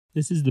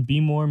This is the Be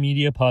More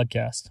Media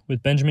podcast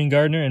with Benjamin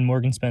Gardner and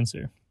Morgan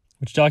Spencer,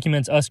 which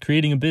documents us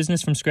creating a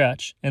business from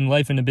scratch and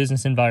life in a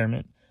business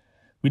environment.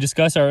 We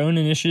discuss our own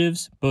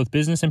initiatives, both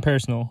business and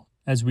personal,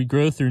 as we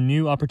grow through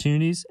new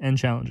opportunities and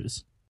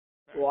challenges.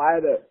 Well, I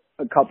had a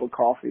cup of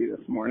coffee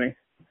this morning,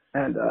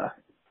 and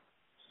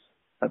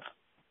it's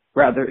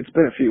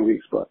been a few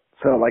weeks, but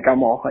so like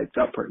I'm all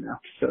hyped up right now.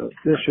 So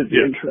this should be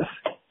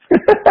interesting.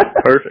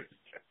 Perfect.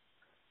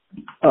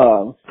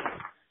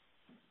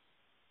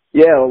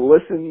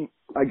 Listen,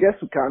 I guess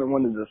we kind of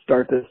wanted to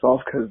start this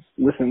off because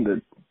listen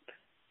to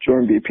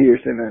Jordan B.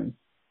 Peterson and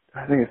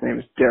I think his name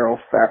is Daryl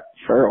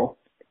Farrell.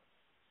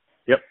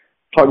 Yep.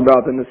 Talk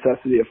about the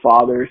necessity of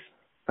fathers.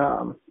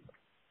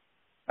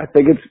 I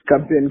think it's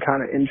been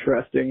kind of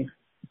interesting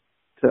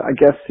to, I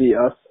guess, see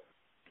us.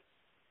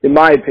 In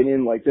my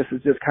opinion, like this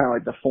is just kind of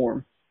like the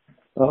form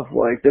of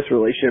like this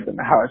relationship and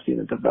how I've seen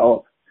it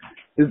develop.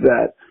 Is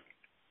that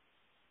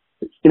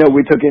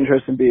we took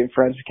interest in being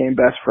friends, became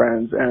best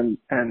friends, and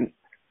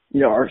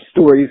our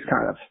stories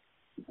kind of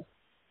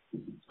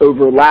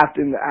overlapped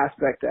in the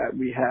aspect that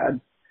we had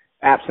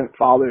absent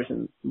fathers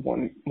in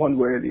one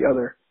way or the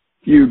other.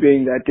 You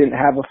being that didn't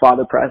have a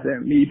father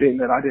present, me being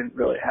that I didn't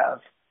really have.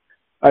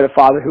 I had a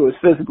father who was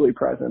physically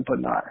present, but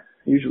not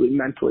usually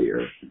mentally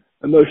or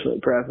emotionally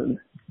present.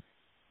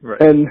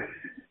 Right. And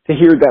to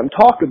hear them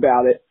talk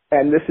about it,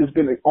 and this has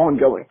been an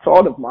ongoing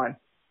thought of mine,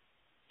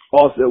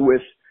 also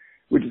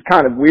which is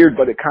kind of weird,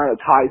 but it kind of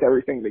ties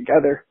everything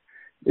together,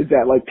 is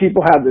that like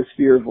people have this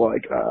fear of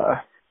like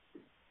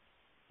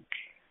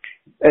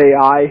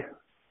AI.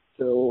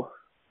 So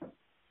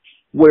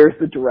where's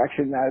the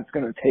direction that it's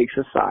going to take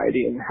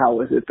society, and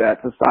how is it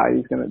that society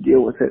is going to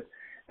deal with it?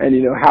 And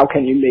how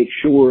can you make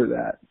sure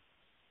that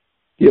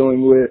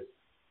dealing with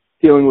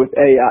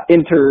AI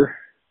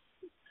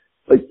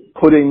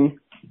putting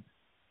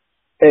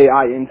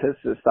AI into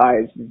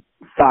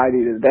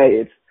society today,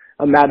 it's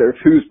a matter of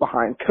who's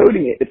behind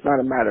coding it. It's not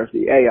a matter of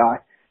the AI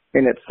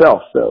in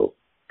itself. So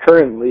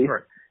currently,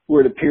 right,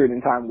 we're at a period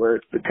in time where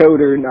it's the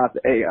coder, not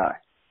the AI.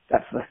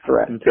 That's the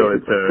threat. Until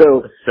it's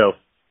a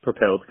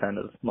self-propelled kind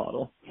of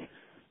model.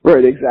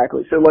 Right,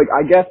 exactly. So like,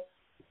 I guess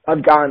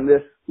I've gotten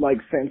this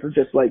like sense of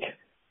just like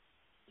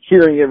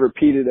hearing it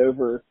repeated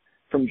over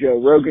from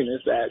Joe Rogan,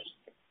 is that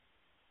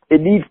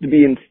it needs to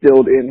be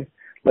instilled in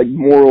like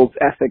morals,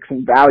 ethics,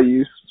 and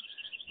values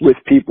with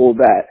people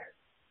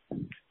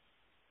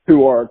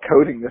who are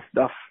coding this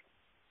stuff,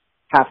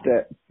 have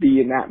to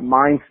be in that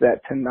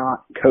mindset to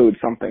not code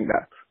something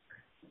that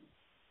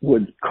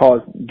would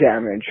cause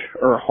damage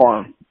or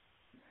harm.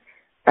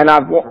 And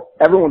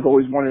everyone's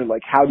always wondered,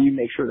 like, how do you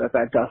make sure that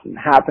that doesn't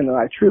happen? And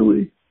I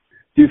truly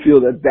do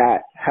feel that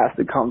that has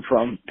to come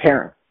from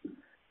parents.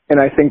 And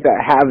I think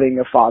that having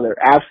a father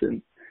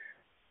absent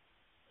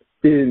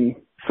in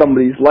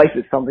somebody's life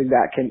is something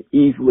that can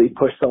easily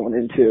push someone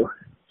into,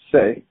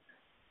 say,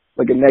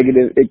 like a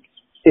negative.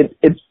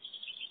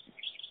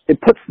 It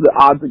puts the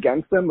odds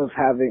against them of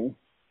having,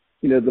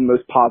 the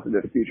most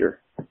positive future.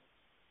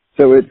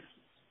 So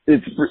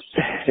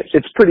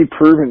it's pretty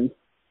proven.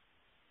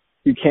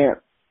 You can't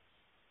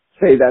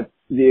say that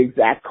the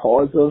exact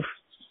cause of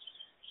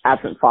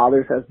absent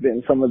fathers has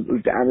been some of the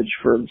damage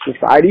for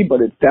society,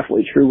 but it's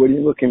definitely true when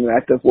you're looking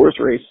at divorce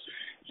rates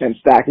and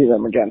stacking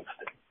them against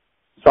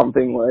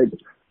something like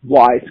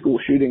why school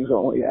shootings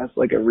only as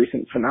like a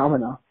recent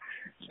phenomenon.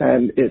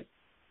 And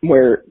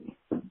where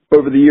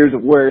over the years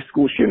of where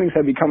school shootings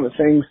have become a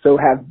thing, so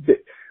have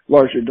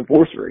larger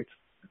divorce rates.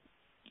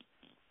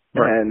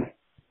 Right. And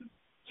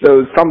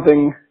so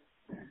something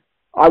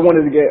I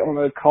wanted to get on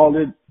a call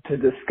to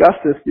discuss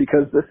this,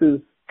 because this is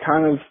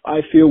kind of,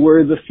 I feel,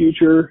 where the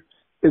future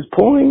is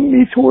pulling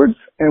me towards,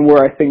 and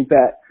where I think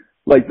that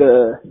like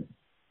the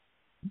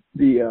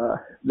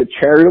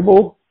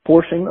charitable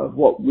portion of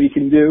what we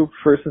can do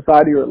for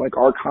society, or like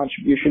our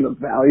contribution of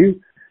value,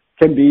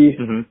 can be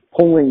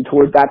pulling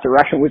towards that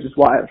direction, which is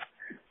why I've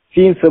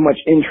seen so much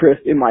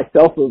interest in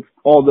myself of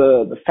all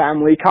the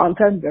family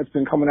content that's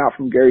been coming out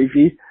from Gary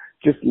Vee.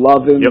 Just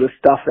loving the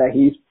stuff that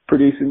he's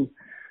producing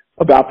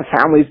about the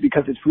families,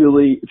 because it's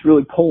really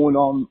pulling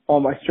on all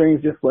my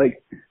strings, just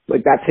like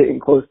that's hitting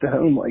close to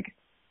home. Like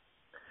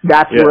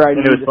that's where I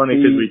need to see. And it was funny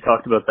because we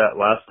talked about that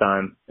last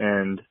time,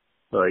 and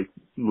like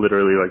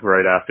literally like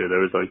right after there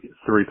was like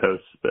 3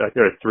 posts back,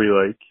 or 3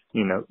 like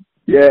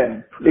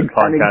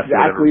podcasts,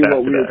 exactly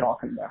what we were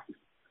talking about.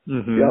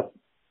 Mm-hmm. Yep.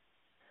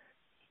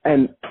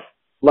 And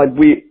like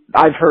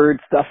I've heard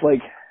stuff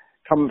like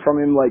coming from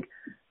him, like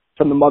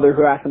from the mother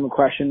who asked him a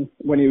question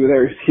when he was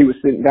there, he was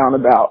sitting down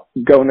about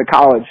going to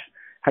college,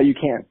 how you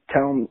can't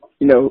tell him,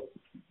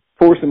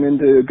 force him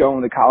into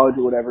going to college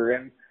or whatever.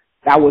 And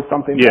that was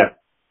something that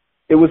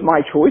it was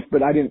my choice,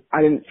 but I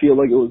didn't feel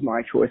like it was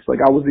my choice.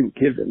 Like I wasn't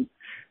given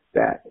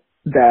that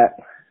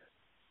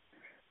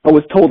I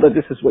was told that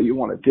this is what you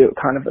want to do,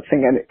 kind of a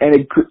thing. And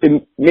it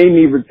made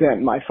me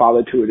resent my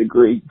father to a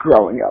degree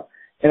growing up.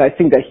 And I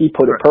think that he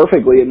put it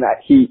perfectly, in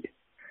that he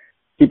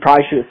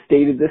probably should have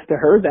stated this to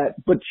her,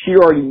 but she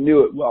already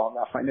knew it well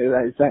enough. I knew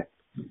that.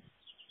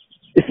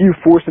 if you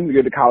force him to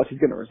go to college, he's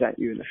going to resent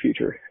you in the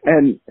future.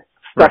 And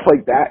stuff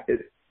like that is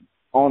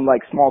on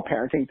like small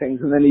parenting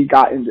things. And then he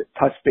got into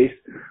touch base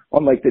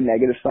on like the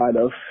negative side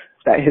of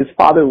that his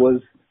father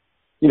was,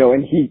 you know,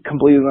 and he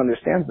completely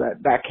understands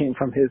that came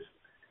from his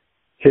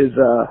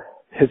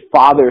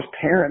father's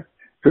parents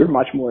who were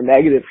much more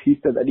negative. He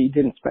said that he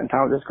didn't spend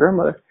time with his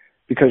grandmother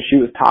because she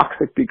was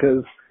toxic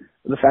because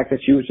of the fact that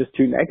she was just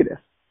too negative.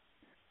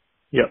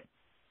 Yep.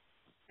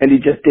 And he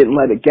just didn't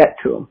let it get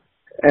to him.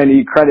 And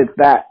he credits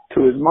that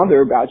to his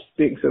mother about just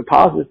being so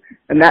positive.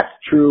 And that's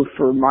true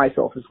for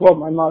myself as well.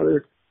 My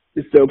mother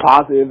is so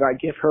positive. I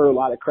give her a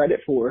lot of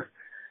credit for,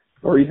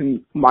 or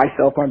even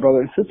myself, my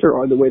brother and sister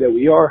are the way that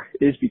we are,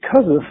 is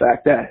because of the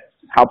fact that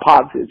how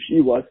positive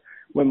she was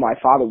when my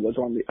father was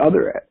on the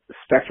other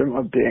spectrum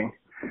of being,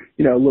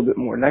 you know, a little bit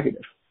more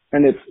negative.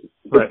 And it's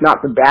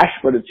not to bash,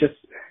 but it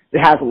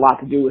has a lot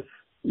to do with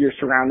your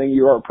surrounding.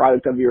 You are a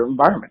product of your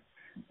environment.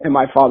 And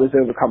my father's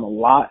overcome a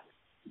lot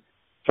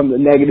from the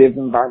negative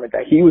environment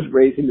that he was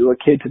raised into a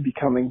kid to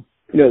becoming,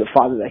 you know, the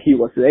father that he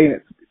was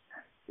today.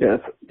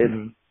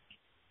 And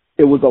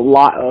it was a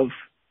lot of,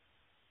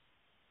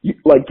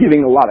 like,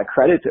 giving a lot of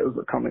credit to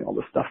overcoming all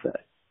the stuff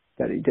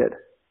that he did.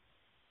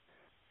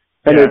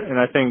 And yeah, and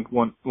I think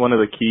one of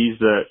the keys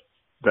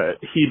that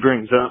he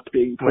brings up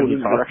being pulled in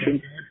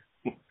direction.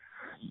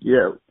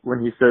 Yeah,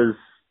 when he says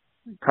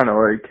kind of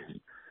like,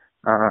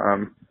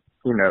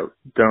 you know,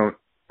 don't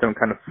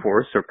kind of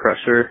force or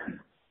pressure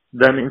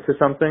them into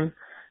something.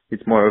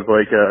 It's more of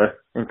like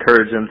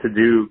encourage them to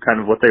do kind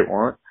of what they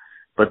want.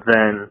 But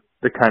then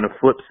the kind of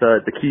flip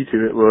side, the key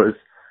to it was,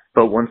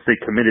 but once they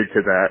committed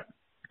to that,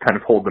 kind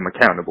of hold them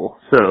accountable.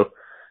 So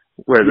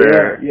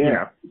where you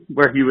know,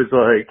 where he was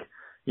like,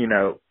 you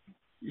know,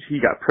 he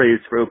got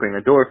praised for opening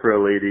a door for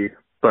a lady,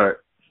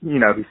 but, you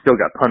know, he still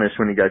got punished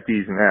when he got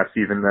D's and F's,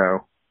 even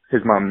though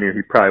his mom knew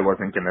he probably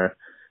wasn't going to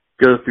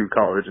go through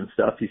college and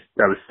stuff.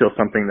 That was still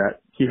something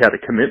that he had a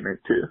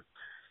commitment to.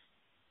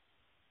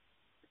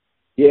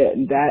 Yeah,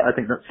 and that, I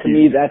think that's to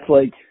me, that's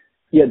like,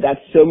 yeah, that's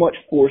so much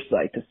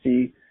foresight to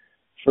see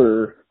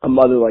for a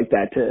mother like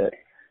that to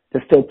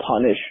still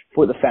punish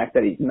for the fact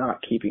that he's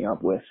not keeping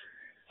up with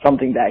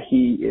something that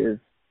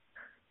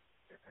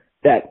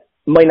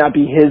might not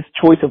be his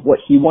choice of what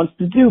he wants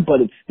to do,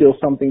 but it's still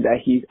something that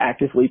he's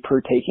actively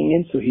partaking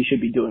in, so he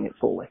should be doing it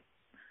fully.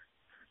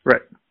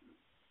 Right.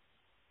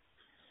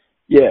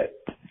 Yeah.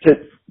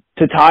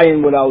 To tie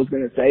in what I was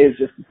going to say is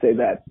just to say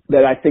that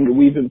I think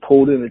we've been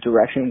pulled in a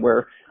direction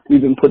where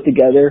we've been put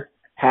together,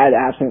 had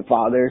absent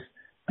fathers.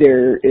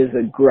 There is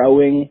a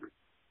growing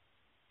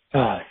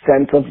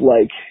sense of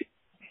like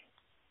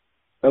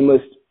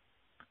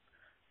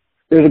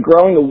there's a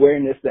growing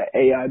awareness that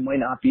AI might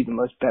not be the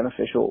most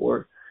beneficial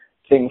or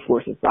thing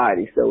for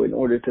society. So in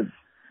order to,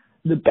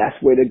 the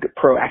best way to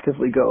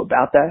proactively go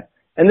about that,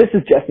 and this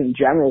is just in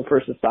general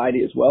for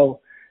society as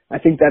well, I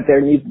think that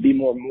there needs to be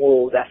more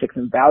morals, ethics,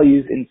 and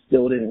values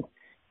instilled in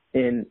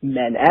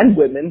men and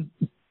women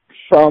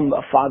from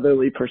a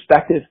fatherly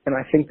perspective. And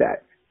I think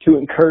that to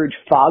encourage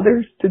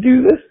fathers to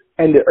do this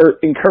and to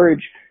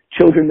encourage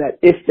children that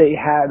if they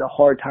had a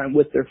hard time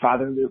with their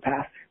father in their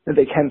past, that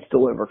they can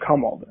still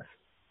overcome all this.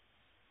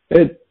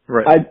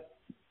 Right. I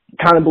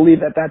kind of believe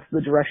that that's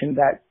the direction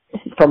that,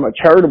 from a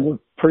charitable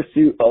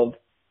pursuit of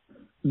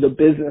the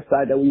business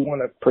side that we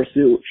want to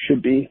pursue,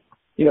 should be,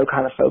 you know,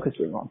 kind of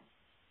focusing on.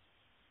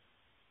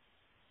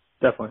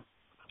 Definitely.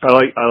 I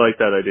like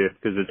that idea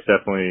because it's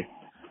definitely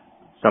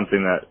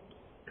something that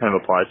kind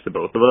of applies to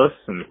both of us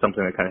and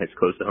something that kind of hits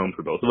close to home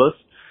for both of us.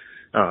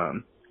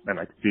 And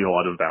I see a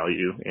lot of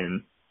value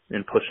in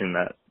pushing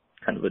that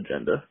kind of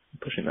agenda,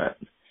 pushing that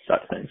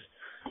side of things.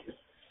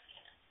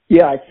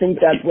 Yeah, I think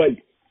that's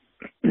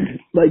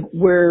like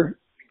where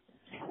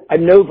I've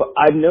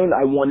known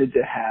I wanted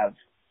to have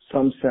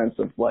some sense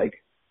of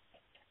like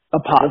a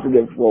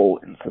positive role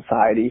in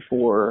society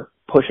for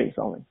pushing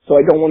something. So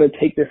I don't want to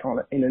take this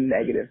on in a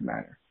negative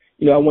manner.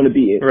 You know, I want to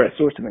be a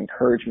source of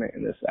encouragement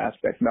in this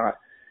aspect, not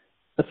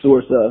a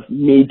source of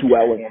me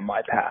dwelling on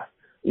my past.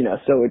 You know,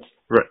 so it's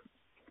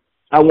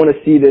I want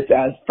to see this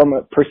as from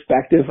a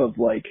perspective of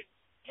the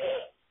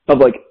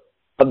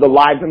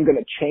lives I'm going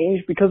to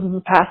change because of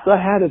the past that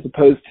I had, as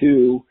opposed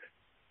to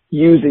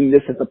using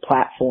this as a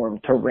platform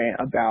to rant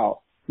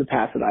about the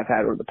past that I've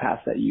had or the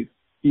past that you've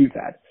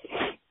had.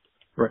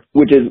 Right.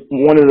 Which is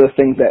one of the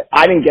things that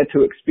I didn't get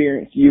to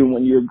experience you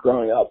when you were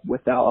growing up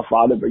without a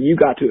father, but you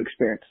got to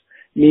experience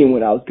me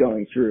when I was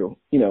going through,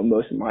 you know,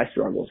 most of my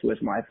struggles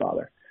with my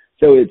father.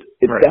 So it's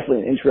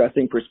definitely an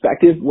interesting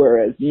perspective,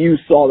 whereas you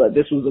saw that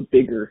this was a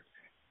bigger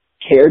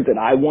care that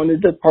I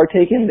wanted to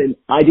partake in, then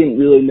I didn't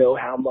really know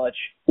how much,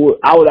 or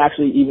I would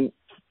actually even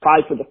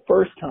probably for the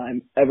first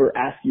time ever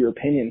ask your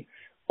opinion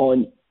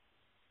on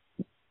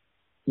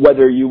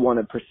whether you want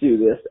to pursue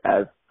this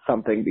as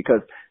something,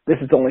 because this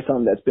is only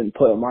something that's been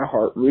put on my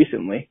heart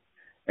recently,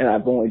 and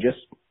I've only just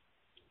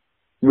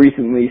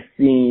recently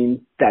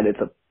seen that it's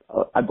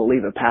I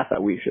believe a path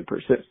that we should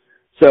pursue.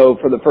 So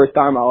for the first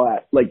time,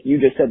 like you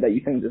just said that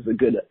you think this is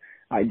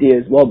idea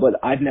as well, but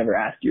I've never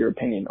asked your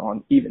opinion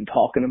on even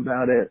talking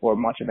about it or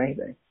much of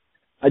anything.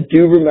 I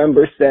do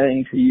remember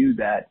saying to you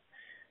that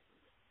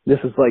this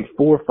was like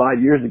 4 or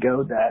 5 years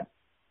ago that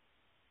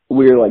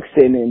we were like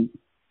sitting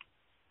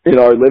in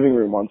our living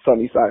room on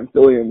Sunnyside in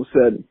Philly, and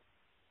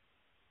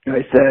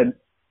I said,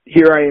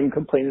 here I am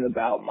complaining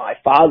about my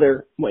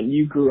father when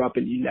you grew up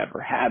and you never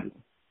had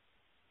one.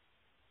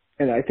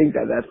 And I think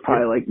that that's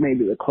probably like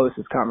maybe the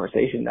closest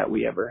conversation that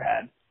we ever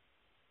had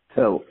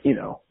to, you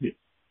know,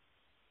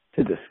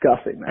 to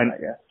discussing that, I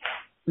guess.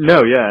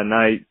 No, yeah, and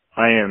I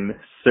am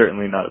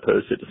certainly not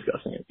opposed to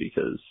discussing it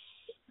because,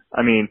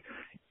 I mean,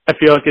 I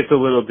feel like it's a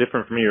little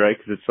different for me, right?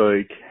 Because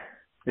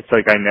it's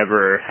like I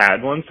never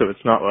had one, so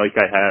it's not like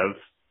I have,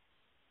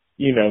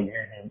 you know,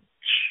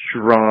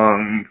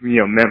 strong, you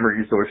know,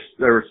 memories or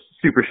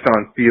super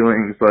strong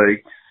feelings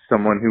like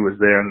someone who was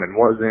there and then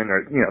wasn't,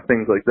 or, you know,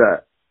 things like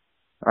that.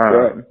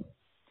 Right.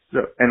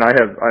 So, and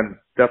I'm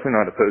definitely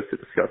not opposed to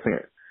discussing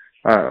it.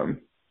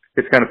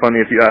 It's kind of funny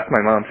if you ask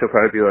my mom, she'll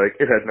probably be like,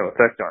 it had no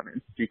effect on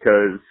me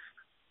because,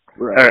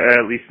 Right. or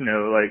at least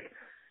no,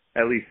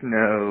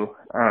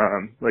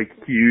 like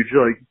huge,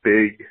 like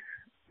big,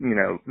 you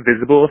know,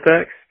 visible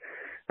effects.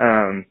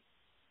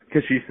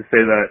 Cause she used to say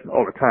that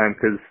all the time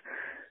cause,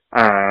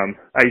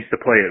 I used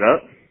to play it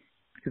up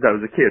cause I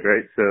was a kid,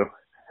 right? So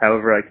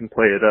however I can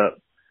play it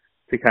up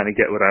to kind of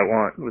get what I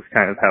want was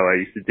kind of how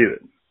I used to do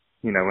it,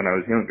 you know, when I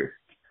was younger.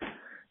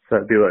 So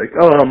I'd be like,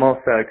 oh, I'm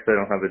all sad cause I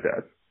don't have a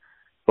dad,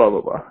 blah,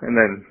 blah, blah. And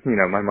then, you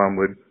know, my mom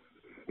would,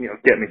 you know,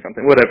 get me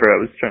something, whatever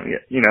I was trying to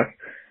get, you know.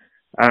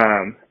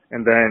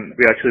 And then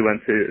we actually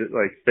went to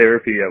like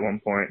therapy at one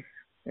point,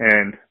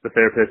 and the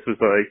therapist was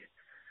like,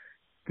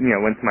 you know,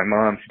 went to my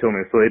mom, she told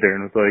me this later,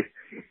 and was like,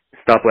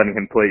 stop letting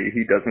him play you.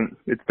 It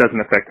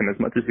doesn't affect him as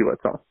much as he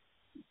lets on.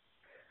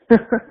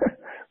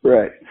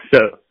 Right.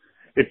 So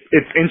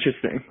it's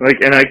interesting. Like,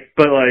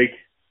 but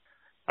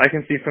I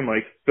can see from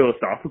like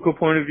philosophical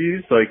point of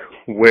views, like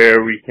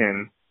where we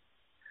can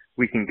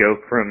go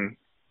from,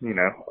 you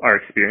know,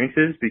 our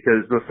experiences,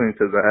 because listening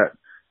to that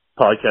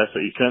podcast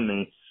that you sent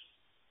me,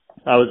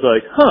 I was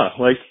like,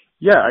 like,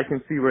 yeah, I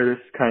can see where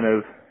this kind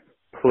of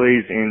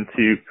plays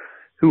into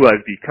who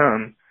I've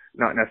become,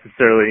 not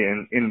necessarily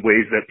in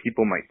ways that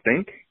people might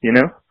think, you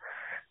know?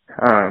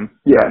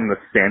 Not in the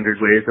standard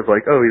ways of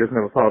like, oh, he doesn't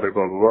have a father,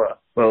 blah, blah, blah.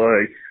 But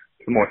like,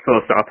 the more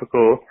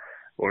philosophical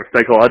or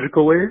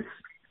psychological ways,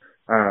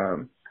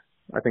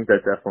 I think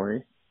that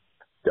definitely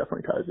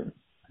ties in.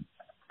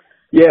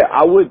 Yeah,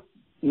 I would,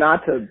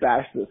 not to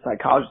bash the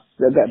psychologist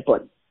who said that,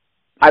 but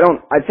I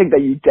think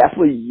that you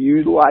definitely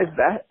utilize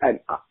that, and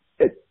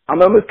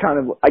I'm almost kind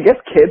of, I guess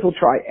kids will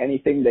try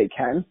anything they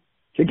can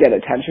to get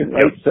attention,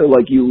 right? Yep. So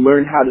like you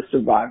learn how to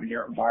survive in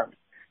your environment.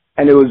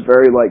 And it was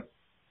very like,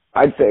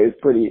 I'd say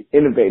it's pretty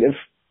innovative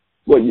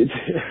what you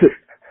did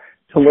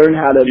to learn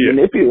how to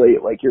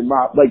manipulate like your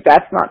mom. Like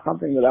that's not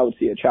something that I would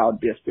see a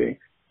child just being,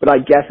 but I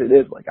guess it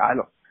is. Like I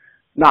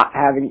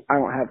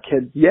don't have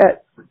kids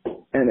yet,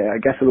 and I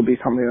guess it'll be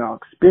something that I'll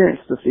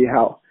experience to see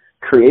how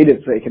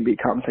creative they can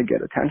become to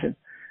get attention.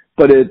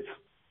 But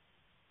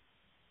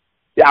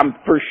I'm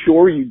for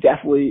sure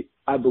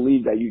I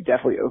believe that you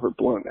definitely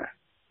overblown that.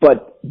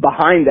 But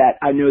behind that,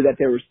 I know that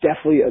there was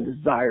definitely a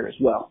desire as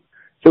well.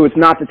 So it's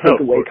not to take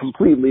away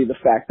completely the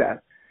fact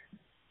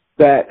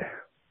that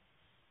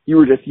you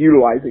were just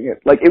utilizing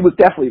it. Like it was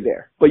definitely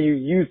there, but you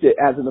used it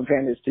as an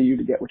advantage to you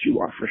to get what you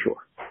want for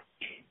sure.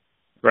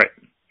 Right.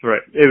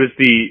 It was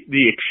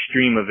the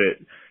extreme of it.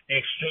 The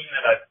extreme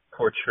that I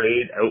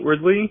portrayed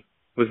outwardly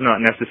was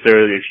not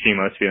necessarily the extreme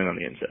I was feeling on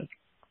the inside.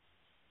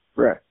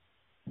 Right.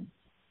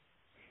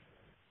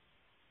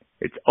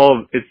 It's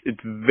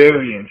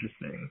very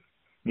interesting,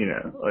 you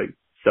know, like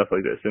stuff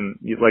like this. And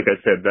like I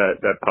said,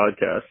 that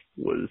podcast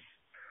was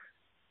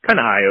kind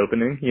of eye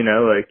opening, you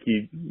know, like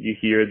you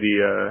hear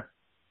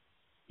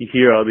you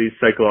hear all these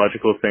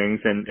psychological things,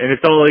 and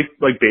it's all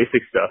like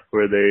basic stuff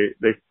where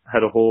they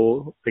had a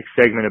whole like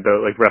segment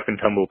about like rough and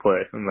tumble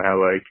play and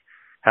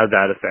how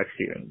that affects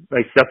you, and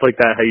like stuff like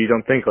that, how you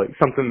don't think like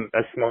something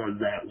as small as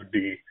that would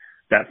be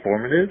that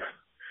formative.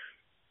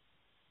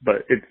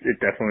 But it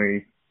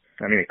definitely,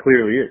 I mean, it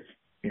clearly is,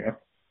 you know?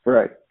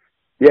 Right.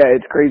 Yeah,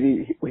 it's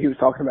crazy. He was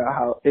talking about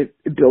how it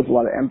builds a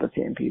lot of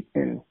empathy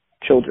in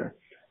children.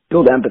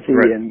 Build empathy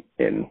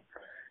in,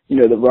 you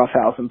know, the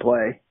roughhouse and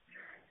play.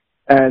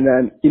 And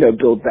then, you know,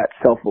 build that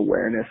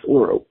self-awareness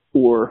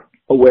or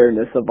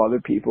awareness of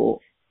other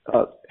people,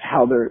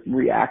 how they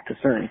react to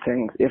certain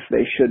things, if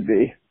they should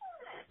be.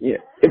 Yeah.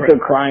 If they're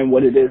crying,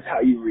 what it is,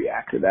 how you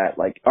react to that.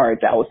 Like, all right,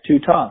 that was too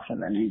tough.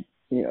 And then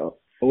you know,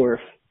 or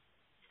if,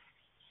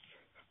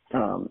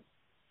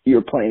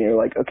 you're playing, you're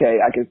like, okay,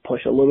 I could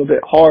push a little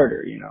bit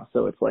harder, you know,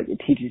 so it's like, it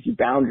teaches you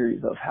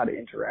boundaries of how to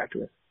interact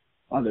with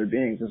other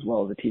beings, as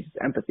well as it teaches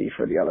empathy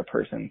for the other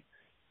person,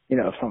 you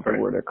know, if something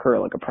were to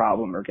occur, like a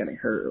problem or getting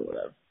hurt or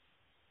whatever.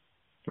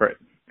 Right.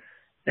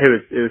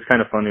 It was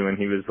kind of funny when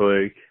he was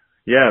like,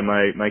 yeah,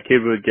 my kid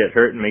would get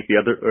hurt and my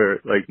kid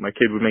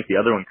would make the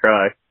other one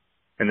cry.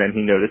 And then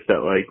he noticed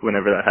that like,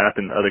 whenever that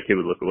happened, the other kid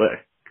would look away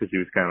because he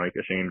was kind of like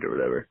ashamed or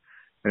whatever.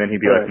 And then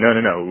he'd be like, no,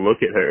 look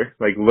at her.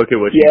 Like, look at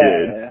what she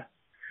did.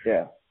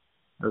 Yeah.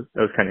 That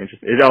was kind of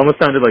interesting. It almost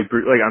sounded like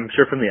I'm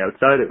sure from the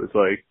outside it was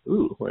like,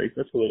 ooh, like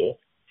that's a little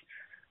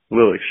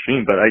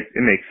extreme, but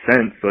it makes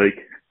sense. Like,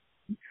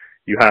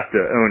 you have to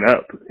own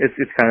up. It's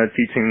kind of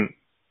teaching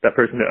that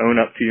person to own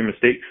up to your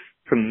mistakes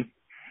from,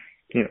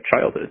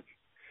 childhood.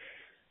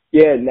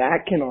 Yeah, and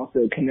that can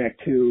also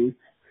connect to,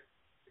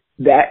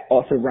 that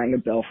also rang a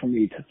bell for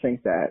me to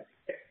think that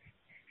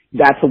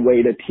that's a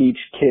way to teach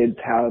kids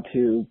how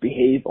to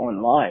behave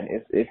online.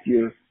 If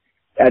you're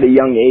at a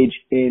young age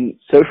in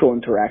social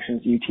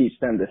interactions, you teach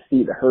them to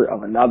see the hurt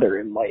of another.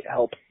 It might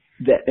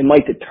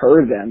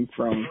deter them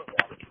from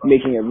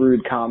making a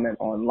rude comment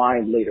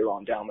online later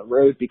on down the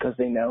road because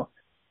they know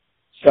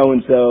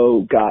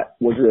so-and-so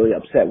was really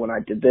upset when I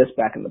did this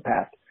back in the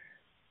past.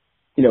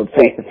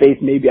 Face to face,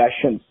 maybe I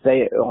shouldn't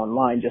say it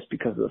online just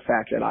because of the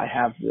fact that I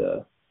have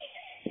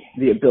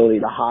the ability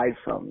to hide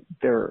from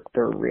their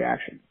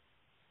reaction.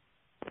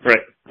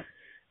 Right.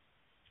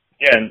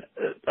 Yeah, and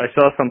I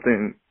saw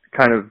something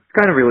kind of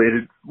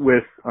related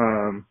with,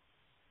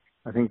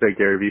 I think that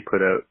Gary Vee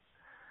put out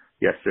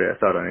yesterday. I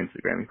saw it on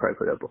Instagram. He probably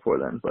put it out before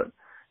then, but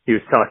he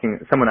was talking,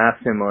 someone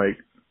asked him, like,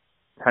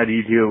 how do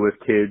you deal with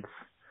kids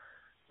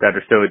that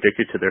are so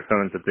addicted to their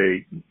phones that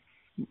they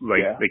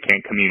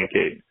can't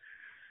communicate,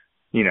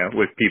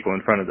 with people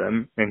in front of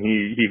them? And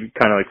he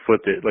kind of like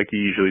flipped it like he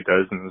usually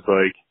does and was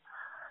like,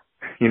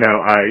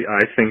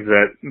 I think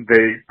that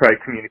they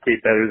probably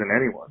communicate better than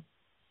anyone.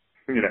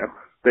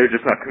 They're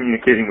just not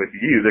communicating with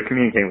you. They're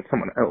communicating with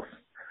someone else.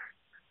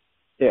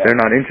 Yeah. They're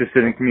not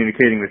interested in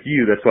communicating with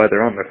you. That's why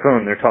they're on their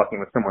phone. They're talking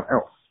with someone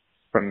else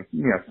from,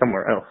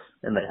 somewhere else.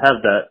 And they have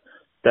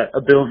that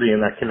ability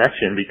and that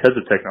connection because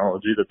of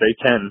technology that they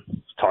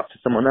can talk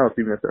to someone else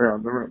even if they're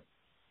out in the room.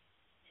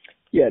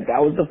 Yeah,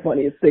 that was the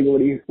funniest thing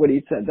when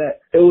he said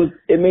that.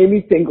 It made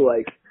me think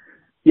like,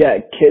 yeah,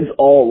 kids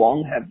all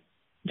along have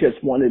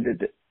just wanted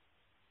to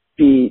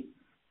be,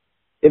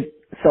 if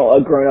so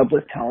a grown up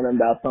was telling them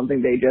about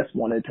something, they just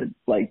wanted to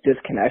like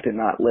disconnect and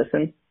not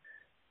listen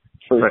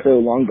for so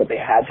long, but they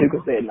had to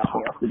because they had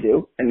nothing else to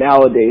do. And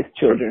nowadays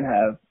children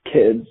have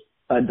kids,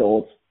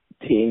 adults,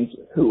 teens,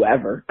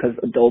 whoever, because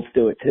adults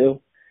do it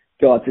too.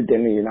 Go out to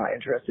dinner, you're not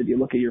interested, you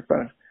look at your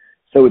phone.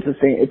 So it's a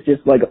thing, it's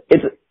just like,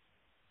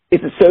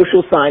 it's a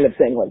social sign of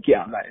saying like,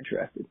 yeah, I'm not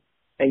interested.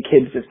 And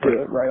kids just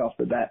do it right off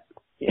the bat.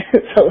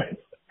 So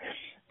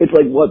it's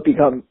like what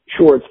becomes,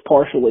 sure, it's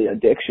partially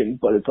addiction,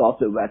 but it's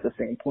also at the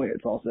same point,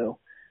 it's also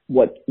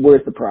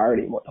where's the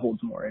priority and what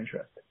holds more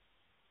interest.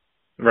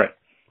 Right.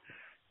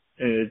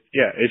 And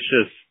it's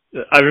just,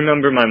 I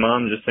remember my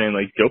mom just saying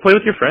like, go play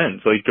with your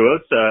friends, like go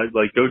outside,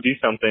 like go do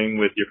something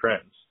with your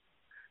friends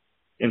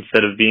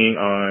instead of being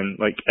on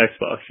like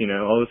Xbox,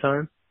 all the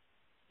time.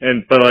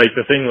 But like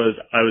the thing was,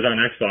 I was on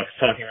Xbox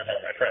talking with all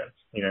my friends,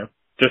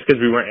 just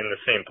because we weren't in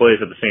the same place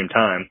at the same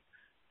time.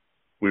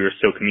 We were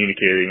still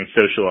communicating and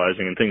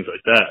socializing and things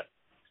like that.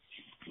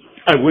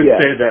 I would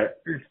say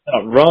that it's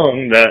not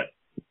wrong that,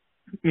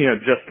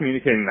 just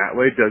communicating that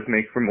way does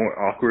make for more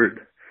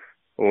awkward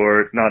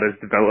or not as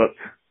developed,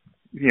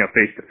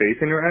 face-to-face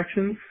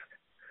interactions.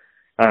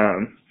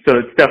 So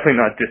it's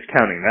definitely not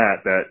discounting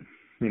that,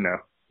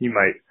 you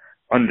might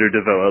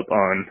underdevelop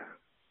on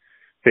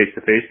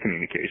face-to-face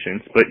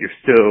communications, but you're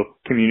still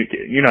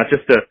communicating. You're not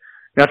just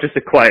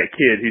a quiet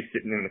kid who's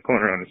sitting in the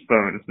corner on his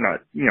phone,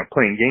 not,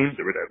 playing games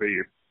or whatever.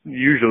 You're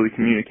usually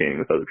communicating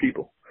with other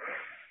people.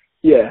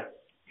 Yeah.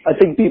 I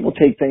think people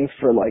take things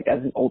for like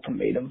as an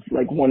ultimatum,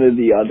 like one or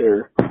the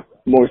other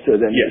more so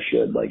than they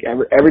should. Like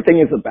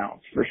everything is a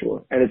balance for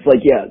sure. And it's like,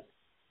 yeah,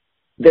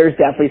 there's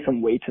definitely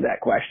some weight to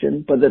that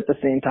question, but at the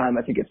same time,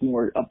 I think it's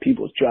more of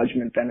people's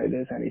judgment than it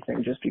is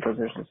anything, just because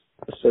there's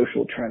a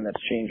social trend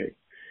that's changing.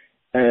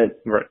 And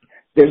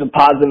there's a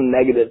positive and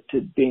negative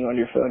to being on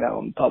your phone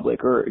out in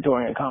public or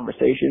during a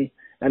conversation,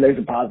 and there's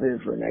a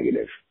positive or a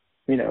negative,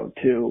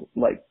 to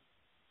like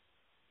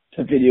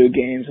to video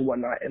games and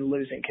whatnot and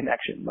losing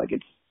connection. Like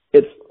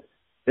it's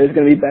there's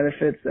going to be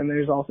benefits and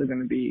there's also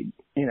going to be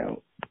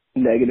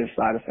negative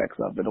side effects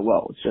of it as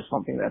well. It's just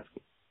something that's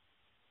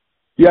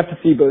you have to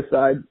see both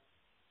sides.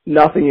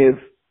 Nothing is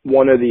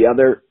one or the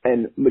other,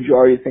 and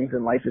majority of things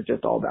in life is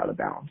just all about a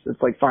balance.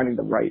 It's like finding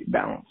the right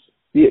balance.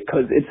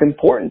 Because it's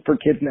important for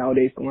kids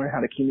nowadays to learn how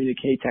to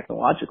communicate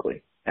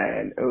technologically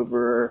and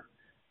over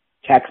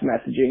text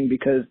messaging,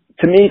 because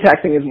to me,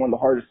 texting is one of the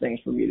hardest things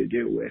for me to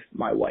do with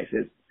my wife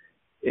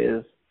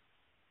is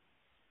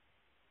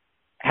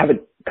have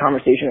a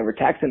conversation over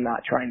text and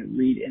not trying to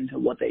read into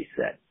what they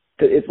said.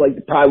 It's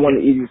like probably one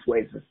of the easiest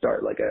ways to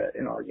start like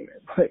an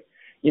argument, like,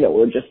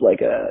 or just like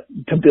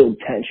to build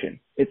tension.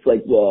 It's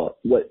like, well,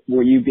 what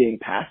were you being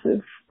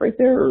passive right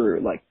there, or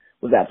like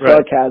was that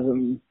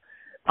sarcasm?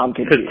 I'm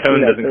confused. His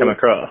tone doesn't come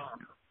across.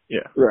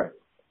 Yeah. Right.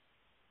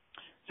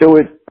 So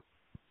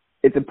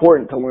it's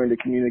important to learn to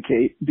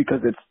communicate because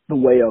it's the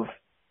way of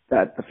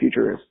that the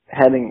future is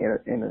heading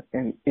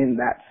in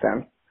that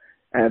sense.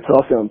 And it's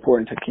also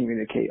important to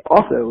communicate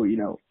also,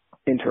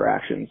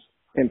 interactions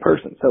in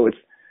person. So it's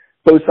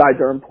both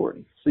sides are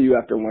important. So you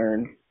have to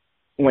learn,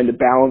 when to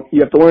balance.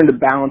 You have to learn to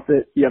balance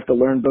it. You have to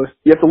learn both.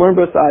 You have to learn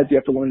both sides. You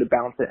have to learn to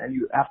balance it, and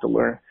you have to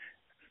learn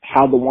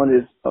how the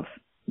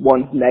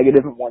one's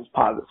negative and one's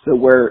positive. So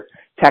where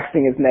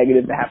texting is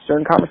negative to have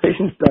certain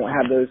conversations, don't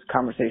have those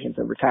conversations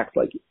over text.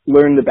 Like,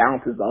 learn the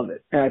balances of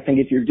it. And I think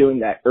if you're doing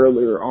that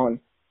earlier on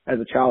as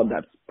a child,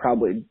 that's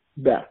probably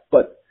best.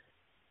 But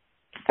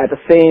at the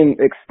same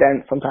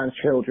extent, sometimes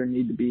children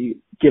need to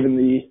be given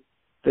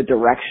the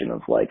direction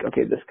of like,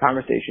 okay, this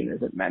conversation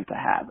isn't meant to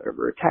have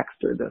over a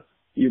text, or this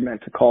you're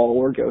meant to call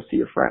or go see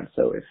your friend.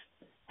 So if,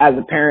 as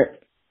a parent,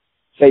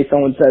 say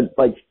someone said,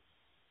 like,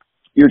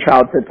 your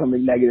child said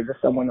something negative to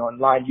someone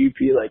online, you'd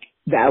be like,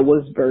 that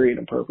was very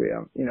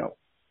inappropriate. You know,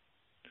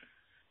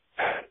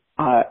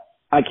 I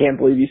can't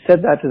believe you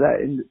said that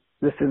to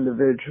this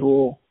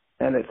individual,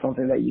 and it's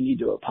something that you need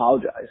to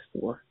apologize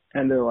for.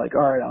 And they're like,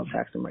 all right, I'll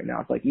text them right now.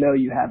 It's like, no,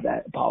 you have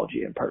that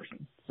apology in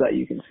person so that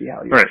you can see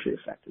how you're actually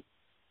affected.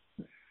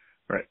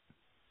 Right.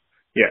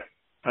 Yeah.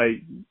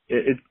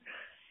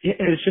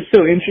 It's just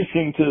so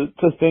interesting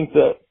to think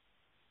that,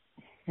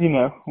 you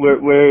know,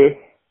 where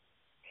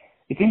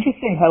it's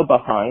interesting how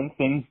behind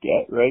things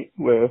get, right?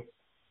 Where,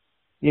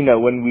 you know,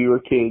 when we were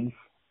kids,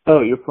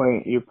 oh, you're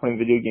playing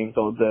video games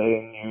all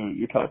day and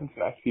you're talking to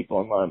nice people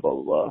online, blah,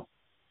 blah, blah.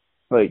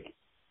 Like,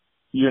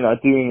 you're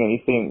not doing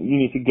anything. You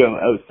need to go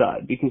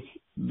outside, because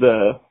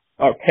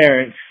our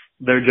parents,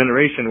 their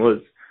generation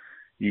was,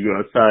 you go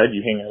outside,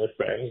 you hang out with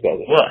friends, blah,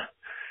 blah, blah.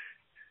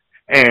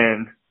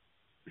 And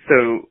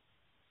so,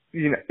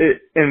 you know,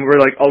 and we're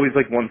like always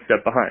like one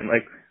step behind,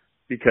 like,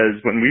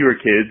 because when we were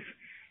kids,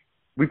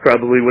 we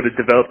probably would have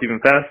developed even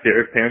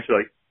faster if parents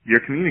were like,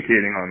 you're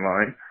communicating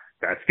online,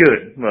 that's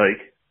good.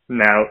 Like,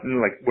 now,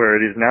 like where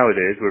it is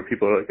nowadays, where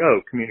people are like,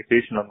 oh,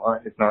 communication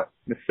online is not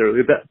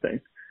necessarily a bad thing.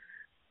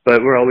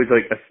 But we're always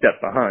like a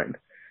step behind.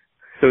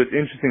 So it's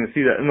interesting to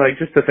see that. And like,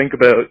 just to think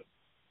about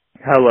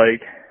how,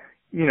 like,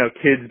 you know,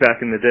 kids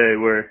back in the day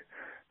where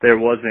there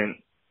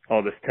wasn't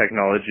all this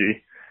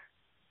technology,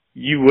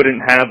 you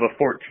wouldn't have a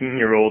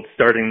 14-year-old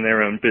starting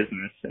their own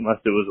business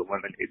unless it was a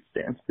lemonade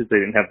stand, because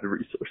they didn't have the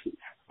resources.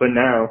 But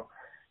now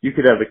you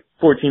could have a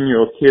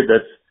 14-year-old kid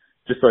that's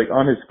just like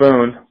on his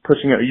phone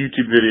pushing out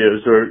YouTube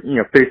videos or, you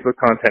know, Facebook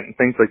content and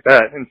things like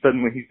that, and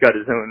suddenly he's got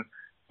his own,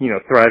 you know,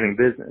 thriving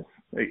business.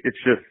 Like,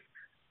 it's just,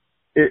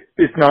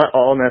 it's not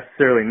all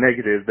necessarily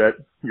negative that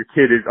your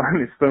kid is on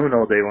his phone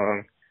all day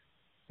long.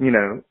 You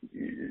know,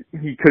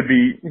 he could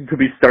be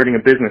starting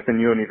a business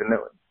and you don't even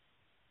know it.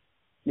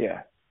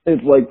 Yeah.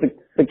 It's like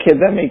the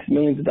kid that makes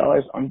millions of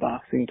dollars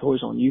unboxing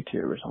toys on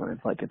YouTube or something.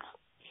 It's like, it's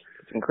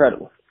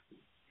incredible.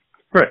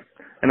 Right.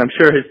 And I'm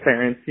sure his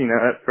parents, you know,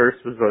 at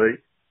first was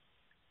like,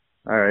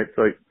 all right, it's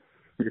like,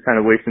 you're kind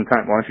of wasting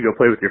time. Why don't you go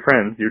play with your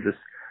friends? You're just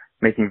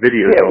making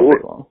videos all day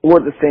long. Or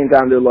at the same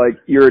time, they're like,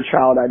 you're a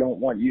child. I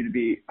want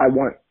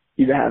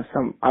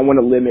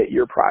to limit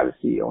your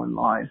privacy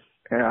online.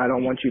 And I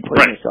don't want you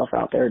putting yourself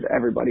out there to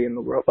everybody in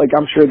the world. Like,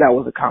 I'm sure that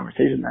was a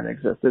conversation that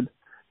existed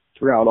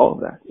throughout all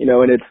of that, you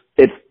know, and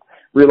it's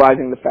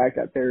realizing the fact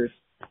that there's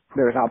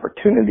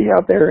opportunity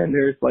out there, and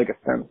there's like a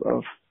sense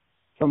of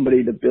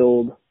somebody to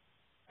build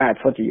at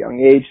such a young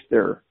age,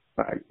 their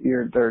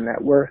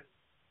net worth,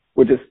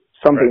 which is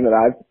something that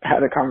I've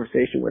had a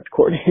conversation with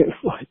Courtney.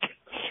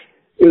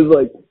 It was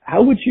like,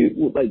 how would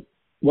you, like,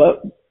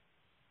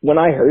 when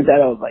I heard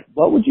that, I was like,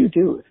 what would you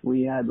do if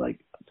we had like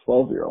a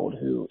 12-year-old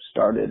who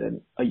started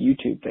a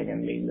YouTube thing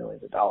and made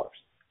millions of dollars?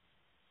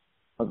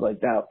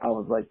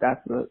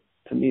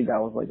 To me, that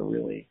was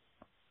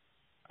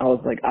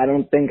like I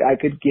don't think I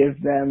could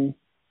give them,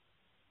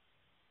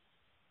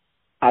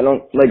 I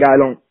don't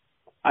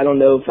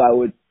know if I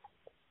would,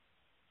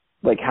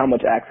 like, how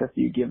much access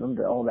do you give them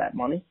to all that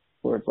money?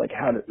 Or it's like,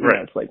 how do, you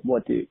know, it's like,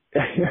 what do you,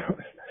 you know?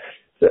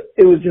 So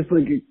it was just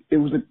like,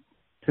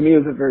 to me, it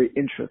was a very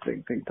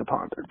interesting thing to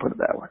ponder, put it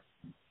that way.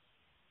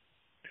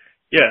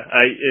 Yeah,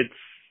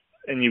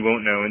 and you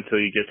won't know until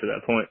you get to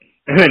that point.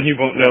 And then you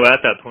won't know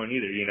at that point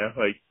either, you know,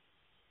 like,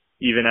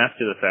 even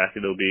after the fact,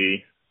 it'll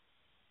be,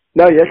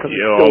 because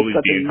it'll always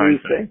be in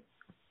hindsight.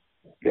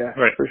 Yeah,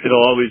 right. For sure.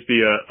 It'll always be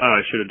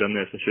I should have done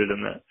this, I should have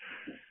done that.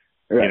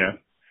 Right. You know,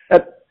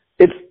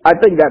 I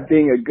think that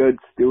being a good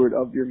steward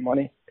of your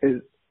money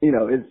is, you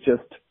know, is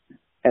just,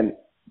 and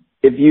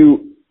if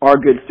you are a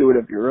good steward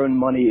of your own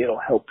money, it'll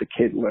help the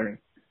kid learn.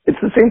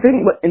 It's the same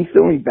thing,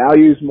 instilling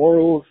values,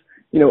 morals,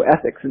 you know,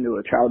 ethics into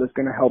a child is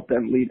going to help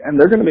them lead, and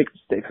they're going to make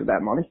mistakes with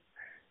that money.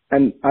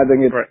 And I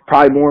think it's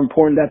probably more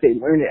important that they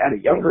learn it at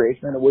a younger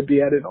age than it would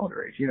be at an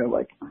older age. You know,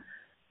 like,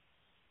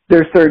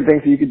 there's certain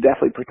things that you could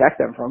definitely protect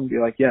them from. Be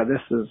like, yeah,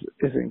 this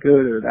isn't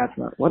good, or that's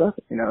not whatever.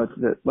 You know,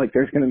 it's like,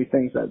 there's going to be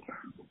things that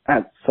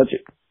at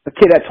a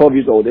kid at 12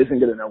 years old isn't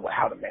going to know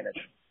how to manage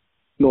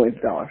millions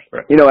of dollars.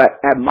 Right. You know,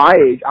 at my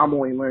age, I'm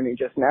only learning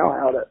just now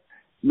how to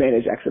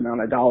manage X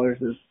amount of dollars.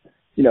 Is,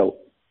 you know,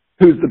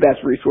 who's the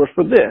best resource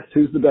for this?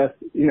 Who's the best,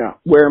 you know,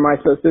 where am I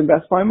supposed to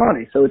invest my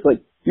money? So it's like,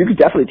 you could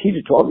definitely teach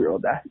a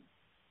 12-year-old that.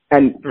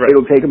 And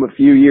it'll take them a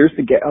few years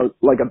to get a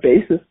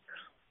basis.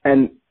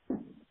 And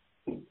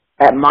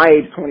at my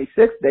age,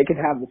 26, they could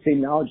have the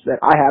same knowledge that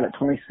I had at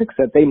 26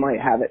 that they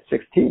might have at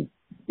 16.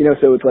 You know,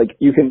 so it's like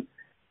it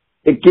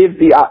gives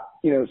the,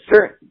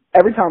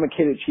 every time a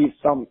kid achieves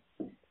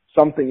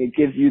something, it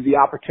gives you the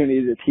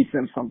opportunity to teach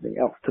them something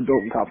else to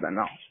build on top of that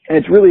knowledge. And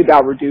it's really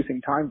about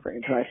reducing time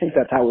frames. And I think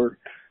that's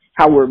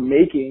how we're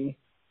making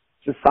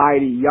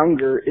society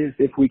younger, is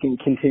if we can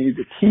continue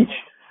to teach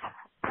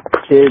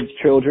kids,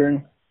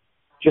 children,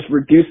 just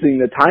reducing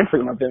the time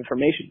frame of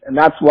information. And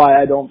that's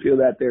why I don't feel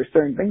that there are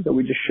certain things that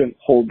we just shouldn't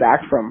hold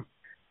back from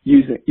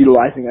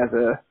utilizing as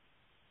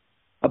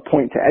a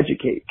point to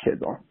educate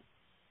kids on.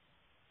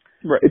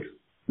 Right.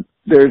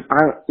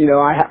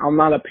 I'm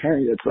not a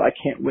parent yet, so I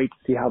can't wait to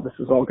see how this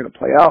is all going to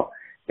play out.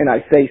 And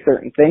I say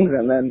certain things,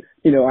 and then,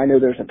 I know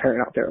there's a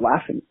parent out there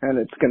laughing, and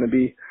it's going to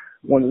be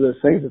one of those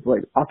things. It's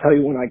like, I'll tell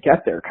you when I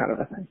get there, kind of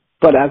a thing.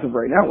 But as of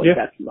right now,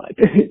 that's my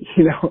opinion.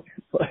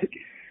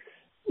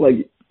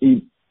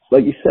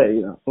 Like you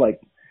say,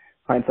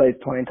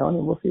 hindsight's 20/20,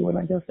 and we'll see when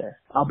I get there.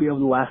 I'll be able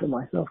to laugh at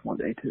myself one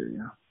day too.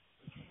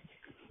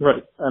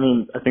 Right. I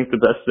mean, I think the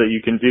best that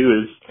you can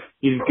do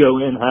is go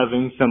in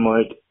having some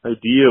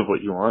idea of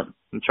what you want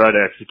and try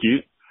to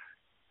execute.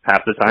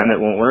 Half the time it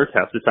won't work,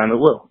 half the time it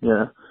will.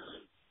 Yeah.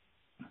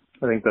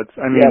 I think that's,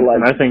 and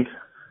I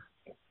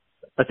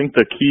think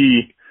the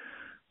key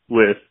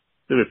with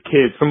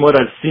kids, from what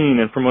I've seen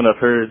and from what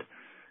I've heard,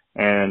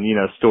 and,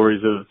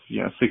 stories of,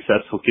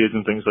 successful kids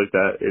and things like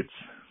that,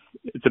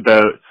 it's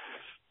about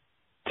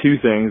two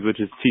things, which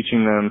is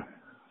teaching them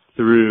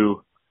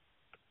through,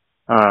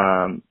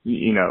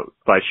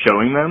 by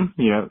showing them,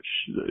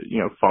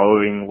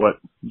 following what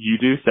you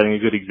do, setting a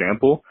good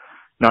example,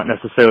 not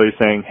necessarily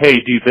saying, hey,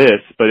 do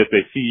this, but if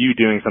they see you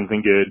doing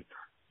something good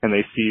and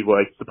they see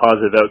the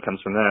positive outcomes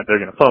from that, they're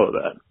going to follow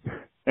that.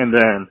 And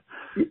then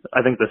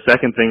I think the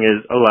second thing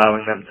is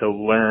allowing them to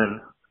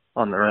learn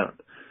on their own.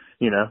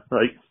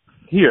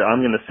 Here,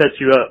 I'm going to set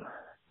you up,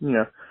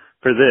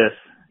 for this.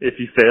 If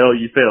you fail,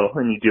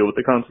 and you deal with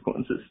the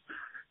consequences,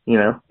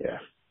 Yeah.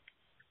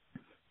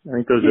 I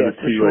think those are the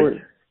two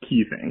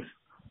key things.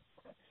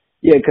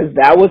 Yeah, because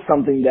that was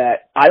something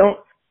that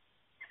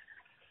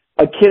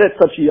a kid at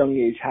such a young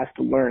age has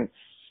to learn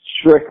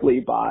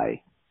strictly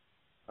by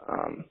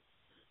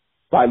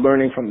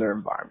learning from their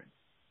environment.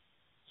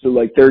 So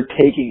they're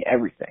taking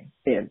everything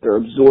in, they're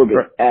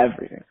absorbing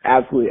everything,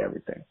 absolutely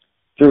everything,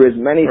 through as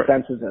many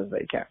senses as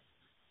they can.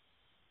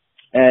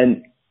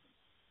 And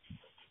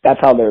that's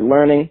how they're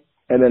learning,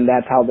 and then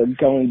that's how they're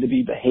going to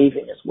be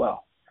behaving as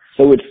well.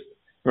 So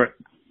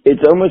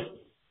it's almost,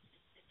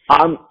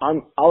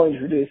 I'll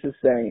introduce this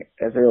saying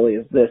as early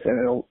as this,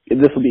 and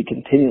this will be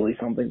continually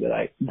something that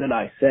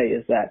I say,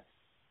 is that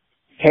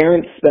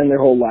parents spend their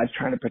whole lives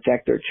trying to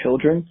protect their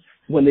children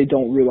when they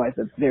don't realize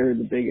that they're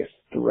the biggest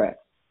threat.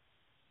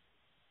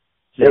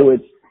 So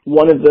it's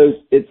one of those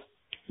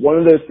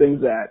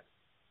things that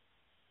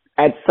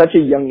at such a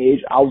young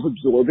age, I was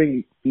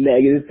absorbing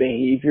negative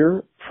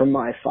behavior from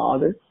my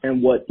father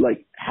and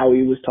how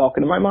he was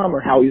talking to my mom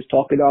or how he was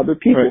talking to other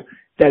people.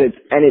 That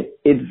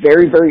it's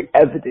very, very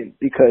evident,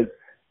 because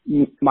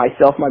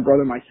myself, my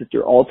brother, my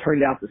sister all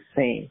turned out the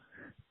same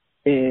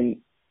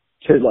to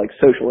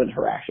social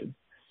interaction.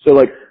 So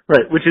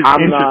which is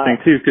interesting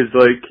too,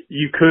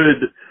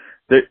 because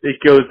it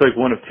goes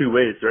one of two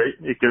ways, right?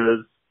 It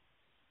goes,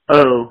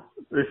 oh,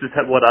 this is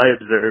what I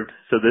observed,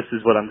 so this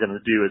is what I'm going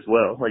to do as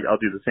well. I'll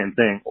do the same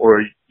thing.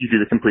 Or you do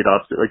the complete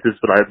opposite. This is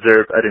what I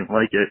observed, I didn't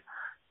like it,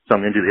 so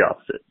I'm going to do the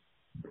opposite.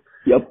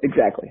 Yep,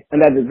 exactly.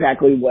 And that's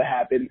exactly what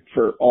happened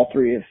for all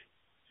three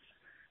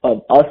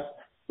of us,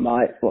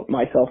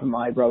 myself and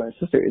my brother and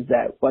sister, is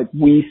that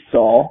we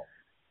saw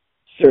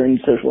certain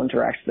social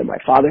interactions that my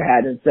father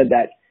had, and said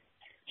that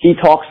he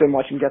talks so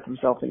much and gets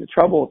himself into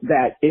trouble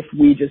that if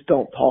we just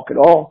don't talk at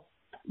all,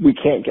 we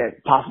can't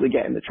possibly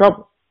get into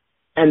trouble.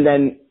 And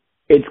then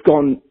it's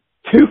gone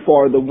too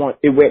far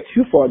it went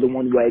too far the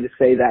one way to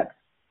say that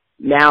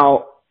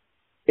now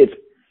it's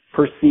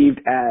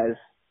perceived as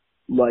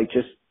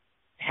just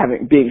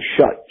being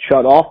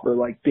shut off, or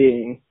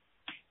being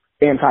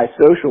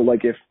antisocial,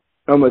 if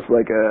almost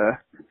a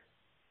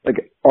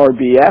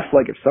RBF,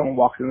 if someone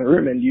walks in the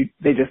room and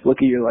they just look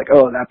at you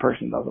oh, that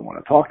person doesn't want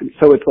to talk to me.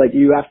 So it's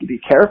you have to be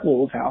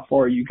careful of how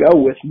far you go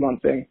with one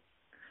thing,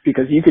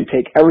 because you could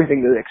take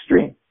everything to the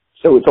extreme.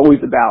 So it's always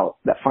about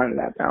finding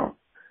that balance.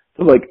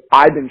 So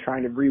I've been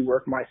trying to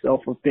rework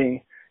myself with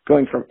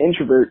going from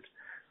introvert,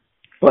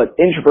 but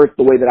introvert's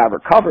the way that I've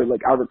recovered.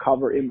 I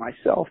recover in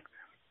myself,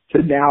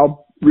 to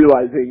now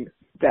realizing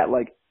that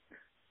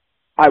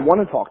I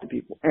want to talk to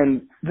people,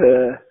 and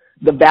the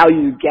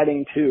value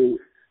getting to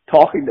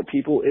talking to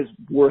people is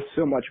worth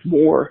so much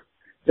more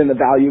than the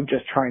value of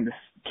just trying to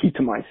keep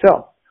to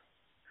myself.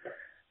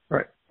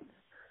 Right.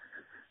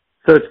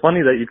 So it's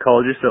funny that you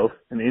called yourself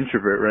an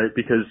introvert, right?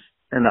 Because,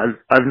 and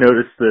I've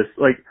noticed this,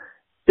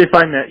 if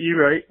I met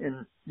you, right,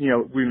 and,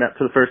 we met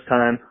for the first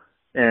time,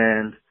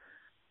 and,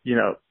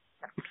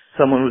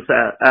 someone was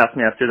asked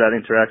me after that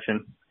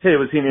interaction, hey,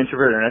 was he an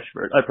introvert or an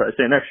extrovert? I'd probably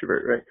say an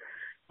extrovert, right?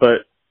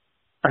 But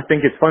I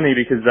think it's funny,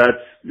 because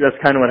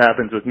that's kind of what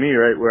happens with me,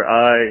 right, where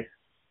I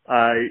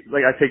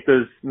I take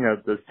those,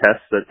 those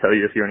tests that tell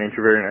you if you're an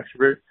introvert or an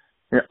extrovert,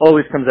 and it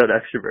always comes out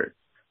extrovert.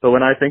 But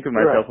when I think of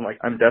myself, I'm like,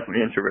 I'm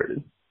definitely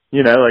introverted.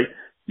 Like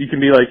you can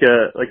be like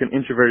an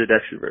introverted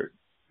extrovert.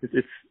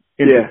 It's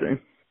interesting.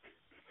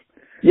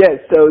 Yeah.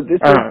 So this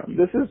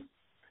is,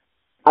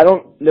 I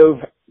don't know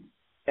if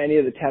any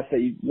of the tests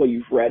that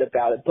you've read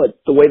about it,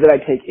 but the way that I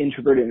take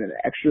introverted and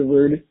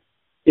extrovert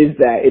is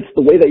that it's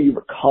the way that you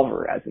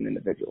recover as an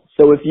individual.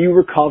 So if you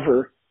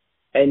recover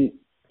and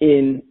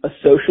in a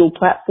social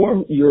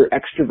platform, you're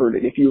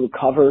extroverted. If you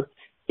recover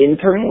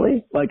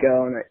internally, like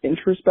on an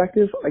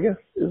introspective, I guess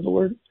is the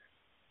word,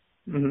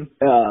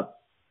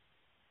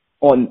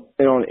 on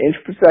an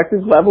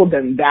introspective level,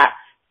 then that's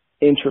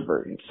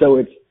introverted.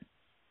 So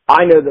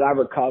I know that I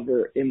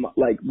recover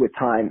with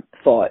time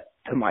thought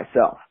to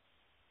myself.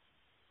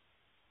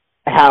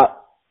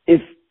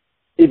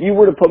 If you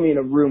were to put me in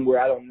a room where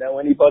I don't know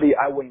anybody,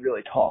 I wouldn't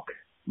really talk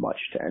much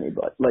to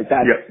anybody like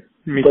that. Yep,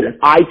 me but too.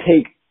 I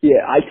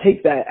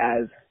take that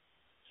as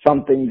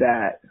something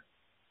that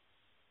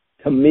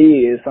to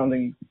me is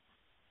something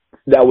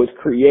that was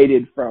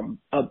created from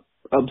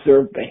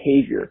observed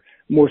behavior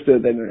more so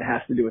than it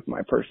has to do with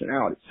my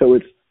personality. So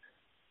it's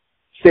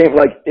same,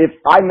 like if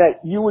I met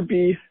you to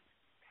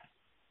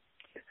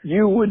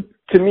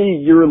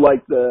me, you're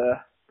like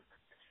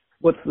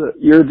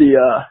you're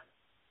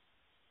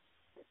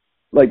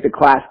the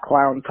class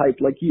clown type,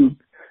 like you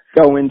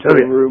go into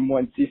a room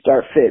once you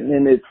start fitting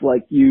and it's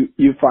like you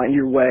find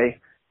your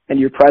way and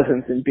your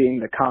presence in being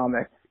the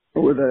comic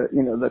or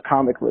the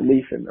comic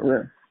relief in the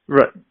room.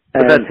 Right.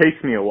 But that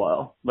takes me a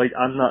while. Like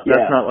that's not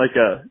like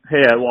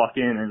hey, I walk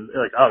in and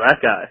like, oh,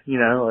 that guy,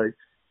 like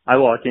I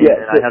walk in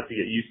and I have to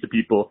get used to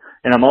people.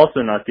 And I'm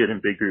also not good in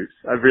big groups.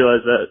 I've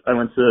realized that I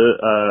went to,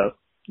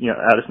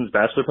 Addison's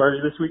bachelor party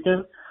this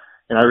weekend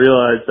and I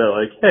realized that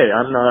like, hey,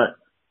 I'm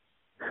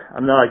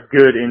not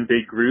good in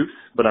big groups,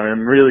 but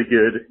I'm really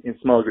good in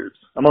small groups.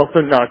 I'm also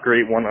not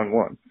great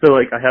one-on-one. So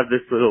like I have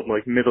this little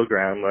like middle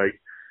ground,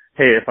 like,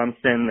 hey, if I'm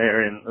standing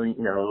there in, a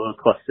little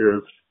cluster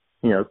of,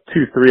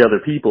 2-3 other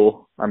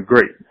people, I'm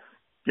great.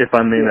 If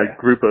I'm in a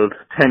group of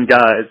 10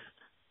 guys,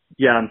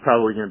 I'm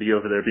probably going to be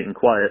over there being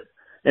quiet.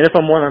 And if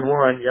I'm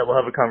one-on-one, we'll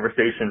have a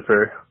conversation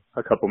for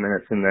a couple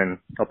minutes and then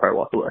I'll probably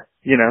walk away.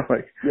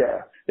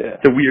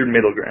 It's a weird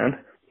middle ground.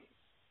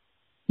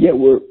 Yeah,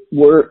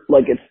 we're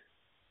like,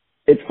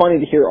 it's funny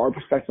to hear our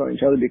perspective on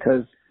each other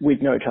because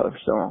we've known each other for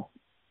so long.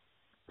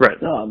 Right.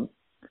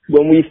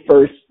 When we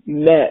first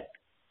met,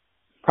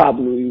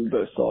 probably we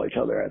both saw each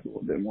other as a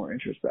little bit more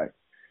introspective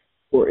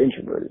or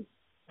introverted.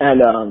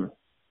 And I'm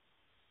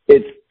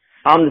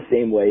the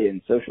same way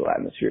in social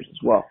atmospheres as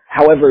well.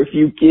 However,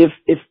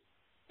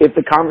 if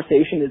the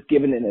conversation is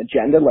given an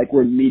agenda, like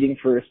we're meeting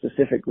for a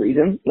specific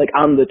reason, like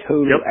I'm the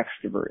total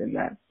extrovert in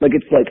that. Like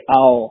it's like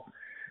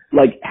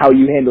like how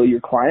you handle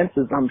your clients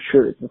is, I'm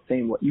sure it's the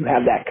same way. You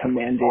have that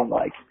commanding,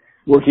 like,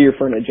 we're here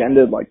for an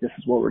agenda, like this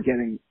is what we're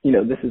getting,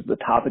 this is the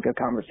topic of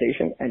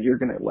conversation and you're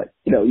going to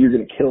you're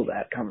going to kill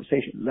that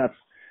conversation.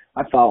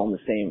 I follow in the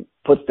same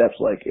footsteps.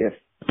 Like if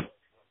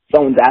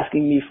someone's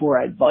asking me for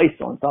advice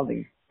on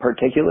something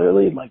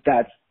particularly, like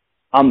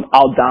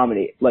I'll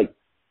dominate like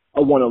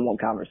a one-on-one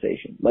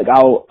conversation. Like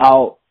I'll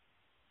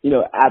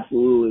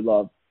absolutely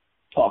love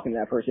talking to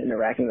that person,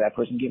 interacting with that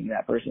person, giving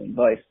that person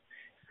advice.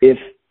 If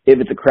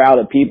it's a crowd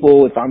of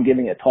people, if I'm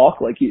giving a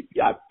talk, like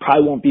I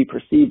probably won't be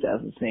perceived as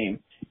the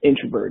same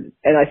introverted.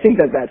 And I think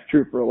that that's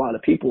true for a lot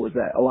of people, is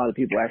that a lot of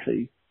people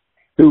actually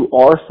who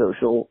are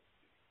social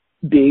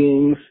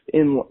beings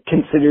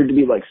considered to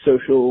be like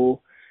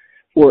social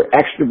or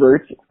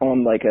extroverts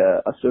on like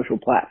a social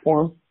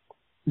platform,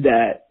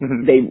 that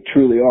they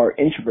truly are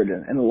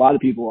introverted. And a lot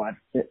of people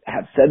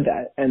have said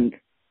that, and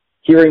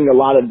hearing a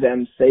lot of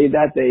them say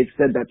that, they've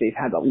said that they've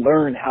had to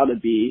learn how to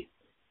be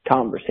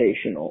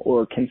conversational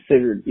or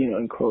considered,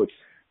 in quotes,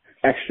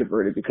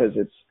 extroverted, because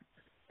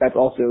that's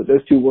also,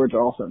 those two words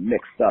are also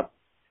mixed up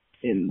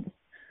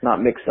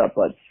not mixed up,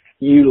 but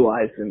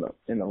utilized in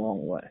the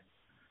wrong way.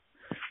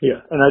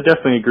 Yeah. And I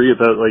definitely agree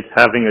about like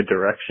having a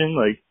direction.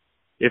 Like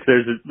if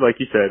there's like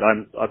you said,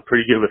 I'm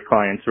pretty good with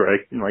clients where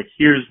like,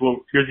 here's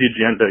the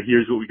agenda,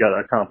 here's what we got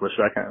to accomplish,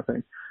 that kind of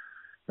thing.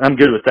 I'm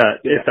good with that.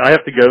 Yeah. If I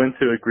have to go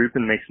into a group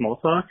and make small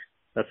talk,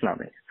 that's not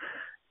me.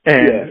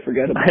 And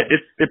forget about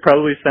it. It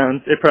probably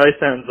sounds like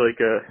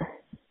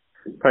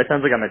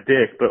I'm a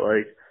dick, but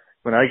like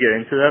when I get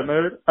into that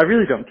mode, I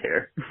really don't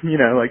care.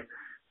 Like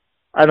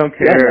I don't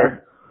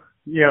care,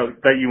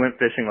 that you went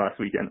fishing last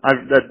weekend. I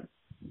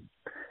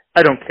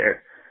don't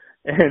care.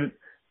 And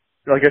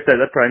like I said,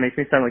 that probably makes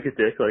me sound like a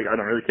dick. Like I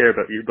don't really care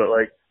about you, but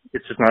like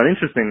it's just not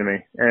interesting to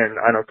me, and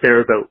I don't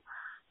care about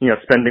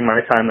spending my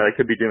time that I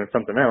could be doing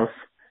something else,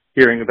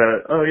 hearing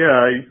about, oh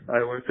yeah,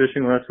 I went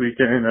fishing last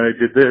weekend, I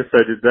did this,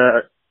 I did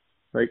that.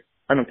 Like,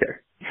 I don't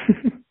care.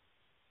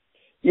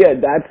 Yeah,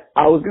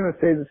 I was going to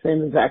say the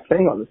same exact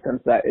thing, on the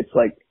sense that it's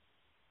like,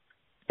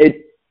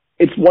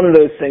 it's one of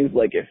those things,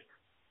 like if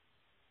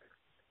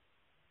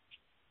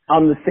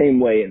I'm the same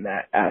way in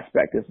that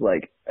aspect, is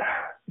like,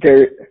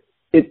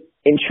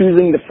 in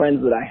choosing the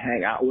friends that I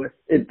hang out with,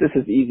 this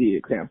is an easy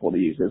example to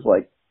use is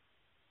like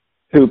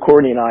who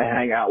Courtney and I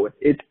hang out with.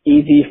 It's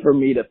easy for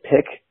me to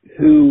pick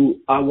who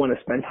I want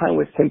to spend time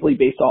with simply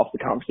based off the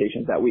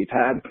conversations that we've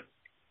had,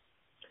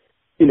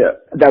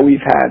 that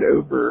we've had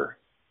over,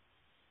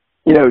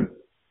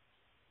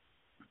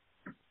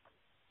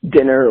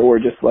 dinner or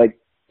just like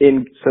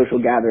in social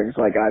gatherings.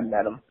 Like I've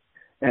met them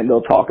and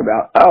they'll talk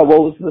about, oh,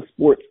 what was the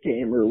sports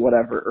game or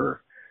whatever,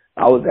 or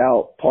I was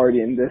out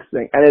partying this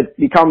thing. And it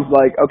becomes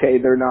like, okay,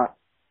 they're not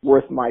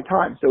worth my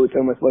time. So it's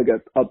almost like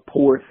a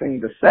poor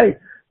thing to say,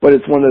 but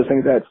it's one of those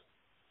things that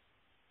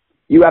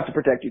you have to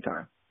protect your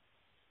time.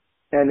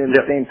 And in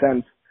the same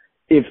sense,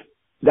 if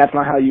that's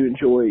not how you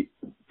enjoy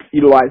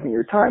utilizing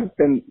your time,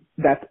 then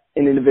that's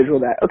an individual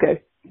that,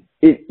 okay,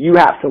 you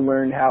have to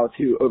learn how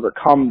to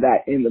overcome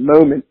that in the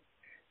moment,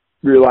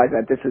 realize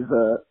that this is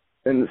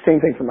and the same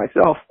thing for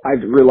myself.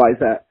 I've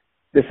realized that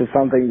this is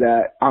something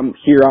that I'm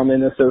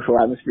in a social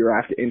atmosphere. I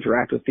have to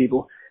interact with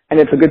people, and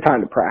it's a good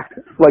time to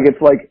practice.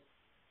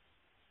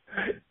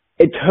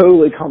 It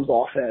totally comes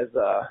off as,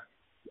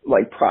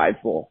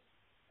 prideful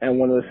and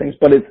one of those things,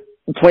 but it's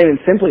plain and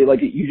simply,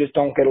 you just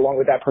don't get along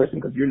with that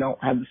person because you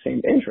don't have the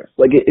same interests.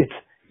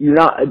 You're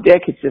not a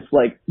dick. It's just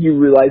you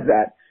realize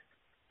that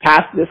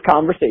past this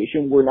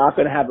conversation, we're not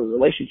going to have a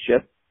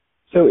relationship.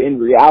 So in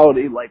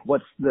reality,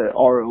 what's the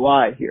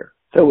ROI here?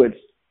 So it's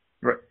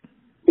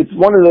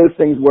one of those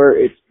things where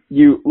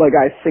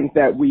I think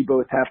that we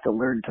both have to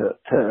learn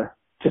to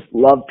just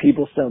love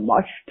people so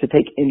much to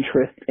take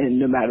interest in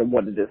no matter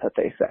what it is that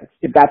they say.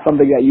 If that's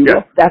something that you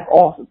love, that's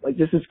awesome.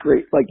 This is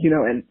great.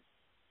 And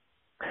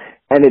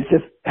it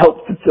just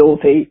helps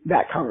facilitate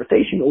that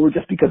conversation, or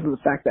just because of the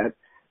fact that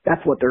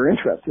that's what they're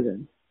interested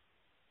in.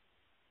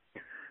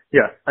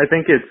 Yeah, I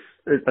think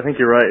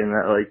you're right in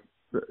that,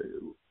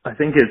 I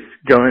think it's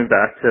going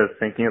back to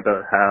thinking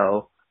about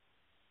how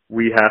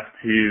we have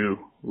to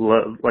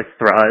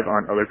thrive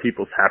on other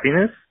people's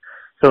happiness.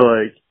 So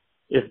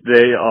if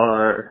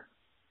they're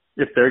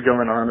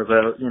going on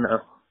about,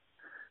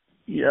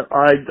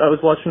 I was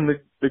watching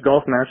the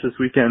golf match this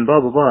weekend, blah,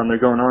 blah, blah, and they're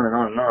going on and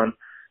on and on.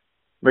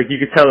 You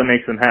could tell it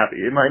makes them happy.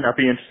 It might not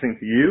be interesting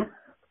to you,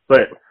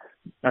 but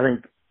I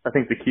think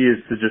the key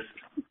is to just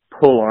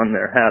pull on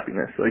their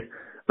happiness.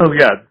 Oh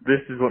yeah,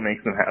 this is what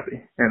makes them happy,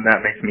 and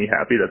that makes me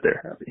happy that they're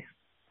happy.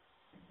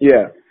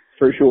 Yeah,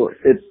 for sure.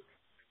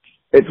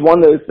 It's one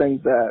of those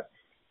things that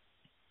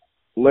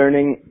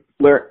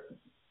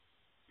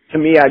to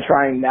me, I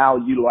try and now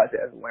utilize it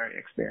as a learning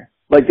experience.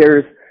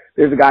 There's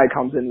a guy who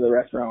comes into the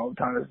restaurant all the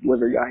time, this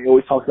delivery guy. He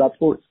always talks about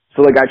sports.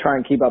 So I try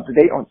and keep up to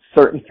date on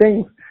certain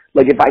things.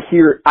 If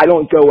I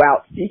don't go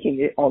out seeking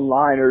it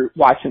online or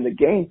watching the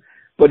game,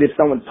 but if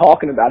someone's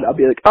talking about it, I'll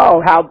be like,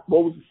 oh,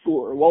 what was the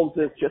score? Or what was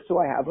this? Just so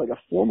I have a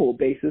formal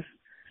basis,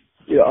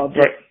 of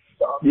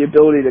the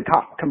ability to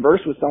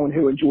converse with someone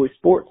who enjoys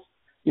sports.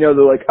 They're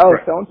like, oh,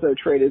 so-and-so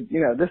traded,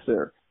 this,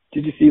 or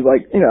did you see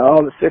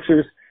the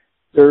Sixers,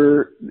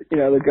 they're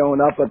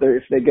going up, but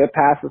if they get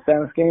past the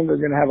seventh game, they're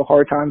going to have a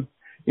hard time,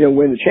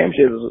 win the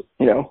championship,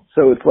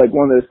 So it's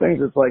one of those things.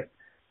 It's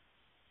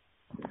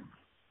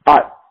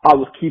I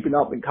was keeping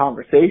up in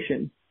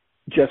conversation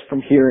just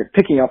from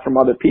picking up from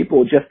other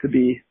people just to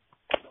be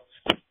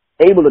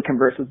able to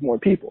converse with more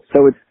people.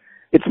 So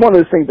it's one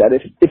of those things that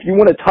if you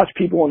want to touch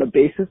people on a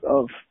basis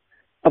of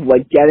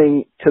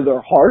getting to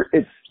their heart,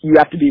 you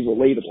have to be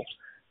relatable.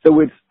 So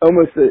it's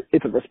almost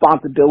it's a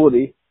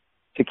responsibility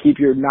to keep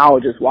your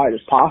knowledge as wide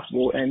as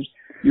possible and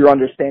your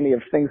understanding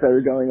of things that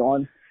are going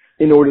on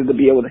in order to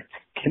be able to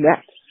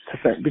connect to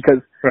things,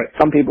 because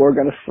some people are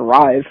going to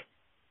thrive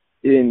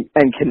and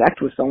connect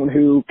with someone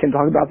who can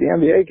talk about the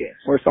NBA game,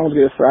 or someone's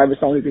going to thrive with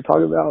someone who can talk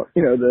about,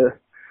 the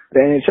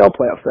NHL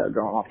playoffs that are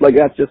going off.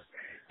 That's just,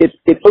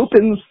 it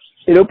opens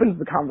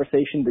the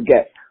conversation to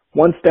get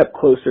one step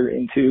closer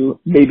into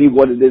maybe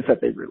what it is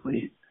that they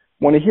really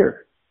want to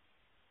hear.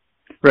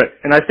 Right.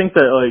 And I think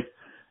that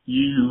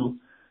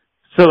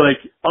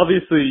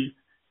obviously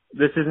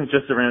this isn't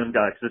just a random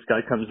guy, because this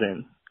guy comes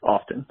in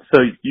often.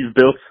 So you've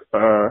built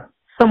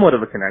somewhat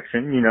of a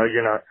connection. You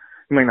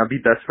might not be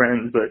best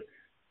friends, but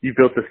you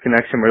built this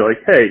connection where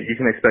hey, you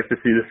can expect to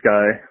see this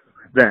guy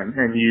then,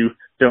 and you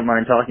don't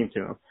mind talking to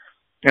him.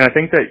 And I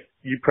think that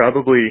you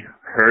probably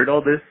heard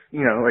all this,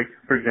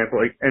 for example,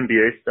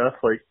 NBA stuff,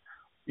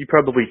 you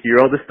probably hear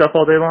all this stuff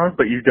all day long,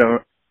 but you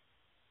don't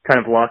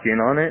kind of lock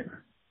in on it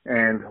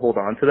and hold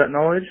on to that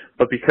knowledge.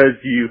 But because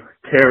you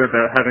care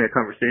about having a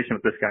conversation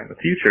with this guy in the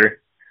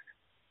future,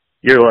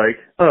 you're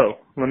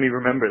oh, let me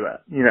remember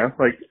that,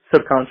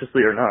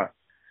 subconsciously or not.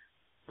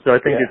 So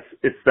I think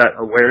it's that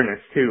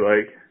awareness too,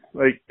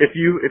 if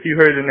you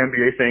heard an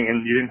NBA thing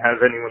and you didn't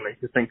have anyone that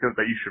you could think of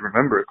that you should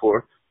remember it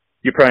for,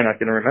 you're probably not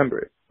going to remember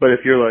it. But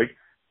if you're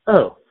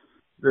oh,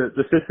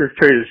 the Sixers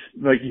traded,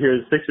 you hear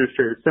the Sixers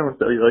traded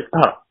so-and-so, you're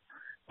oh,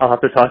 I'll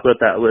have to talk about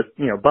that with,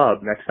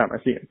 Bob next time I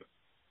see him.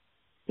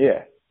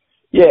 Yeah.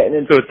 Yeah.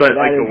 And so it's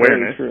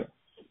awareness.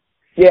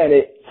 Yeah. And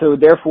so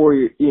therefore,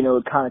 it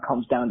kind of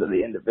comes down to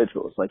the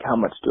individuals. How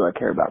much do I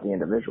care about the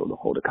individual to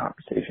hold a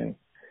conversation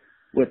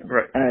with them?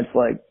 Right. And it's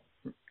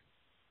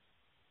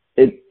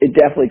it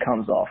definitely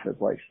comes off as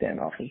like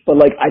standoffish. But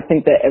like, I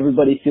think that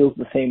everybody feels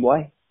the same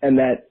way, and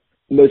that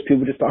most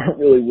people just aren't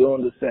really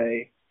willing to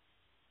say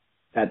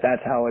that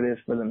that's how it is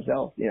for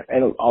themselves. You know,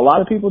 and a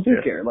lot of people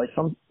do care. Like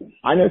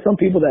I know some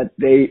people that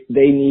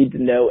they need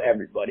to know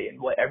everybody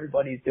and what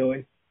everybody's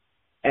doing,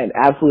 and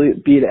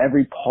absolutely be at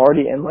every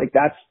party, and like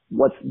that's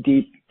what's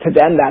deep to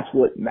them. That's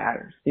what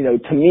matters. You know,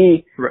 to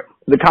me, right.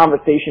 The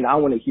conversation I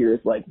want to hear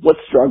is like, what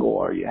struggle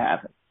are you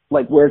having?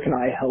 Like, where can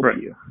I help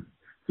right. you?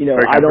 You know,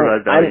 I don't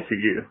provide value to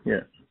you.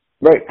 Yeah.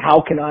 Right.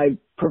 How can I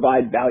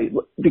provide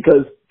value?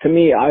 Because to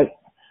me, I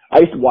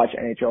used to watch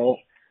NHL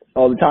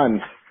all the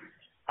time.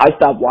 I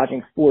stopped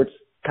watching sports,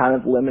 kind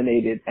of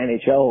eliminated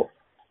NHL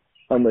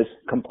almost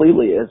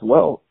completely as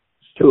well,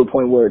 to a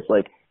point where it's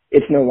like,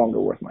 it's no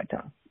longer worth my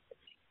time.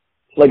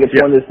 Like, it's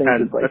one of those things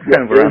that's like, that's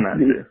kind of where I'm at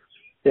too.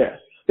 Yeah.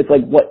 It's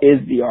like, what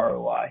is the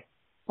ROI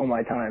on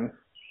my time?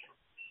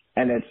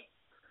 And it's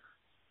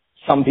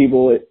some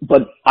people,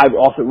 but I've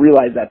also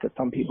realized that to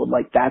some people,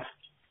 like, that's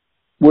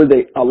where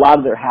a lot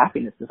of their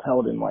happiness is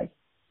held in, like,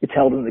 it's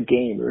held in the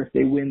game, or if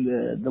they win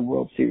the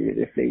World Series,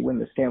 if they win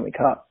the Stanley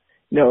Cup,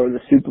 you know, or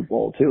the Super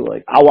Bowl too.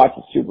 Like, I watch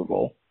the Super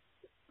Bowl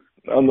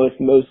almost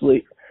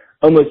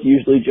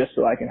usually just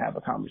so I can have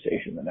a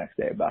conversation the next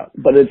day about it.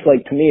 But it's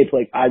like, to me, it's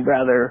like, I'd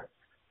rather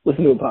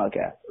listen to a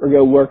podcast or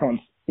go work on,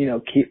 you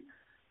know,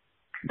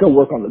 go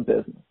work on the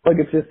business. Like,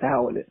 it's just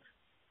how it is.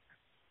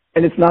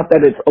 And it's not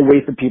that it's a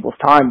waste of people's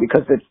time,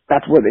 because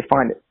that's where they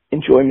find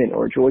enjoyment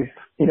or joy,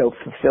 you know,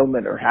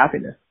 fulfillment or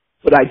happiness.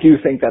 But I do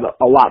think that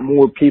a lot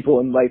more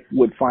people in life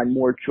would find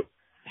more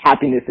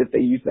happiness if they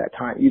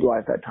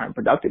utilize that time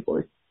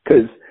productively.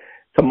 Because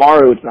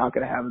tomorrow it's not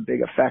going to have a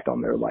big effect on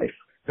their life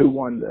who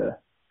won the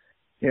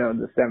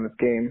 7th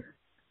game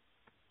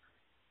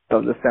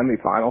of the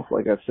semifinals.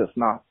 Like, that's just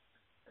not.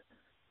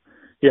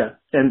 Yeah,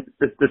 and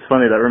it's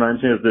funny, that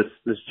reminds me of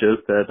this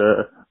joke that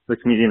the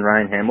comedian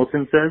Ryan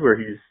Hamilton said, where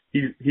he's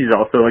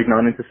also like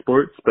not into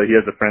sports, but he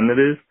has a friend that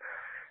is,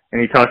 and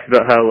he talks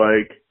about how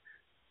like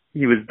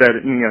he was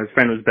betting, you know, his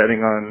friend was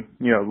betting on,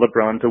 you know,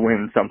 LeBron to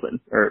win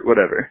something or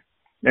whatever,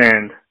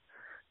 and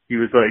he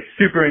was like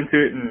super into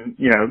it, and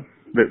you know,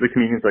 the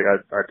comedian's like,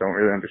 I don't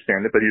really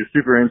understand it, but he was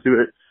super into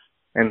it,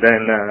 and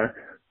then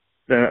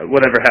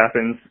whatever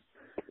happens.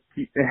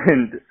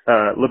 And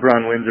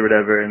LeBron wins or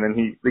whatever, and then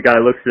the guy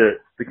looks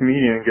at the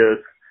comedian and goes,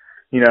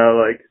 you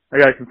know, like, I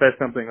gotta confess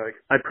something, like,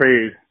 I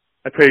prayed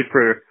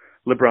for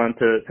LeBron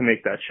to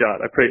make that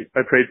shot. I prayed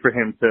for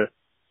him to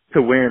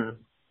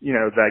win, you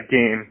know, that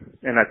game,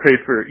 and I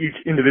prayed for each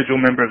individual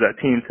member of that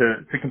team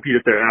to compete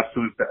at their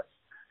absolute best.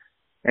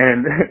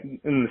 And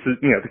this is,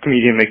 you know, the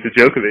comedian makes a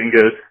joke of it and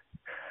goes,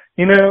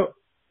 you know,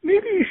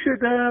 maybe you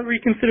should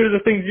reconsider the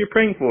things you're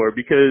praying for,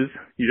 because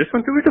you just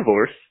went through a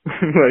divorce.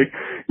 Like,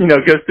 you know,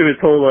 goes through his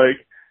whole, like,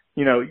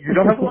 you know, you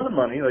don't have a lot of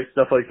money, like,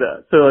 stuff like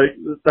that. So, like,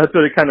 that's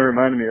what it kind of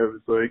reminded me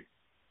of. It's like,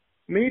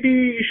 maybe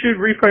you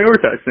should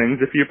reprioritize things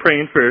if you're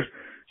praying for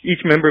each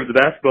member of the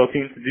basketball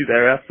team to do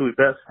their absolute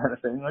best, kind of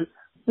thing. Like,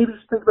 maybe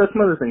just think about some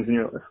other things in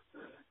your life.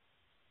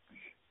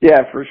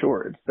 Yeah, for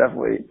sure. It's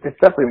definitely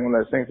one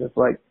of those things. It's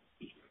like,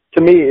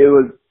 to me, it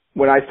was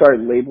when I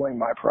started labeling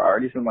my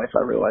priorities in life,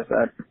 I realized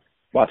that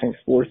watching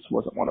sports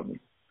wasn't one of them.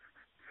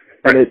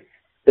 And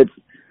it's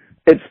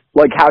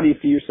like, how do you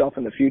see yourself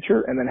in the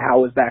future? And then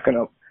Gary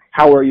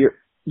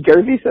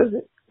Vee says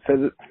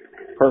it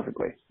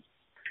perfectly.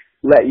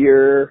 Let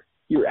your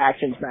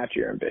actions match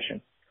your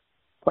ambition.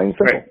 Plain and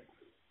simple. Right.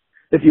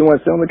 If you want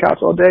to sit on the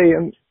couch all day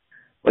and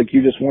like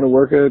you just want to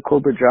work a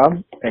corporate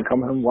job and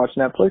come home and watch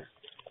Netflix,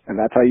 and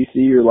that's how you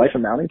see your life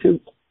amounting to,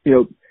 you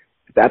know,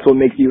 if that's what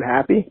makes you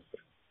happy,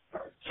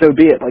 so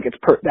be it. Like,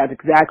 that's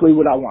exactly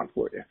what I want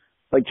for you.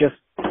 Like,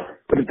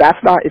 but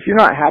if you're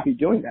not happy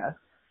doing that,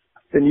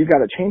 then you've got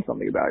to change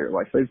something about your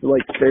life. There's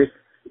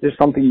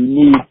something you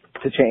need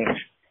to change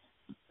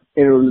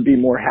in order to be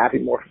more happy,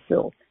 more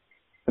fulfilled.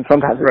 And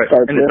sometimes it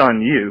starts and it's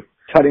on you.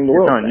 Cutting the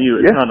world. It's on you.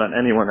 It's not on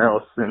anyone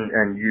else,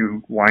 and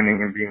you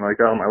whining and being like,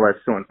 oh, my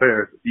life's so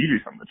unfair. You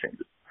do something to change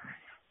it.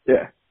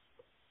 Yeah.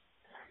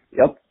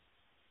 Yep.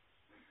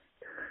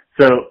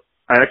 So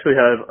I actually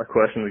have a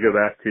question to go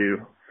back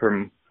to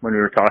from when we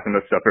were talking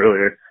about stuff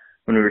earlier,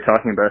 when we were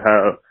talking about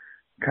how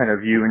kind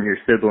of you and your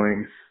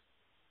siblings,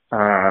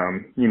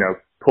 you know,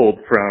 pulled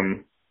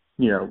from,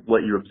 you know,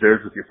 what you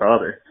observed with your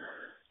father.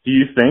 Do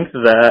you think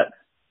that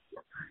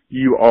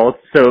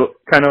so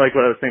kind of like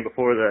what I was saying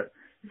before, that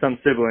some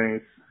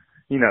siblings,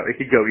 you know, it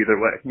could go either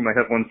way. You might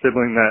have one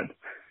sibling that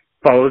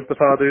follows the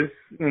father's,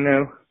 you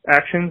know,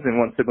 actions and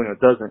one sibling that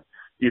doesn't.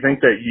 Do you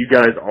think that you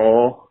guys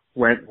all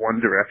went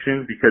one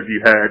direction because you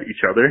had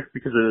each other,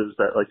 because it was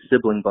that like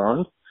sibling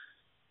bond?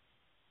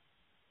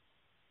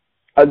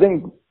 I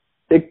think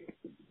it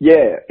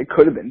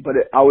could have been, but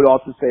I would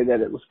also say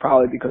that it was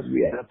probably because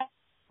we had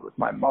with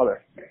my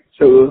mother.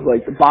 So it was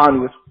like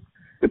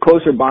the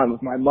closer bond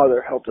with my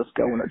mother helped us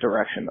go in a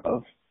direction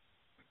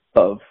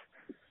of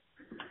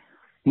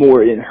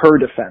more in her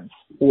defense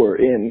or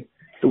in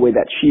the way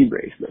that she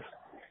raised us.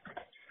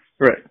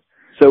 Right.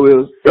 So it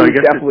So I was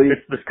guess definitely,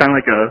 it's kind of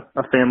like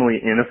a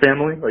family in a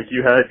family. Like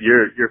you had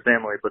your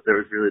family, but there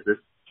was really this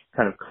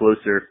kind of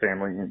closer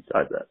family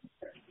inside that.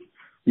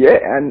 yeah.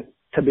 And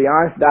to be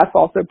honest, that's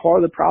also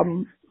part of the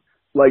problem.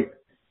 Like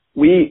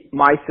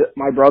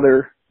my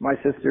brother, my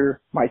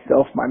sister,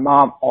 myself, my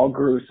mom all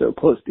grew so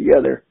close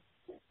together,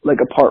 like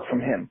apart from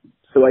him.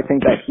 So I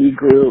think that he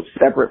grew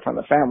separate from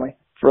the family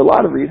for a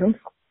lot of reasons,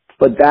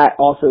 but that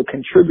also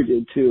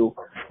contributed to,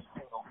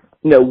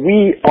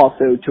 we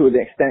also to an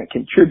extent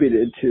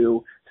contributed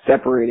to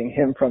separating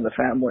him from the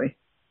family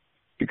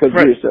because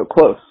we were so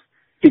close,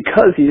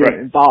 because he didn't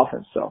involve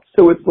himself.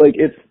 So it's like,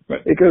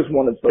 it goes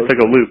one of both. It's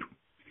like a loop.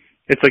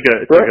 It's like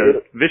a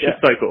vicious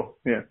cycle.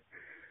 Yeah.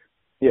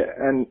 Yeah.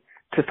 And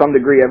to some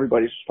degree,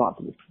 everybody's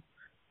responsible.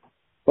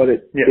 But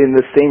in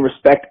the same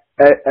respect,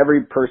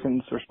 every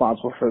person's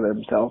responsible for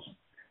themselves.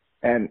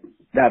 And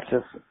that's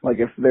just like,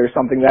 if there's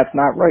something that's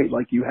not right,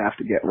 like you have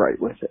to get right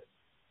with it.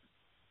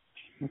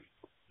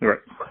 Right.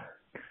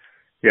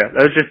 Yeah,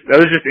 that was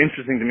just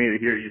interesting to me to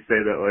hear you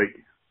say that, like,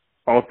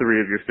 all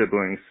three of your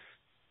siblings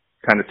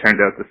kind of turned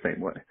out the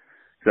same way.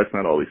 That's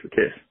not always the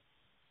case.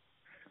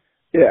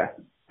 Yeah.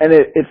 And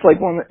it's like,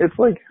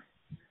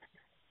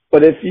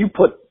 but if you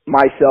put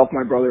myself,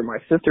 my brother, and my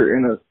sister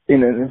in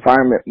an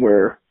environment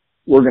where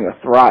we're going to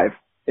thrive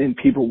in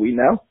people we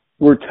know,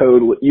 we're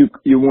totally,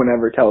 you won't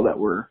ever tell that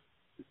we're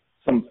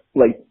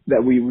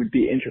that we would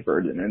be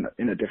introverted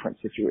in a different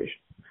situation.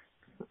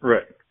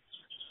 Right.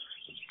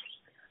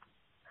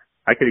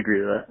 I could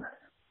agree with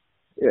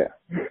that.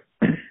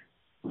 Yeah.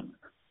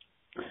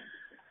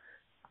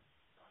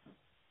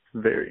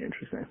 Very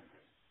interesting.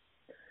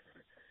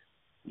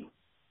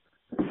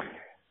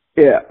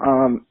 Yeah.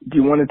 Do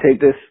you want to take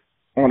this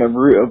on a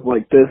route of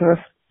like business,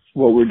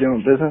 what we're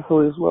doing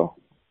businessly as well?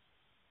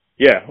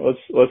 Yeah, let's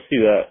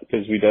do that,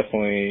 because we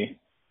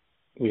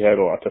had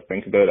a lot to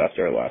think about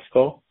after our last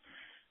call.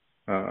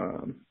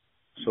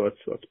 So let's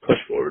push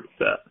forward with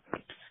that.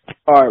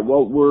 All right.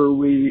 Well,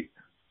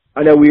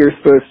 I know we were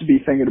supposed to be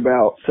thinking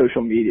about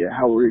social media.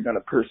 How were we going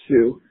to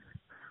pursue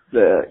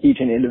each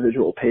and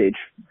individual page?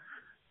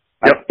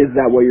 Yep. Is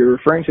that what you're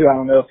referring to? I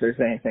don't know if there's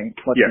anything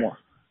much more.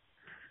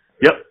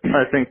 Yep.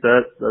 I think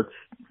that's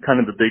kind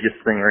of the biggest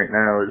thing right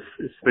now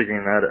is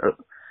figuring that out.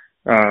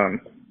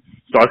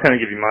 So I'll kind of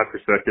give you my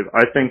perspective.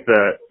 I think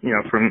that,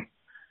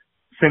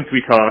 since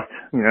we talked,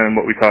 and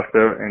what we talked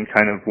about and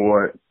kind of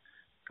what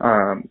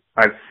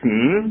I've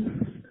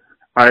seen,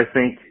 I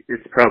think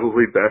it's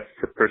probably best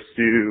to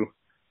pursue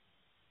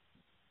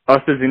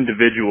us as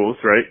individuals,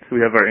 right? So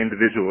we have our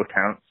individual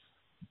accounts.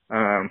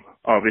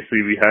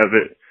 Obviously we have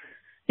it,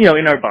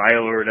 in our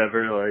bio or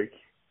whatever, like,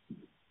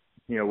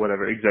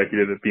 whatever,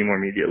 executive at Be More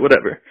Media,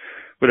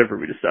 whatever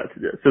we decide to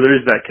do. So there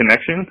is that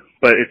connection,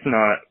 but it's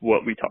not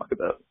what we talk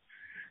about.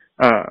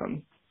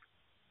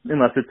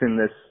 Unless it's in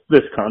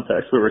this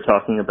context where we're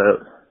talking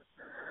about,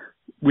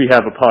 we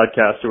have a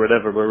podcast or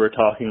whatever where we're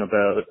talking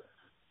about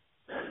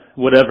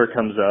whatever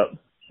comes up,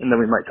 and then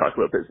we might talk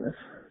about business,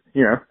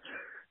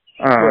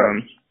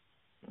 Right.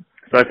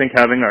 So I think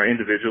having our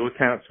individual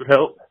accounts would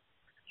help.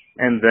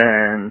 And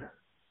then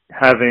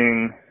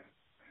having,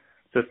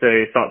 so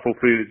say Thoughtful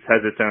Foods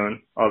has its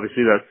own,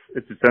 obviously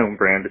it's its own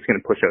brand, it's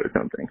going to push out its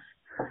own things.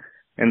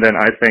 And then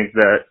I think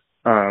that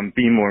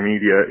Be More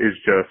Media is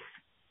just,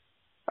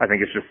 I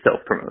think it's just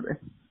self-promoting.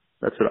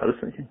 That's what I was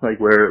thinking. Like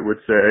where it would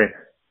say,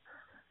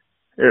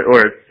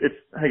 or it's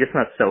I guess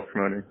not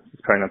self-promoting,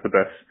 it's probably not the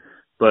best,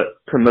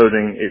 but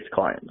promoting its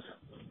clients.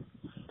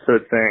 So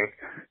it's saying,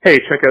 hey,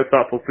 check out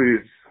Thoughtful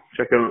Foods,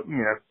 check out,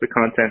 the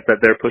content that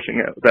they're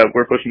pushing out, that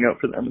we're pushing out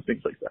for them and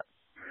things like that.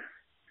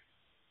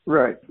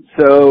 Right.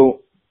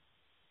 So,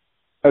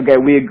 okay,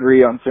 we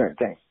agree on certain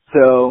things.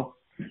 So,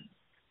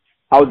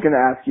 I was going to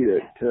ask you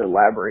to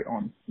elaborate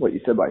on what you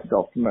said by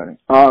self-promoting.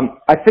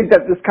 I think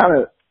that this kind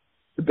of,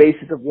 the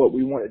basis of what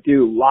we want to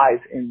do lies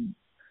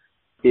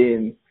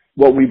in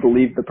what we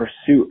believe the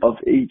pursuit of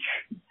each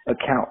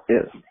account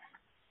is.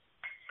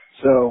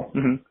 So,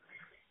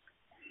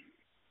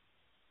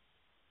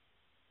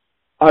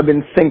 I've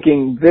been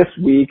thinking this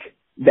week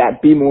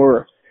that we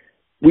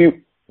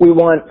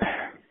want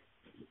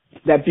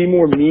that Be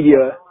More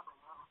Media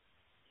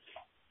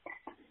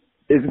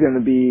is going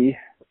to be,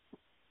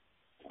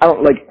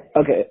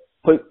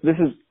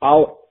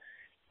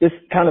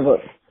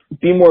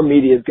 Be More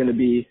Media is going to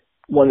be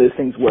one of those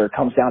things where it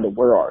comes down to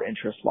where our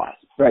interest lies,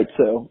 right?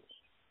 So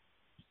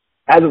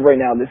as of right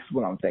now, this is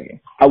what I'm thinking.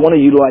 I want to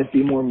utilize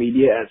Be More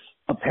Media as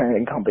a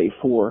parenting company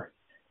for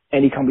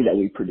any company that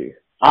we produce.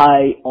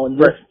 On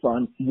this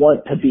front,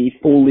 want to be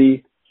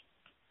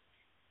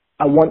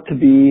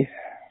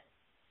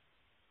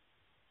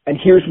and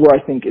here's where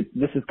I think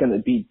this is going to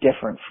be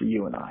different for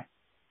you and I.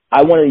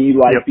 I want to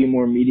utilize Be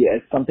More Media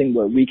as something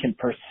where we can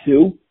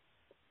pursue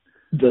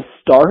the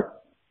start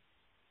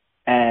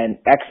and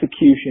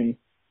execution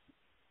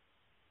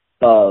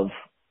of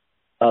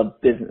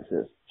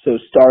businesses. So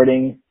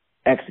starting,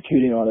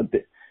 executing on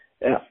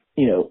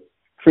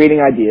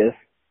creating ideas,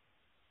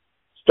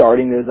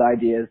 starting those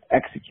ideas,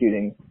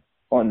 executing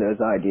on those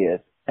ideas,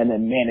 and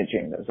then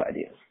managing those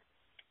ideas.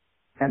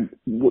 and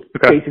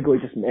basically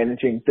just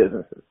managing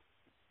businesses.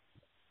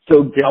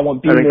 So I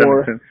want Be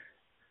More.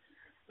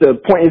 The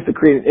point is to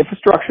create an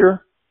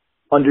infrastructure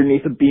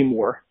underneath of Be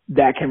More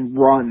that can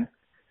run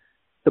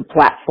the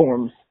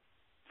platforms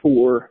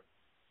for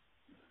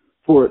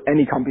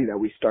any company that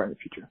we start in the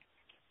future.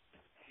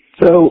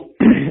 So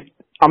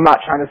I'm not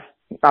trying to,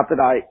 not that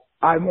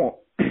I won't,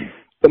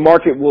 the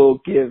market will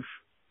give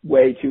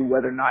way to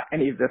whether or not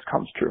any of this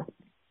comes true.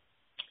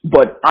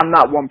 But I'm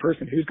not one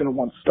person who's going to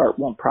want to start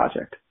one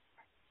project.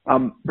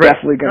 I'm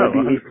definitely going to be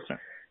 100%.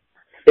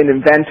 An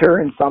inventor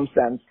in some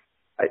sense,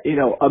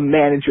 a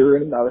manager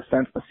in another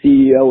sense, a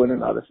CEO in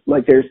another.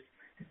 Like there's,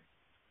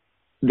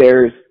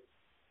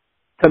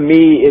 to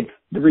me, it's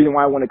the reason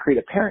why I want to create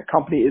a parent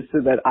company is so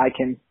that I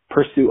can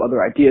pursue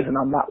other ideas and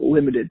I'm not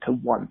limited to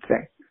one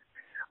thing.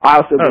 I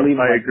also believe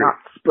in not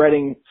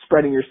spreading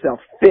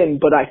yourself thin,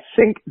 but I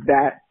think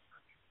that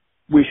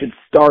we should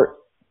start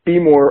Be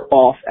More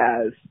off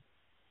as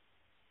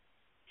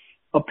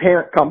a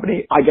parent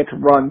company. I get to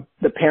run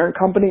the parent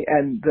company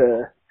and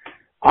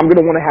I'm going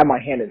to want to have my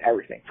hand in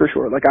everything for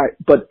sure. But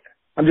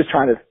I'm just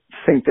trying to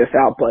think this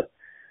out, but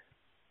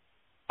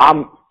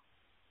I'm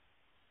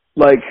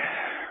like,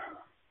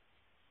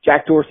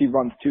 Jack Dorsey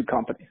runs 2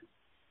 companies,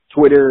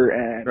 Twitter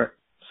and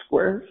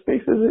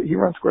Squarespace, is it? He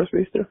runs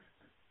Squarespace too?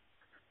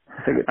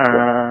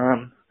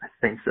 I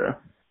think so.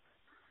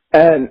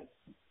 And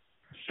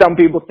some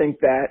people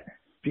think that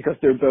because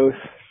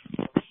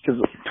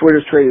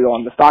Twitter's traded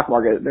on the stock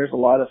market, there's a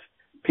lot of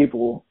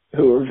people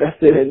who are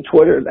invested in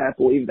Twitter that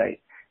believe that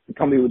the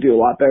company would do a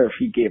lot better if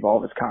he gave all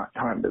of his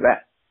time to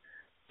that.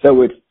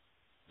 So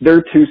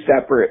they're 2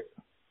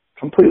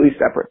 completely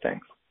separate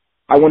things.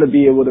 I want to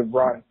be able to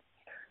run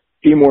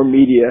Be More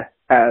Media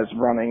as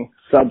running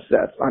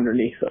subsets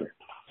underneath of it.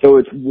 So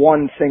it's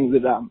one thing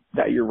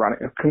that you're running,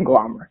 a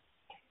conglomerate.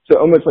 So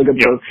almost like a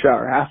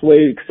Berkshire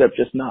Hathaway, except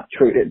just not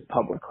traded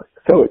publicly.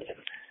 So it's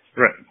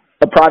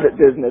a private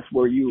business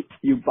where you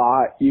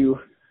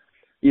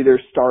either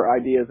start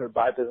ideas or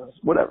buy business,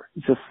 whatever.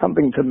 It's just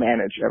something to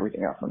manage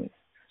everything else on it.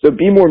 So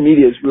Be More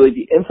Media is really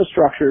the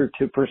infrastructure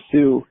to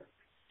pursue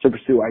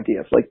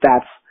ideas. Like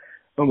that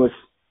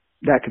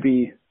could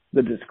be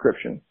the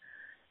description.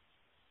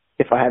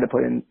 If I had to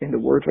put into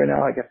words right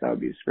now, I guess that would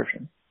be a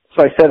description.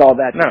 So I said all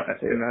that. No,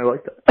 and I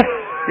like that.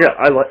 Yeah,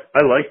 I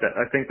like that.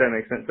 I think that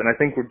makes sense. And I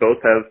think we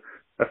both have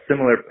a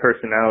similar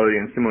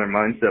personality and similar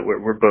mindset where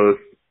we're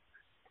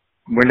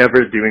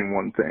never doing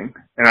one thing.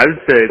 And I would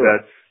say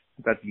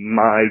that's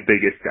my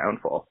biggest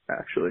downfall,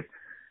 actually,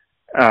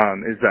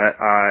 is that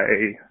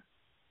I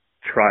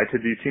try to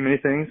do too many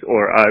things,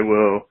 or I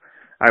will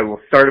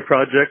start a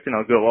project and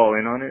I'll go all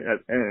in on it.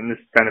 And this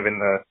is kind of in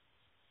the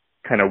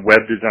kind of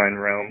web design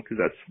realm, because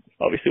that's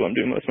obviously what I'm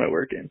doing most of my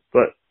work in.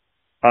 But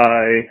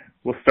I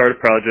will start a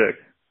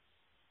project.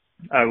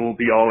 I will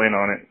be all in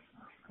on it.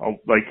 I'll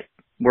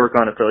work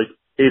on it for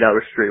 8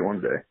 hours straight one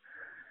day.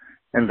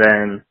 And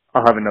then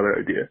I'll have another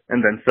idea.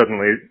 And then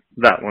suddenly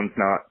that one's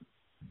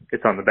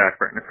it's on the back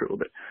burner for a little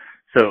bit.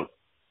 So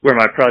where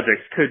my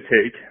projects could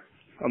take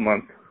a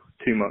month,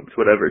 2 months,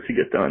 whatever to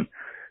get done,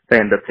 they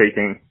end up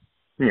taking,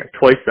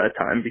 twice that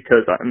time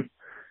because I'm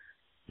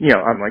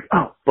like,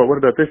 oh, but what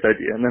about this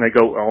idea? And then I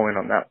go all in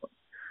on that one.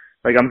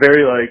 I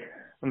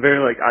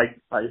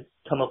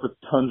come up with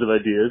tons of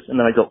ideas and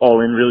then I go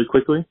all in really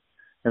quickly.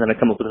 And then I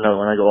come up with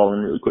another one, I go all in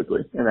really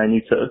quickly. And I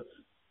need to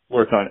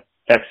work on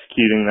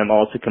executing them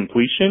all to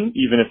completion,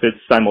 even if it's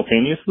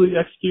simultaneously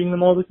executing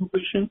them all to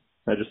completion.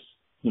 That's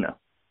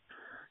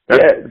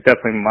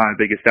definitely my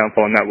biggest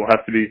downfall, and that we'll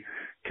have to be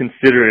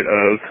considerate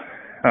of,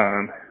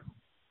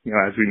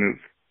 as we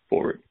move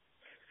forward.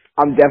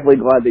 I'm definitely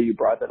glad that you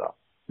brought that up.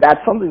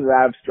 That's something that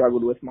I've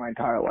struggled with my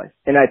entire life.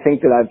 And I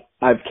think that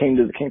I've came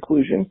to the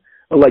conclusion,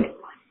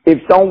 if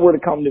someone were to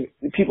come to me,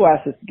 people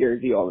ask this to Gary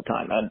Vee all the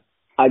time, and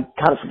I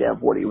kind of forget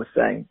what he was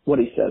saying, what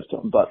he says to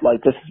him, but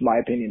this is my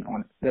opinion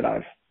on it that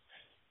I've,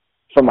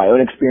 from my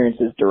own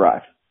experiences,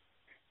 derived.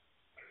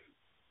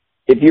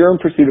 If you're in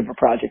pursuit of a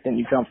project and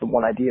you jump from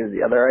one idea to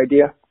the other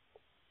idea,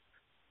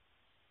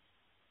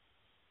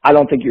 I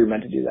don't think you're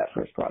meant to do that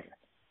first project.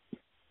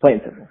 Plain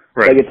and simple.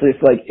 Right. It's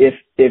just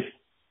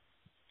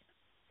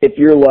if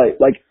you're all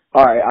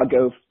right, I'll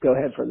go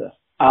ahead for this.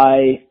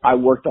 I've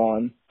worked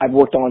on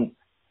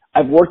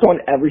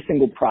every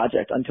single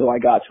project until I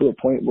got to a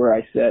point where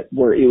it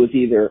was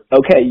either,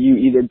 okay, you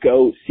either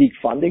go seek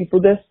funding for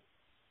this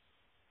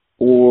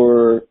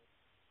or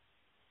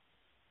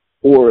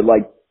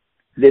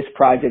this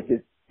project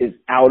is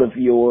out of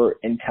your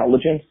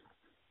intelligence.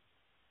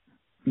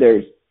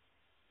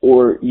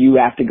 Or you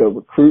have to go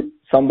recruit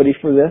somebody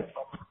for this.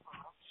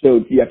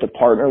 So you have to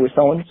partner with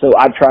someone. So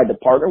I've tried to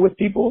partner with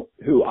people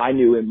who I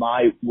knew in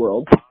my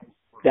world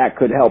that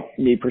could help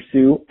me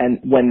pursue. And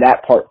when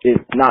that part is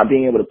not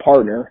being able to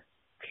partner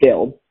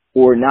failed,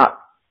 or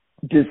not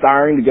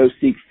desiring to go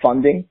seek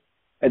funding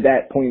at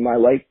that point in my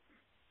life.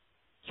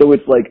 So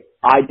it's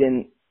I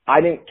didn't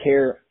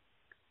care.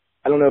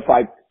 I don't know if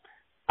I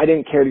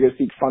didn't care to go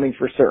seek funding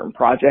for certain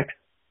projects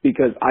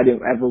because I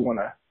didn't ever want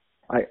to,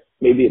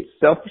 maybe it's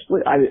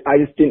selfishly. I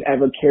just didn't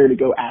ever care to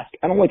go ask.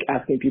 I don't like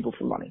asking people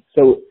for money.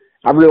 So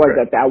I realized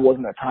Right. that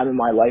wasn't a time in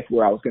my life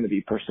where I was going to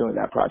be pursuing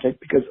that project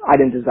because I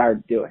didn't desire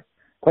to do it.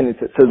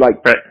 So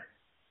like, Right.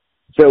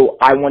 so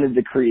I wanted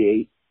to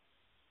create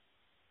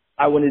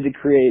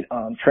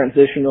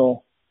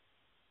transitional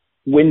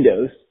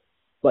windows,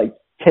 like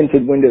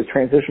tinted windows,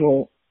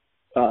 transitional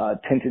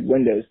tinted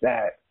windows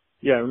that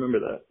Yeah, I remember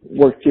that.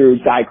 work through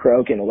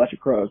dichroic and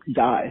electrochroic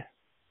dyes.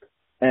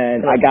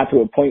 And I got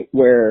to a point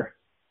where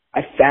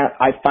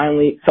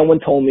someone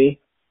told me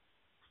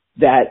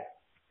that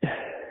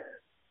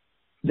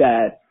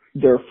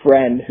their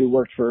friend who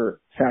worked for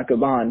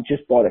Saint-Gobain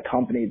just bought a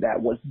company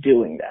that was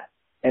doing that.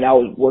 And I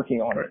was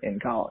working on it in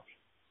college.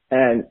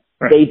 And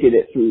they did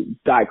it through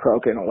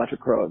dichroic and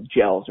electrochroic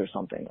gels or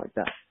something like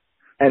that.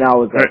 And I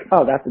was like,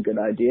 oh, that's a good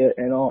idea.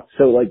 And all.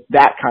 So like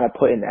that kind of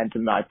put an end to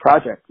my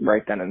project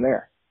right then and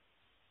there.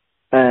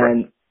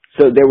 And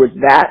so there was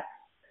that.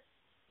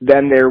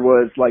 Then there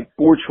was like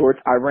board shorts.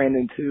 I ran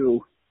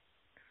into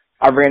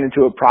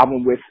a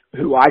problem with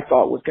who I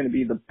thought was going to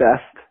be the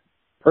best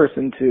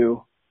person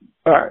to,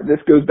 this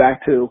goes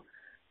back to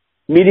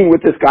meeting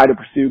with this guy to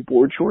pursue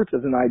board shorts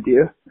as an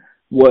idea.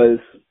 Was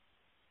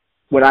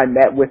when I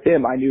met with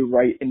him, I knew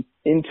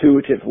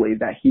intuitively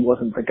that he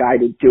wasn't the guy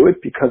to do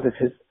it because of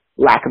his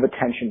lack of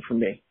attention from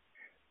me.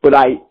 But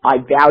I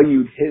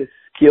valued his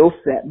skill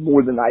set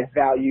more than I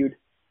valued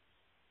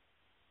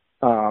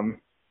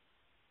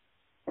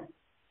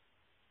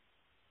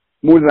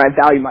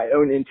my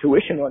own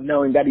intuition on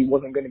knowing that he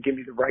wasn't going to give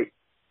me the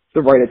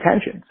right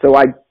attention. So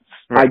I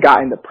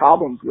got into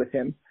problems with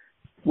him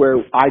where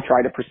I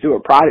tried to pursue a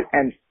project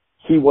and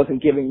he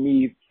wasn't giving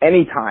me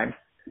any time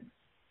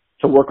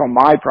to work on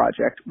my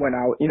project when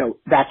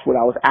that's what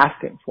I was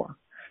asking for.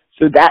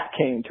 So that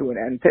came to an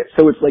end.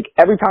 So it's like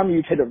every time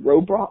you hit a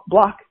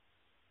roadblock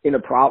in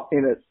a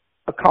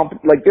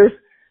company, like there's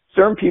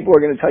certain people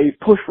are going to tell you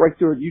push right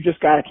through it. You just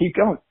got to keep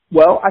going.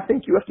 Well, I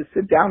think you have to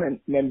sit down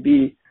and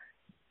be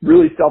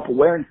really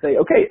self-aware and say,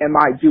 okay,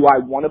 do I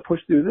want to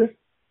push through this?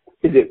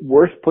 Is it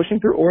worth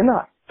pushing through or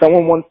not?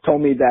 Someone once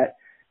told me that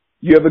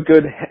you have a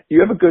good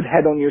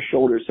head on your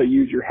shoulders, so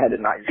use your head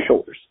and not your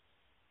shoulders.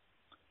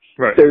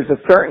 Right. There's a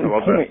certain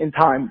point in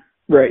time,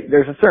 right?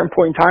 There's a certain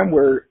point in time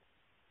where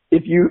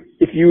if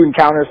you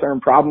encounter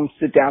certain problems,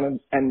 sit down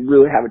and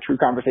really have a true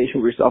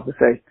conversation with yourself and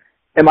say,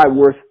 am I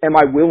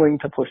willing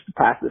to push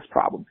past this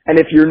problem? And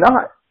if you're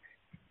not,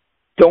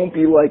 don't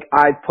be like,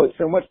 I put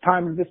so much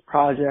time into this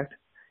project,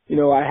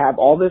 I have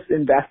all this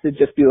invested,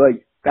 just be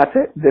like, that's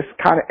it. This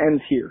kind of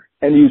ends here.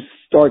 And you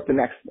start the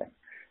next thing.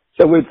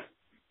 So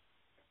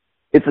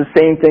it's the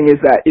same thing as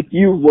that if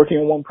you're working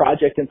on one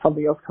project and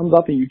something else comes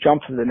up and you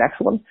jump to the next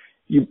one,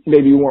 you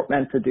weren't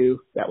meant to do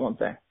that one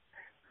thing.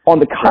 On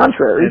the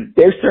contrary,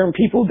 there's certain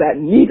people that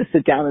need to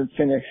sit down and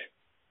finish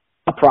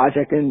a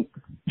project and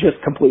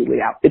just completely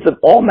out. It's an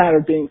all matter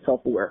of being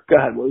self-aware. Go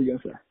ahead. What were you going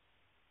to say?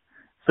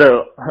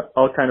 So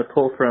I'll kind of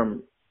pull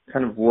from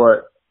kind of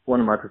what one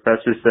of my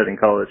professors said in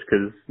college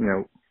because,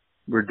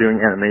 we're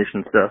doing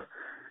animation stuff.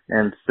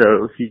 And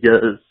so he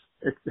goes,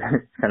 it's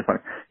kind of funny.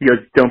 He goes,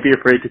 don't be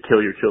afraid to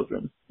kill your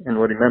children. And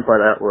what he meant by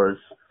that was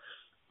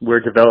we're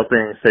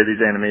developing, say,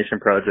 these animation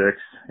projects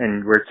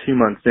and we're 2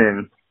 months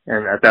in.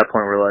 And at that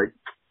point we're like,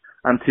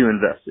 I'm too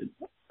invested.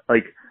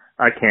 Like,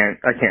 I can't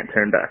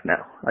turn back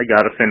now. I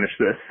got to finish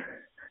this,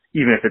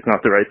 even if it's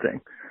not the right thing.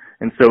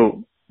 And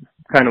so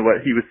kind of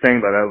what he was saying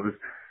by that was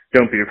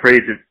don't be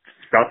afraid to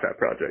stop that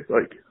project.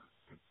 Like,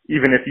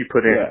 even if you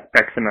put in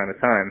X amount of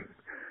time,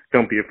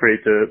 don't be afraid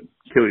to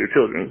kill your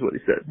children is what he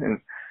said. And,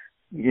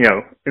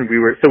 and we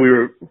were,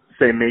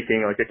 say,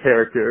 making like a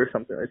character or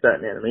something like that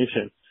in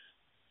animation.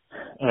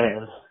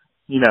 And,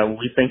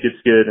 we think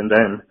it's good and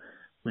then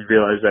we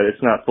realize that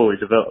it's not fully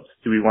developed.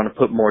 Do we want to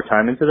put more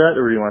time into that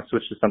or do we want to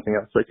switch to something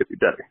else that could be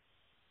better?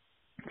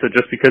 So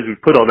just because we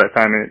put all that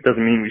time in it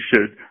doesn't mean we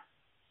should,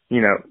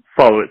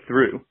 follow it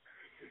through.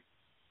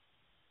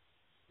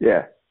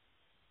 Yeah.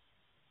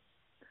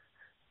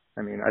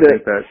 I mean, I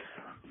think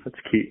that's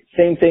key.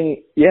 Same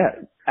thing. Yeah,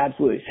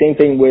 absolutely. Same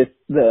thing with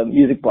the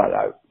music blog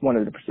I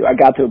wanted to pursue. I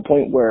got to a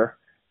point where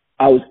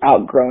I was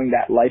outgrowing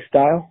that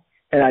lifestyle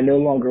and I no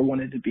longer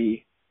wanted to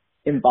be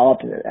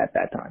involved in it at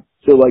that time.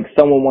 So like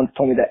someone once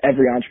told me that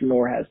every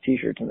entrepreneur has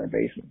t-shirts in their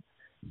basement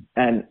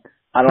and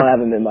I don't have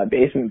them in my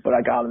basement, but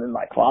I got them in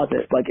my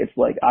closet. Like it's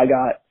like I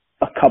got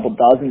a couple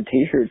dozen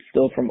t-shirts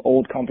still from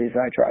old companies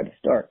that I tried to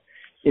start,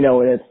 and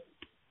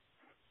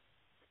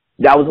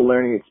that was a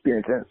learning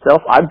experience in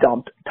itself. I've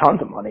dumped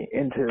tons of money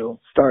into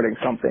starting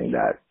something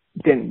that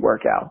didn't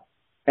work out.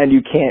 And you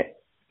can't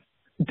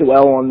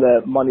dwell on the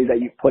money that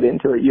you put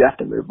into it. You have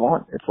to move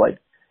on. It's like,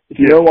 if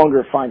you no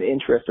longer find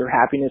interest or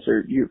happiness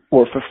or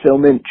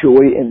fulfillment,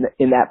 joy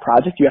in that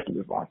project, you have to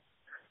move on.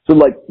 So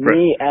like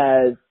me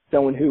as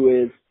someone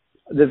who is,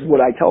 this is what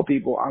I tell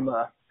people, I'm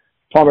a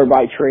plumber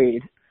by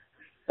trade,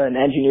 an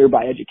engineer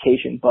by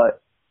education,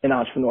 but an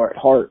entrepreneur at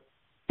heart.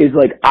 Is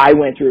like I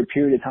went through a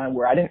period of time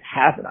where I didn't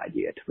have an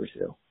idea to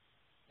pursue.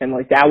 And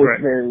like that was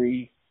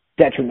very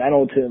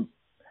detrimental to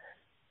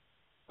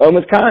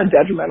It's kind of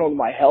detrimental to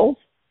my health.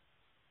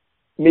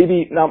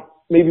 Maybe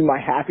my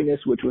happiness,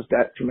 which was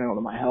detrimental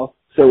to my health.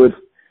 So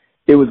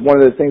it was one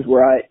of those things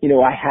where I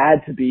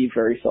had to be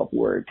very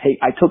self-aware.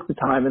 I took the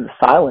time in the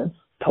silence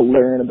to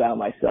learn about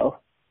myself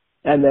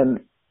and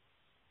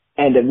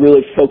to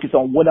really focus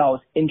on what I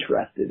was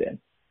interested in.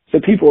 So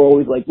people are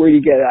always like, where do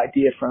you get an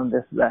idea from,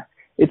 this, that?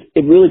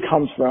 It really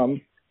comes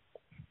from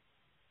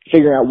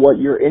figuring out what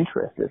your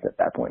interest is at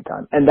that point in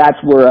time. And that's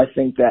where I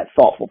think that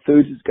Thoughtful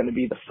Foods is going to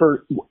be the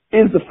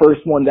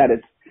first one that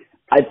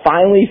I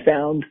finally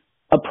found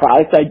a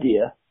product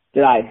idea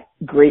that I have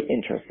great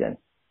interest in,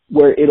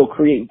 where it'll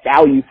create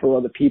value for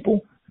other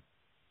people.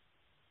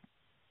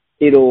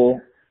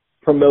 It'll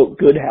promote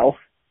good health,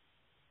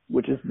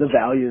 which is the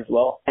value as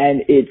well.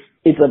 And it's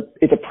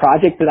a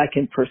project that I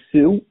can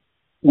pursue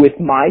with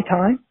my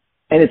time,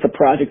 and it's a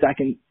project I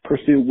can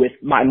pursue with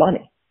my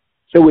money.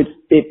 So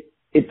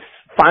it's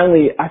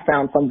finally, I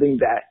found something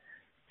that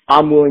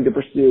I'm willing to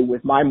pursue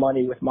with my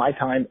money, with my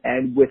time,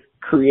 and with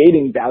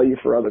creating value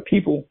for other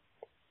people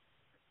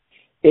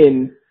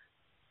in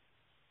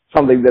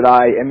something that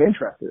I am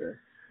interested in.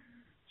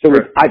 So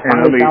right. I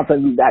finally found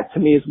something that to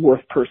me is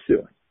worth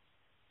pursuing.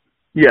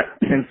 Yeah.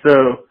 And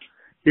so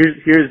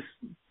here's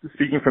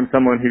speaking from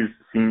someone who's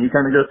seen you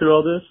kind of go through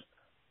all this,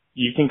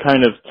 you can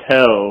kind of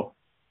tell,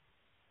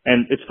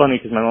 and it's funny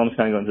because my mom's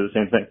kind of going through the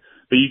same thing,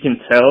 but you can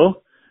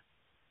tell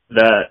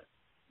that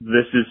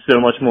this is so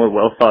much more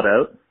well thought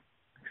out.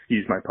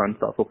 Excuse my pun,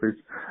 Thoughtful Foods.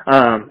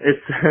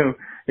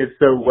 It's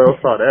so well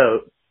thought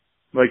out.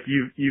 Like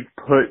you've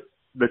put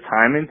the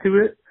time into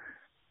it,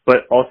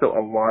 but also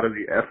a lot of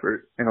the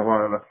effort and a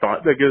lot of the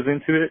thought that goes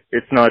into it.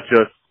 It's not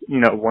just,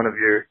 one of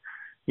your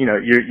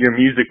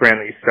music brand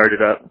that you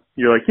started up.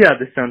 You're like, yeah,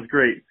 this sounds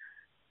great.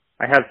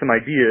 I have some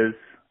ideas.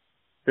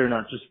 They're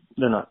not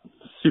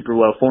super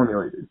well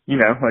formulated.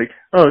 Like,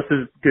 oh, this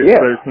is good, yeah.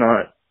 But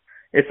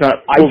it's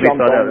not fully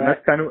thought out. And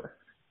that's kind of,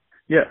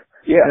 yeah.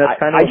 Yeah, that's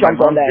kind of I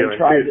jumped on that and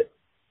tried too. it.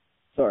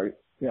 Sorry,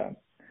 yeah.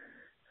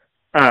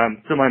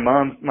 So my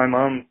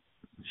mom,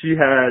 she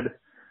had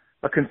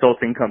a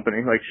consulting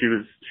company. Like she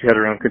had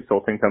her own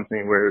consulting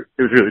company where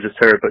it was really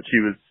just her, but she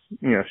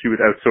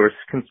would outsource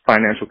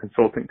financial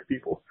consulting to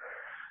people.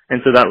 And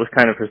so that was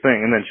kind of her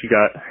thing. And then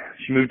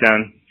she moved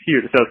down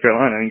here to South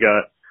Carolina and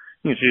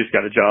she just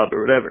got a job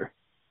or whatever.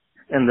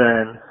 And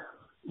then,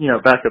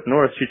 back up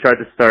north, she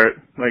tried to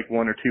start like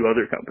one or two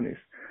other companies.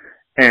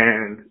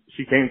 And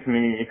she came to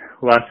me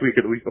last week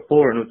or the week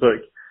before and was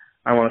like,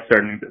 I want to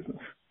start a new business.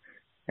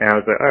 And I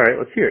was like, all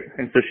right, let's hear it.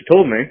 And so she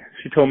told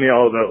me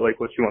all about like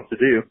what she wants to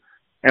do.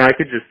 And I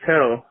could just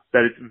tell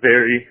that it's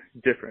very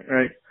different,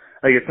 right?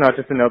 Like it's not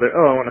just another,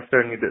 I want to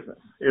start a new business.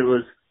 It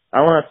was,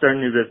 I want to start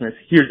a new business.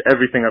 Here's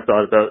everything I've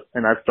thought about,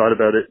 and I've thought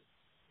about it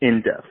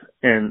in depth.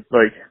 And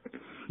like,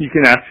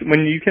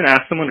 when you can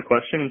ask someone a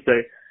question and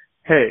say,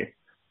 hey,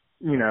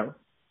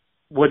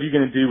 what are you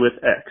going to do with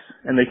X?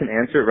 And they can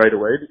answer it right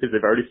away because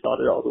they've already thought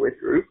it all the way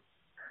through.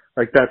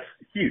 Like that's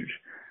huge.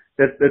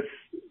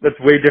 That's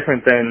way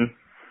different than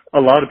a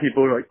lot of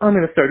people are like, I'm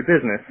going to start a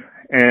business.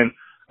 And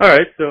all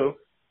right,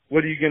 so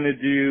what are you going to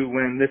do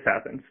when this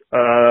happens?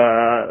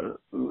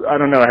 I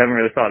don't know. I haven't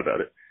really thought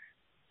about it.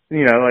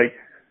 Like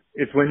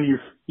it's when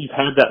you've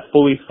had that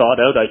fully thought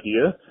out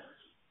idea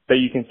that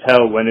you can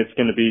tell when it's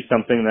going to be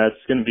something that's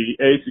going to be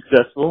A,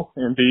 successful,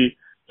 and B,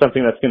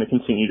 something that's going to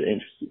continue to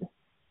interest you.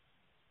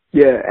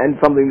 Yeah, and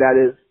something that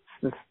is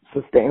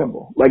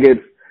sustainable. Like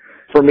it's,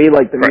 for me,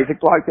 like the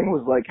music blog thing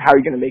was like, how are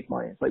you going to make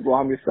money? It's like, well,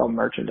 I'm going to sell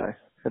merchandise.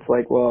 It's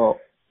like, well,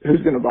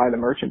 who's going to buy the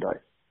merchandise?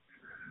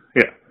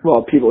 Yeah.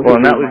 Well, people. Well,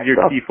 and that was your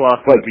key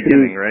flaw from the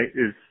beginning, right?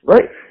 Is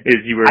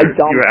you were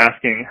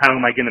asking, how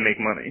am I going to make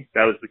money?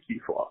 That was the key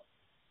flaw.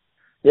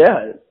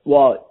 Yeah.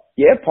 Well,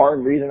 yeah. Part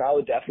of the reason I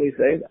would definitely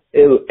say that,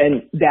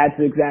 and that's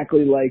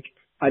exactly like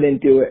I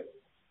didn't do it.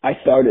 I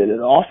started it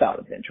off out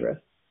of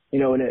interest,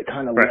 and it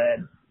kind of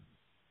led.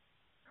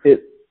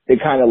 It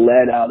kind of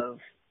led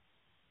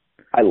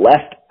I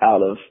left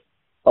out of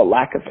a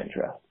lack of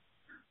interest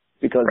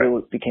because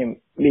it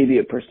became maybe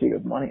a pursuit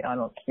of money. I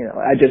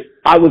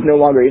was no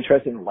longer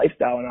interested in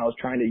lifestyle, and I was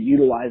trying to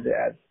utilize it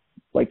as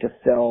like to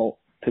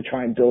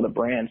try and build a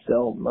brand,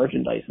 sell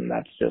merchandise, and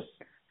that's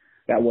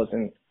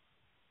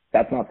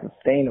not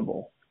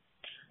sustainable.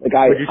 Like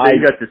Would you say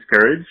you got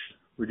discouraged?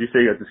 Would you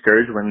say you got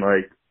discouraged when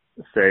like,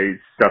 say,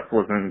 stuff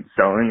wasn't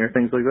selling or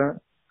things like that?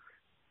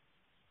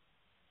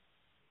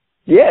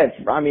 Yeah,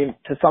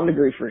 to some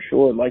degree for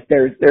sure. Like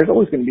there's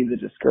always going to be the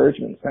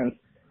discouragement sense.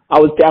 I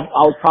was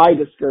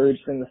probably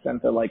discouraged in the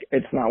sense that like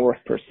it's not worth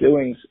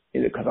pursuing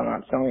because I'm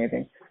not selling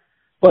anything.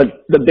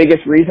 But the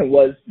biggest reason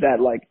was that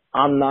like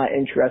I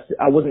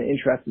wasn't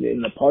interested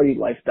in the party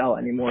lifestyle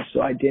anymore, so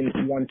I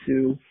didn't want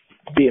to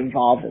be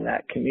involved in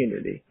that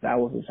community. That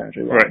was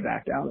essentially why I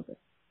backed out of it.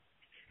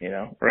 And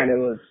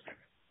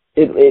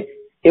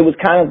it was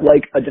kind of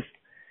like it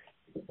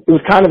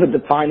was kind of a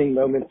defining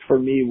moment for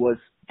me was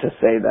to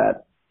say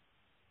that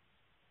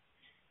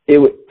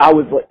I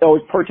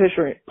was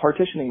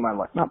partitioning my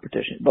life, not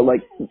partition, but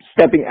like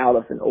stepping out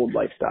of an old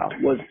lifestyle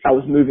I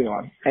was moving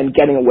on, and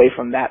getting away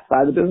from that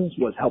side of the business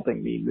was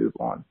helping me move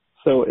on.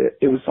 So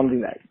it was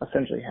something that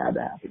essentially had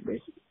to happen,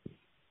 basically.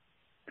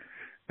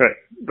 Right.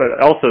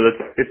 But also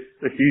it's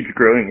a huge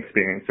growing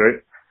experience,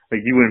 right?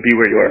 Like you wouldn't be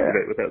where you are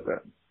today without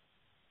that.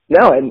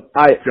 No, and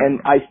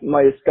I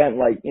might have spent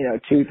like,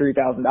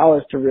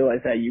 $2,000-$3,000 to realize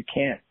that you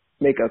can't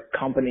make a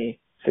company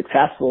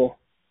successful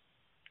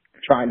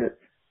trying to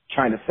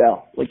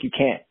sell. Like you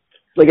can't.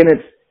 Like, and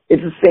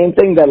it's the same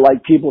thing that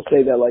like people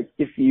say that like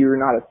if you're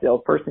not a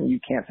salesperson you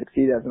can't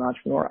succeed as an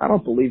entrepreneur. I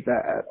don't believe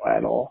that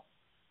at all.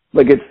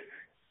 Like it's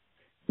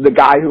the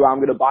guy who I'm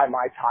gonna buy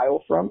my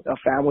tile from, a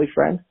family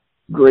friend,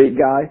 great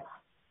guy,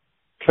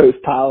 Coast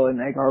Tile in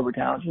Egg Harbor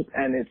Township,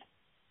 and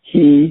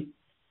he's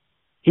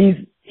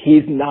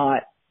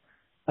not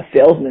a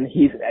salesman,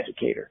 he's an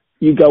educator.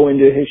 You go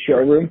into his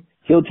showroom,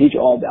 he'll teach you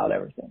all about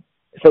everything.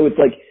 So it's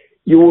like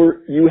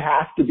you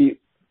have to be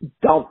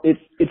dumb. It's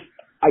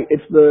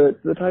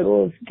the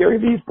title of Gary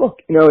Vee's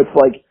book. It's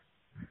like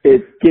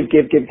it's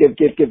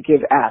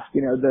give, ask.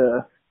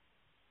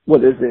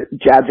 What is it?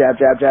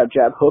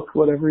 Jab, hook,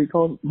 whatever you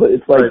call it. But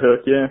it's like right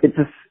hook, yeah.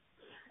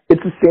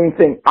 It's the same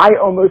thing. I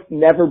almost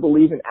never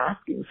believe in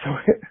asking, so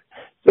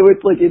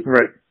it's like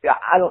right.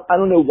 I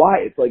don't know why.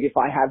 It's like if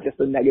I have just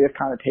a negative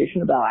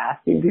connotation about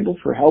asking people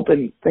for help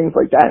and things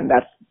like that, and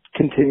that's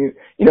continued,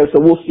 so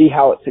we'll see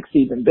how it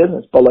succeeds in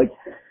business. But like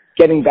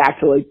getting back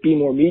to like Be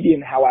More Media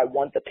and how I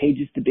want the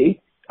pages to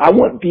be, I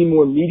want Be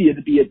More Media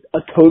to be a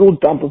total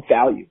dump of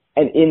value.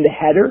 And in the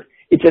header,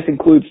 it just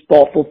includes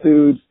Thoughtful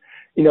Foods,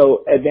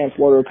 Advanced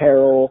Water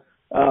Apparel,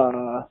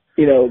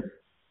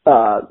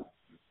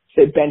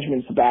 say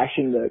Benjamin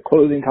Sebastian, the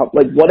clothing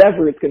company, like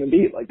whatever it's going to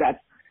be. Like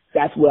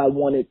that's what I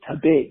want it to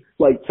be.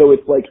 Like, so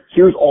it's like,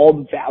 here's all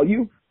the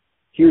value.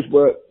 Here's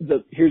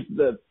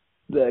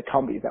the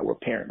companies that we're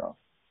pairing off.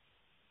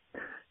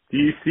 Do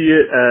you see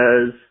it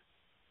as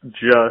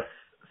just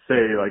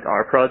say like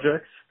our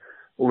projects,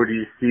 or do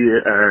you see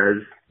it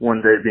as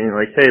one day being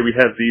like, hey, we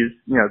have these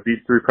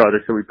 3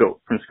 projects that we built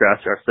from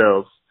scratch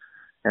ourselves,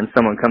 and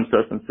someone comes to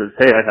us and says,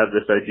 hey, I have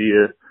this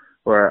idea,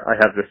 or I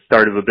have the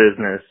start of a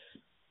business,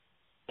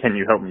 can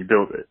you help me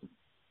build it?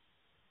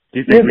 Do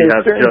you think we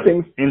have just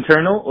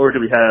internal, or do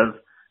we have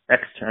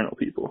external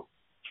people?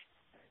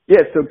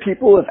 Yeah, so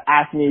people have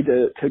asked me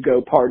to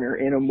go partner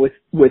in them with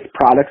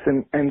products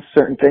and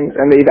certain things,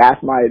 and they've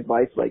asked my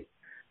advice, like,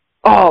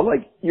 oh,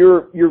 like,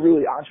 you're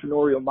really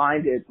entrepreneurial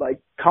minded, like,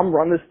 come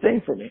run this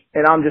thing for me.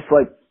 And I'm just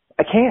like,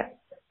 I can't.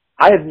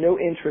 I have no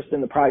interest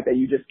in the product that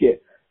you just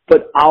get,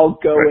 but I'll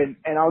go in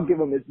and I'll give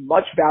them as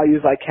much value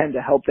as I can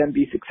to help them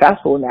be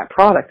successful in that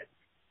product,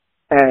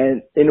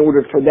 and in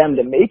order for them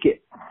to make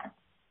it.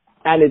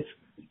 And it's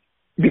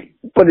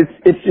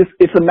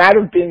a matter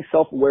of being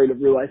self-aware to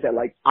realize that,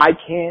 like, I'm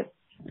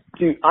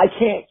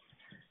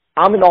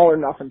an all or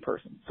nothing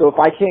person. So if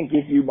I can't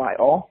give you my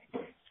all,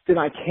 then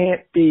I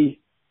can't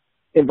be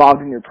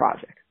involved in your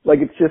project. Like,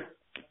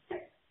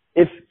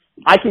 if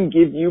I can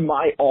give you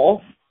my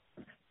all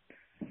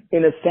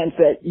in a sense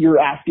that you're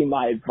asking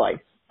my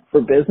advice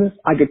for business,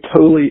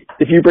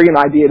 if you bring an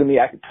idea to me,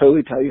 I could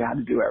totally tell you how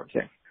to do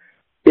everything.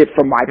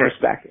 From my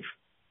perspective.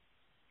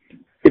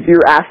 If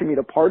you're asking me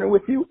to partner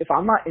with you, if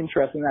I'm not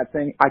interested in that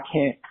thing, I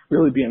can't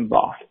really be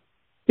involved.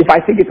 If I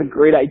think it's a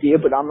great idea,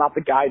 but I'm not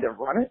the guy to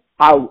run it,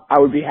 I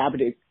would be happy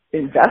to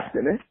invest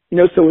in it.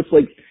 So it's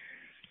like,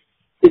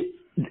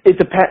 it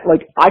depends.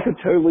 Like, I could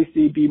totally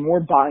see Be More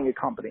buying a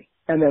company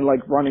and then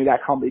like running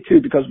that company too,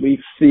 because we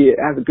see it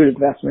as a good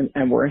investment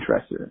and we're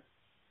interested in it.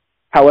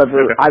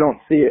 However, I don't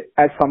see it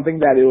as something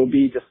that it will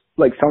be just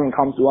like someone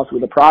comes to us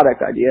with a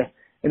product idea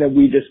and then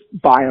we just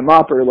buy them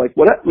up, or like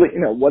whatever.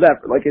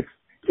 Like,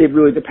 it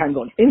really depends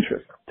on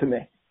interest to me.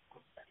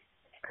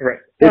 Right.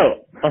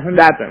 No, 100%.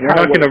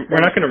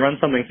 We're not gonna run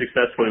something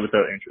successfully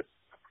without interest.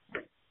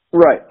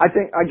 Right. I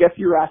guess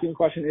you're asking the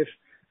question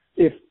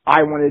if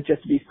I want it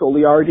just to be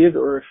solely our ideas,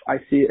 or if I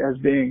see it as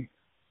being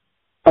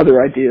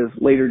other ideas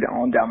later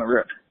down the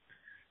road.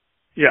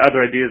 Yeah,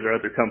 other ideas or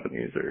other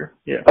companies, or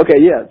yeah. Okay,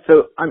 yeah.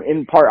 So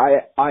in part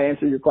I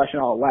answered your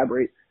question. I'll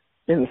elaborate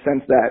in the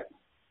sense that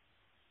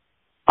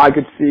I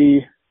could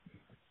see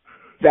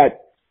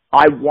that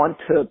I want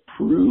to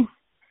prove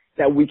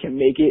that we can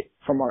make it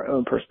from our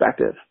own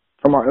perspective,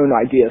 from our own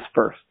ideas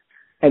first,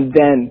 and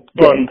then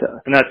get into.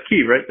 And that's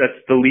key, right? That's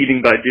the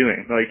leading by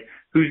doing. Like,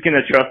 who's going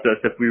to trust us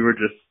if we were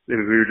just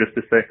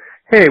to say,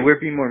 hey, we're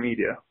Be More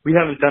Media. We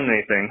haven't done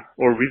anything,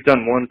 or we've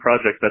done one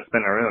project that's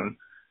been our own.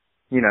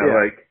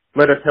 Like,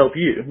 let us help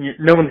you.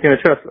 No one's going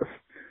to trust us.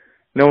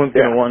 No one's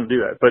going to want to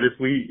do that. But if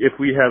we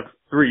have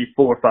 3,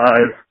 4,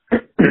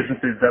 5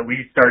 businesses that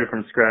we started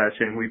from scratch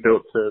and we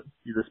built to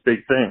do this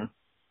big thing,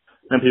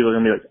 then people are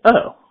going to be like,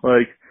 oh,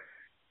 like,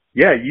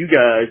 yeah, you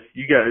guys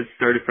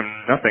started from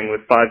nothing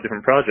with 5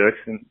 different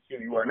projects, and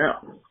here you are now.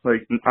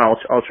 Like, I'll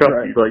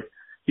trust you. Like,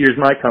 here's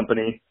my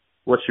company.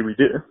 What should we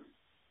do?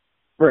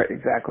 Right,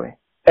 exactly.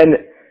 And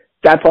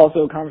that's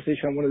also a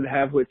conversation I wanted to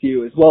have with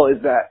you as well,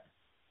 is that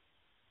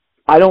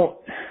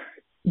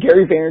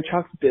Gary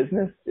Vaynerchuk's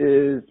business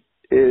is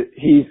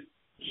he's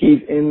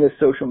in the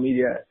social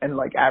media and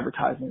like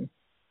advertising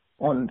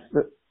on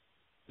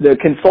the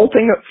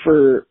consulting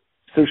for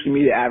social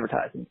media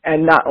advertising,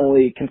 and not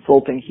only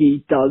consulting,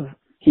 he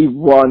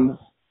runs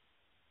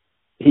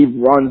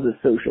the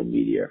social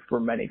media for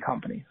many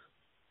companies.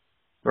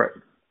 Right.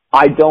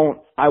 I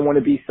want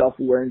to be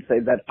self-aware and say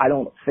that I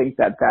don't think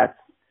that that's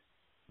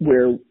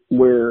where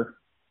we're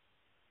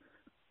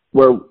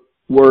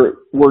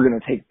going to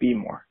take Be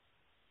More.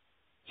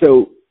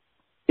 So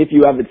if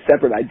you have a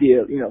separate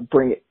idea,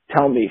 bring it,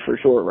 tell me for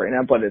sure right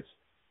now, but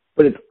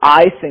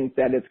I think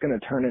that it's going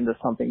to turn into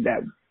something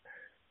that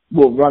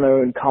we'll run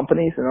our own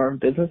companies and our own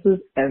businesses,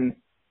 and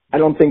I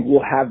don't think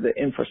we'll have the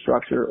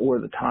infrastructure or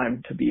the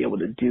time to be able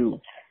to do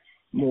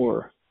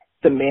more,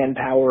 the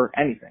manpower,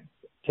 anything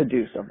to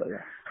do stuff like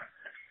that.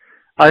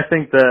 I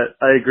think that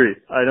I agree.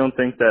 I don't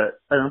think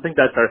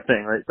that's our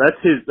thing, right?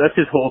 That's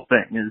his whole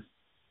thing is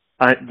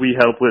we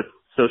help with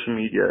social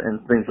media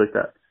and things like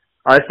that.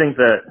 I think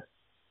that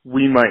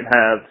we might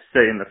have,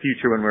 say in the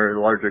future when we're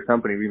a larger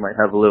company, we might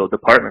have a little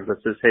department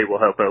that says, hey, we'll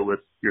help out with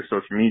your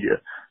social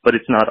media, but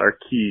it's not our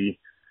key,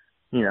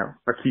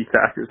 our key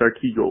factors, our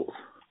key goals.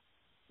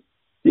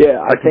 Yeah,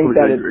 I think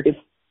that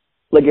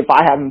if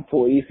I have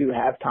employees who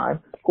have time,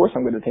 of course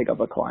I'm going to take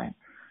up a client.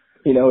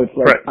 It's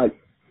like, right.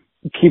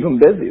 Keep them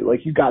busy.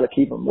 Like, you got to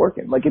keep them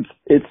working. Like,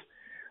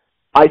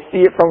 I see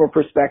it from a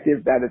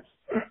perspective that it's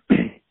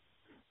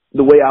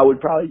the way I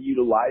would probably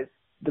utilize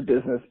the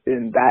business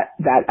in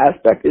that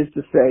aspect is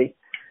to say,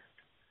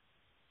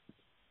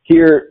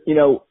 here,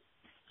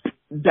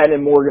 Ben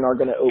and Morgan are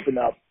going to open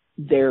up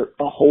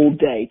a whole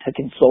day to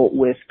consult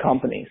with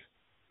companies.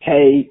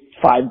 Pay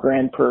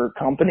 $5,000 per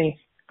company.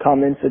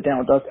 Come in, sit down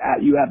with us.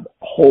 You have a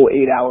whole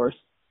 8 hours,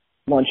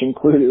 lunch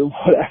included,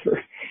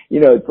 whatever.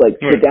 It's like,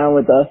 sit down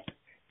with us,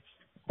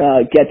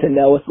 get to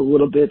know us a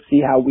little bit, see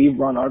how we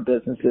run our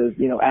businesses,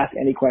 ask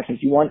any questions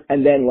you want.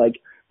 And then, like,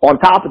 on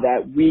top of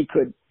that, we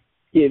could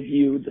give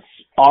you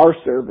our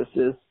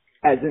services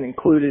as an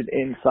included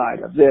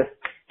inside of this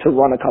to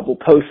run a couple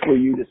posts for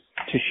you to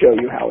show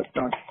you how it's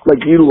done. Like,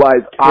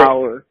 utilize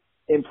our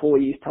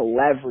employees to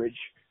leverage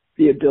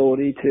the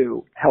ability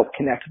to help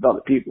connect with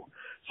other people.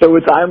 So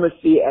it's, I almost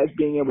see it as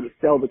being able to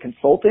sell the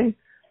consulting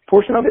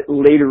portion of it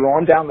later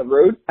on down the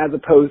road, as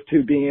opposed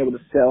to being able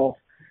to sell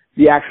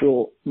the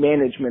actual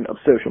management of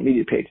social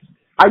media pages.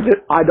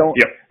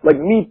 Like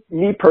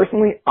me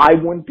personally, I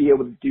wouldn't be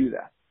able to do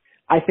that.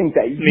 I think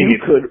that you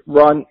could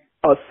run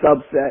a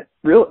subset.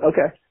 Really?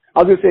 Okay. I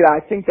was going to say that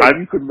I think that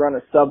you could run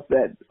a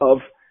subset of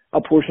a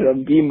portion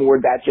of Be More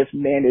that just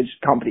managed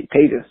company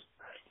pages.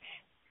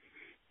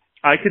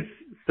 I could,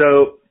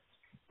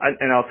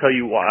 and I'll tell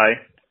you why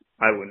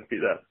I wouldn't do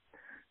that,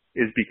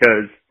 is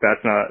because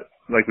that's not,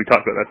 like we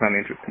talked about, that's not an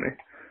interest to me.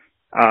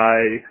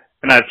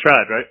 I've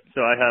tried, right?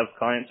 So I have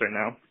clients right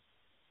now.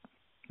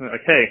 They're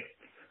like, hey,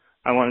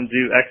 I want to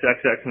do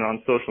XXX and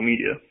on social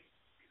media.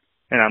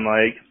 And I'm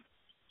like,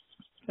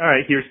 all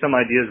right, here's some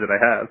ideas that I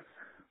have.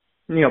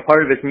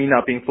 Part of it's me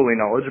not being fully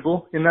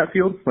knowledgeable in that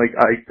field. Like,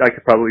 I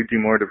could probably do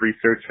more to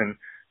research and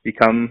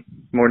become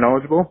more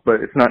knowledgeable, but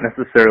it's not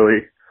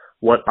necessarily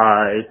what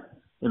I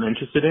am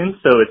interested in.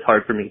 So it's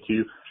hard for me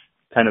to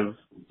kind of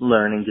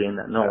learn and gain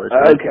that knowledge.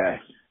 Right?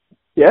 Okay.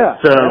 Yeah.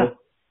 So,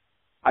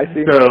 I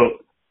see. So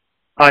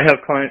I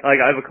have a client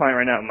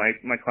right now,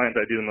 my client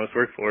that I do the most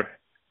work for,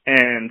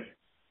 and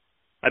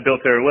I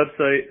built her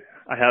website.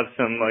 I have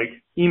some like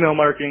email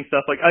marketing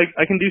stuff. Like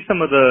I can do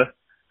some of the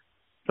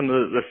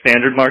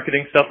standard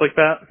marketing stuff like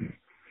that.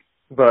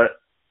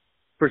 But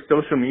for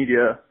social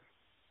media,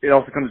 it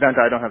also comes down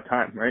to I don't have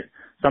time, right?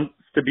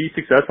 To be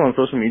successful on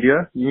social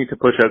media, you need to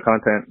push out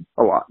content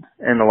a lot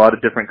and a lot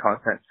of different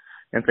content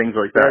and things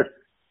like that.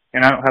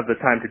 And I don't have the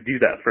time to do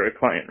that for a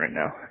client right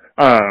now.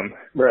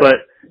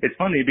 But it's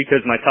funny because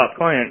my top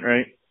client,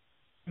 right,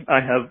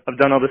 I've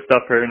done all this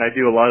stuff for her, and I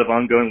do a lot of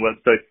ongoing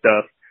website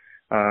stuff,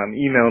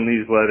 email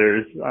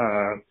newsletters,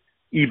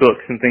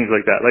 ebooks and things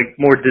like that, like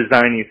more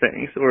designy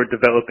things or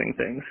developing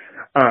things.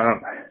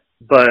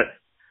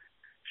 But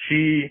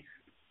she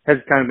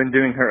has kind of been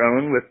doing her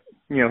own with,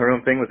 her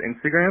own thing with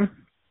Instagram,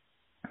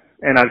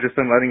 and I've just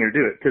been letting her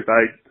do it because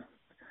A,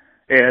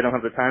 I don't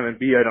have the time, and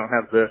B, I don't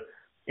have the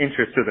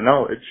interest or the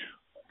knowledge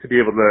to be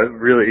able to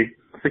really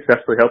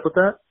successfully help with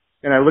that.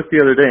 And I looked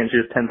the other day and she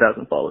has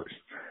 10,000 followers.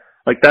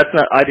 Like,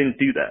 I didn't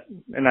do that,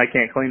 and I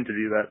can't claim to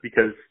do that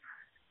because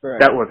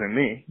that wasn't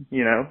me,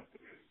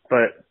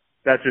 but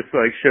that just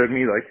like showed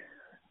me like,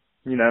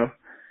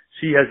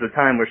 she has the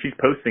time where she's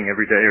posting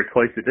every day or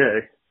twice a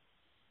day.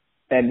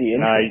 And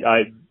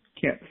I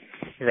can't.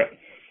 Right.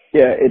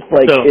 Yeah. It's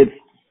like,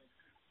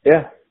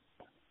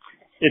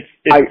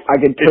 I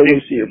can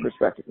totally see your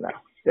perspective now.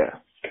 Yeah.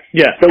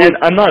 Yeah. So and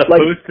I'm not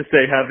opposed to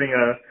say having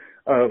a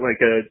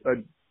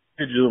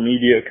digital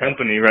media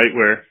company, right?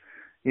 Where,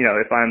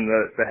 if I'm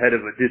the head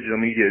of a digital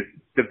media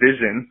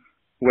division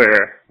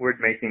where we're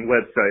making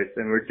websites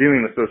and we're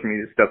doing the social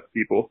media stuff to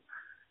people,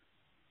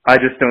 I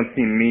just don't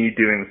see me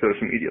doing the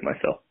social media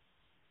myself.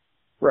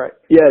 Right.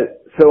 Yeah.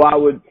 So I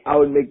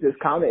would make this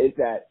comment is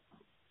that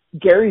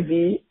Gary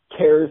Vee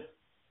cares,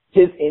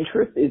 his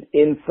interest is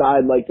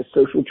inside like the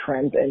social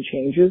trends and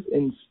changes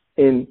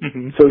in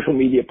social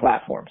media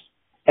platforms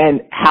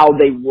and how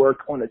they work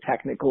on a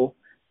technical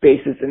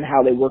basis and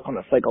how they work on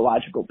a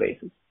psychological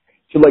basis.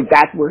 So like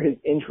that's where his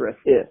interest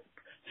is.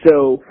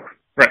 So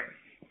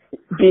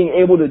being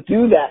able to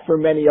do that for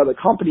many other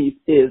companies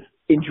is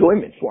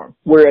enjoyment for them.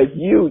 Whereas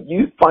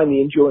you find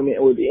the enjoyment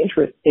or the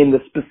interest in the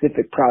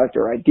specific product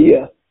or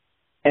idea,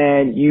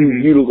 and you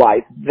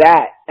utilize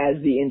that as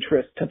the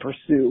interest to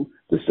pursue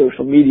the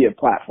social media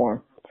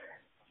platform.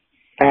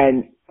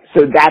 And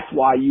so that's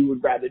why you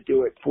would rather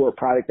do it for a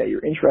product that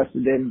you're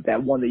interested in,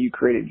 that one that you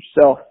created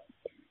yourself,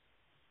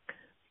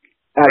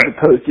 as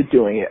opposed to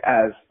doing it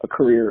as a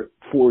career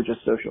for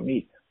just social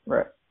media.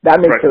 Right.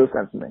 That makes total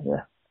sense to me.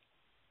 Yeah.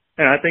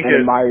 And I think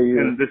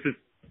this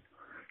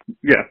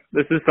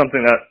is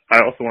something that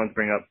I also want to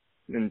bring up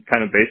and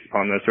kind of based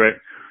upon this, right?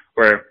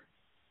 Where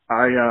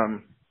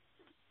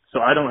so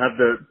I don't have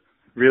the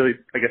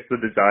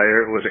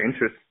desire or the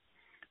interest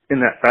in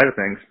that side of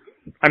things.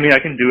 I mean, I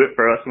can do it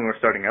for us when we're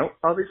starting out,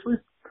 obviously,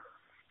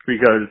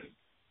 because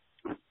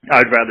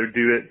I'd rather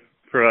do it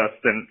for us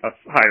than us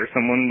hire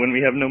someone when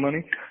we have no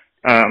money.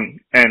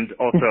 And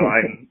also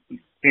I'm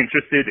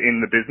interested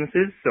in the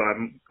businesses, so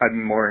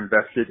I'm more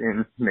invested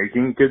in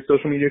making good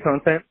social media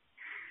content.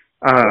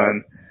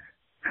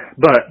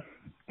 But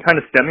kind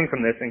of stemming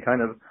from this and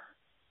kind of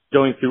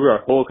going through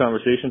our whole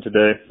conversation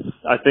today,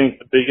 I think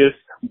the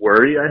biggest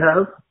worry I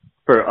have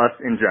for us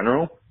in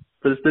general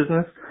for this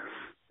business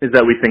is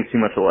that we think too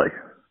much alike.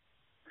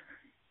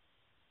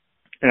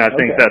 And I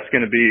think that's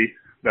going to be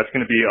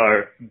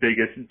our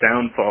biggest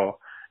downfall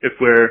if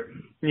we're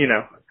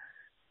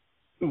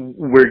going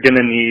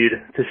to need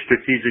to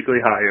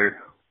strategically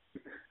hire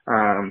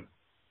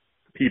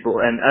people.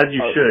 And as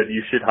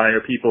you should hire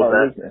people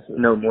that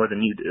know more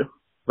than you do,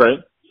 right?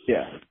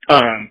 Yeah.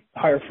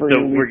 Hire for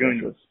so we're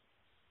going to,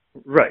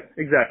 right,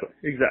 exactly.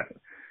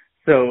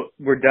 So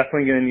we're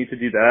definitely going to need to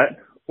do that,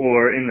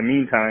 or in the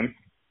meantime,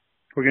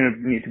 we're going to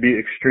need to be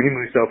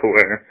extremely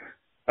self-aware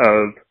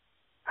of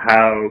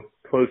how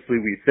closely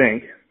we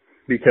think,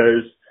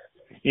 because,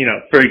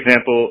 for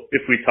example,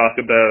 if we talk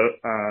about,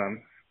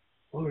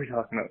 what were we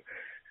talking about?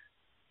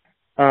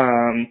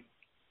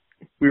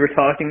 We were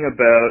talking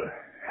about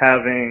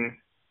having,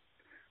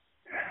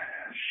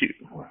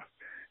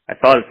 I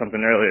thought of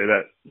something earlier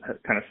that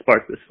kind of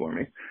sparked this for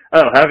me.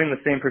 Having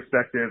the same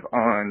perspective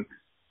on,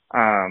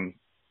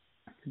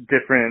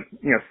 different,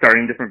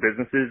 starting different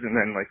businesses and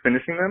then like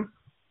finishing them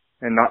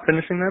and not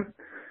finishing them.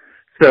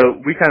 So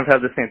we kind of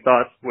have the same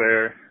thoughts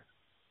where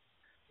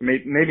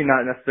maybe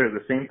not necessarily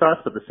the same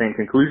thoughts, but the same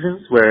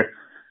conclusions where,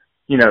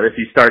 if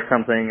you start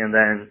something and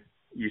then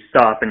you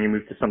stop and you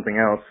move to something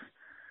else,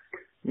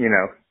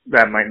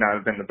 that might not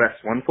have been the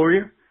best one for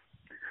you.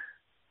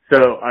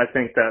 So I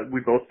think that we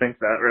both think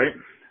that, right?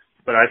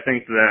 But I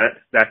think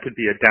that could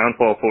be a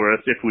downfall for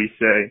us if we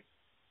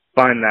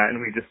find that and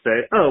we just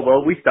say, oh,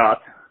 well, we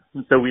stopped.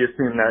 And so we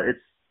assume that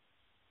it's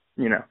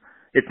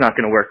not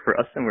going to work for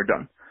us and we're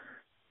done.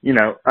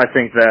 I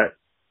think that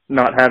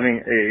not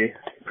having a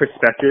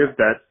perspective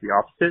that's the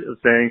opposite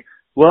of saying,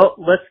 well,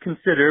 let's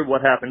consider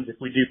what happens if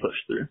we do push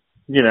through,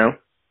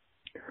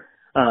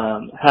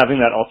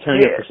 having that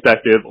alternative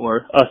perspective,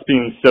 or us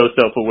being so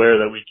self-aware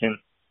that we can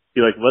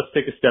be like, let's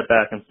take a step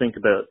back and think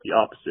about the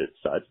opposite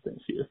sides of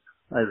things here.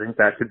 I think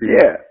that could be,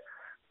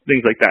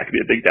 things like that could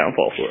be a big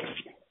downfall for us.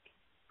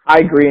 I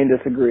agree and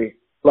disagree.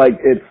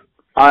 Like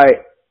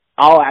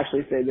I'll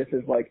actually say this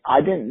is like,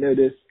 I didn't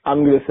notice,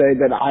 I'm going to say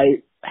that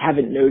I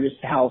haven't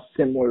noticed how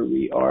similar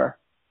we are.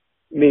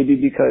 Maybe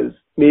because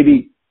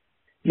maybe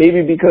I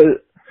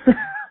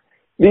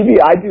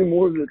do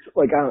more of this,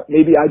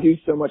 maybe I do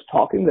so much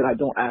talking that I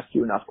don't ask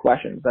you enough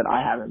questions that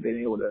I haven't been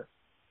able to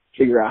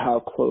figure out how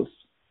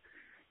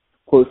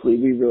closely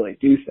we really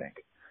do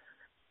think.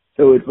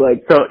 So it's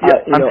like,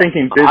 I'm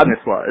thinking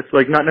business-wise,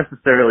 like not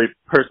necessarily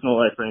personal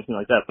life or anything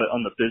like that, but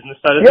on the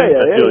business side of things,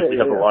 I feel like we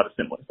have a lot of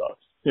similar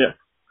thoughts. Yeah.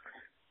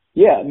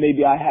 Yeah,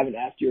 maybe I haven't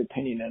asked your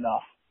opinion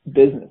enough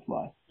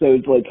business-wise. So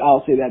it's like,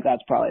 I'll say that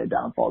that's probably a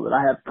downfall that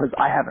I have, because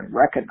I haven't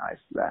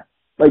recognized that.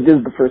 Like, this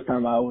is the first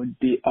time I would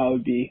be,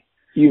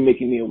 you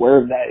making me aware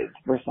of that is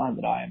the first time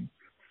that I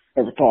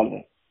ever thought of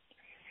it.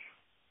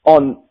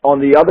 On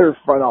the other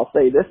front, I'll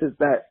say this is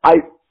that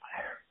I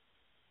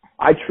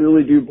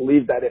truly do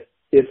believe that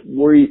if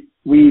we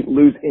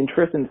lose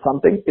interest in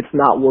something, it's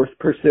not worth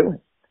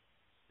pursuing.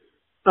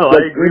 Oh,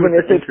 I agree with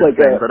the interest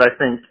thing, but I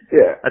think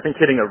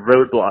hitting a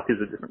roadblock is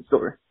a different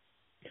story.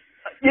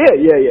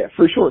 Yeah,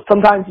 for sure.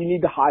 Sometimes you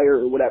need to hire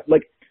or whatever.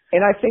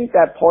 And I think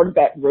that part of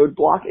that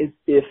roadblock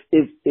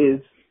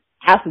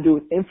has to do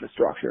with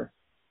infrastructure.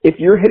 If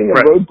you're hitting a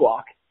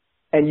roadblock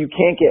and you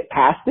can't get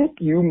past it,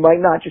 you might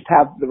not just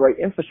have the right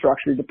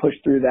infrastructure to push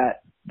through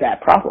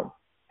that problem.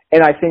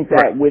 And I think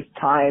that with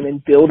time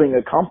and building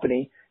a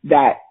company,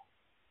 that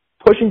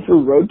pushing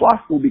through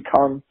roadblocks will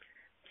become,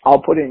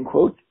 I'll put it in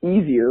quotes,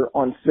 easier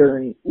on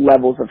certain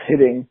levels of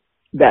hitting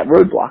that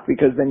roadblock,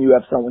 because then you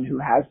have someone who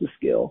has the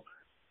skill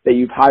that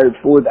you've hired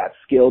for that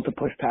skill to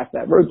push past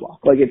that roadblock.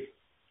 Like if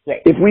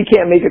we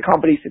can't make a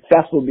company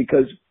successful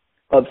because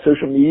of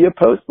social media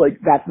posts, like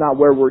that's not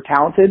where we're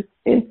talented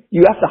in.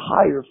 You have to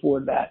hire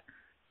for that,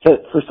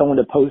 for someone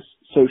to post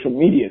social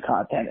media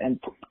content and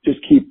just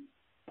keep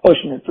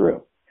pushing it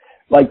through.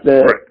 Like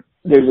there's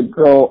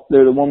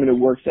a woman who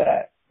works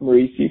at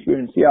Marie's Seafood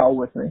in Seattle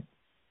with me.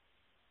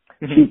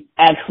 Mm-hmm. She's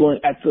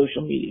excellent at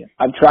social media.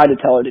 I've tried to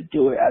tell her to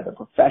do it as a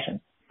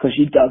profession because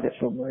she does it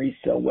for Marie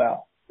so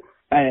well.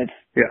 And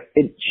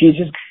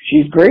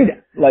she's great at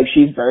it. Like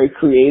she's very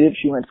creative.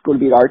 She went to school to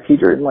be an art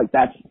teacher, and like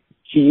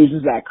she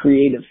uses that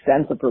creative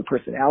sense of her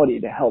personality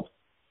to help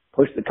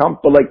push the company.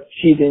 But like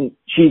she's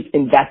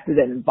invested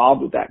and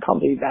involved with that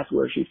company. That's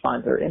where she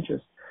finds her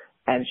interest,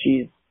 and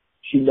she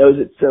knows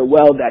it so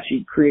well that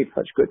she creates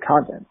such good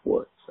content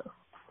for it. So.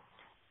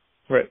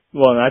 Right.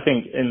 Well, and I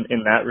think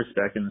in that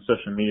respect, in the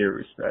social media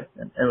respect,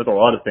 and with a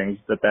lot of things,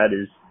 that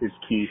is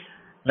key.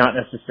 Not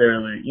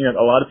necessarily,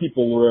 a lot of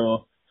people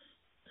will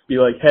be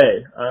like,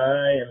 hey,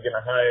 I am going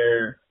to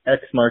hire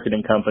X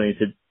marketing company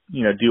to,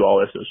 do all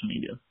their social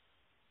media.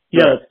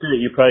 Yeah, that's great.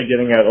 You're probably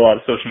getting at a lot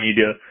of social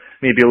media,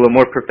 maybe a little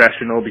more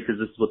professional because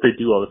this is what they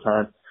do all the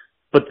time.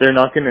 But they're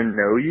not going to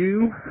know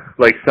you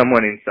like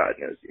someone inside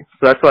knows you.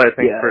 So that's why I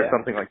think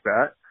something like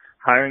that,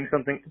 hiring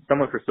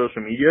someone for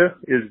social media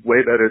is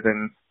way better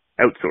than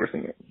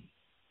outsourcing it.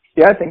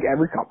 Yeah, I think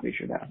every company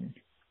should have it.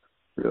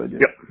 Really do.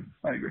 Yep.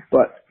 I agree.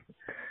 But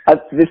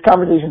this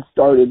conversation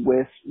started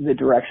with the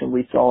direction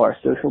we saw our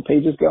social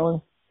pages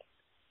going.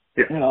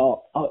 Yeah. And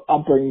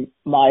I'll bring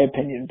my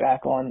opinion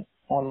back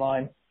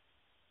online.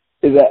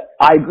 Is that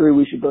I agree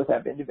we should both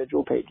have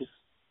individual pages.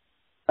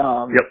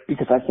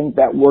 Because I think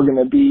that we're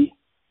going to be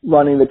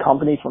running the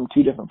company from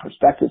two different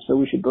perspectives, so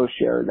we should both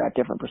share that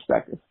different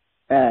perspective.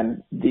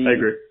 And I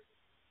agree.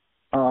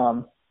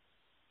 And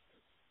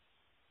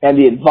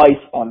the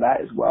advice on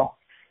that as well.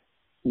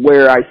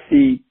 Where I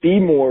see Be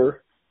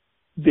More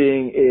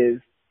being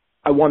is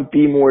I want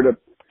Be More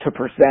to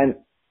present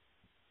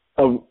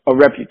a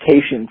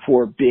reputation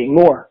for being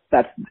more.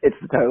 It's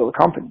the title of the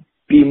company.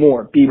 Be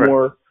more. Be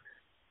more,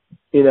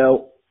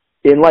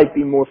 in life,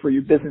 be more for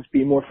your business,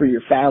 be more for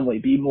your family,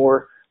 be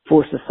more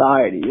for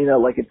society.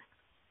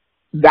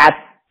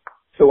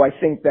 So I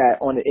think that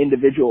on an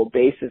individual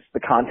basis, the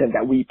content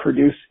that we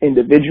produce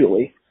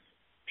individually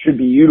should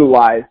be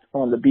utilized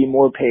on the Be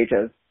More page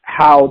as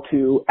how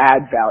to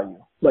add value.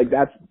 Like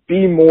that's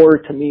Be More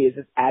to me is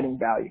just adding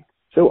value.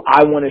 So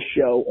I want to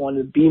show on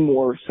the Be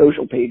More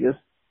social pages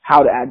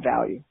how to add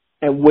value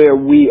and where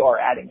we are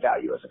adding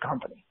value as a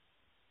company.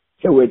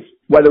 So it's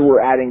whether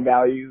we're adding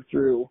value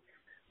through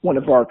one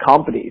of our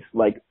companies,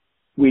 like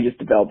we just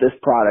developed this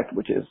product,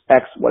 which is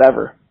X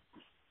whatever,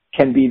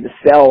 can be the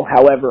sell.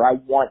 However,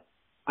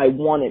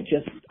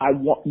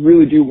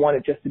 really do want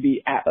it just to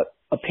be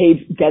a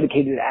page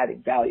dedicated to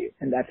adding value,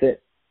 and that's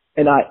it.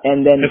 And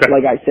then,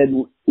 like I said,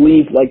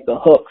 leave like the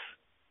hooks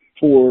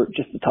for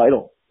just the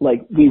title.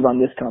 Like we run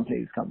this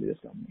company, this company,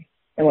 this company,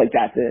 and like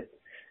that's it.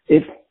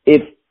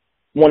 If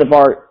one of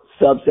our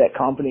subset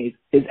companies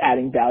is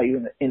adding value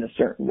in a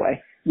certain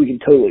way, we can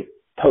totally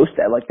post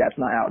that. Like that's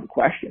not out of the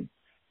question.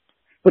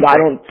 But I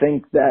don't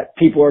think that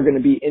people are going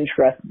to be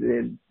interested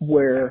in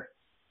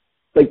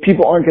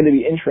people aren't going to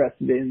be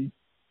interested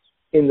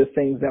in the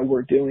things that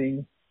we're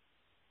doing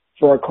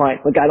for our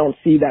clients. Like I don't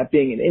see that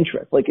being an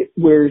interest. Like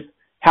where's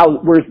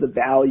the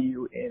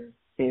value in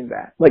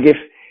that? Like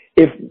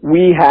if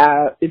we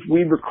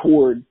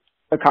record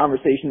a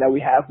conversation that we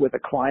have with a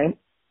client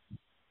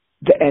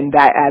and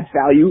that adds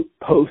value,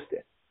 post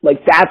it.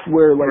 Like that's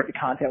where like the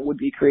content would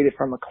be created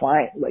from a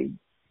client. Like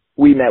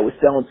we met with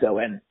so and so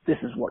and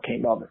this is what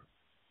came of it,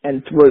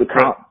 and throw the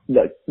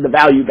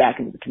value back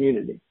into the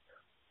community.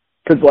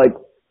 Because like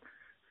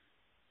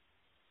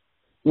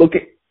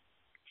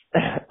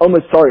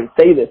almost sorry to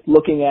say this,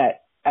 looking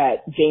at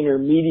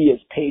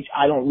VaynerMedia's page,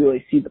 I don't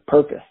really see the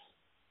purpose.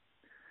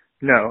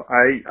 No,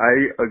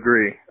 I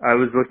agree. I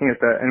was looking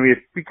at that, and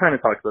we kind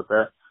of talked about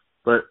that,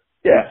 but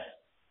yeah,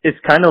 it's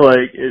kind of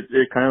like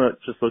it kind of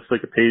just looks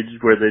like a page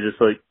where they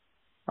just like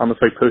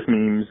almost like post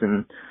memes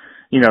and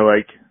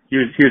like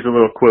here's a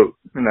little quote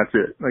and that's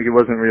it. Like it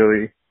wasn't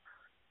really,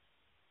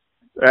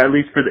 at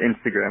least for the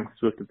Instagram.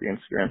 Because we looked at the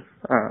Instagram.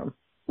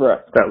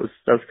 Right. That was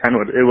kind of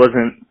what it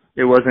wasn't.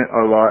 It wasn't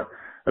a lot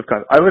of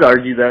content. I would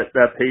argue that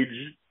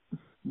page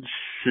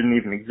shouldn't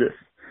even exist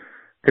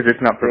because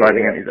it's not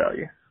providing any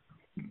value.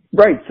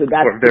 Right. So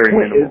that's the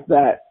point minimal. Is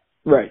that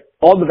right?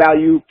 All the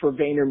value for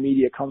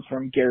VaynerMedia comes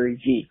from Gary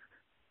Vee.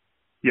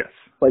 Yes.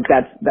 Like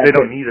that's they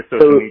don't need a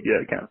social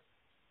media account.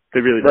 They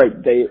really don't.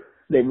 Right. They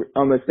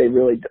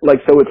really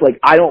like. So it's like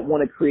I don't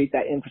want to create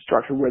that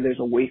infrastructure where there's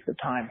a waste of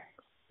time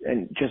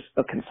and just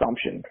a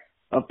consumption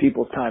of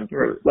people's time.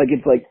 Like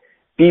it's like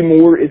Be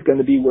More is going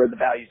to be where the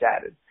value's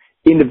added.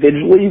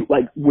 Individually,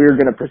 like we're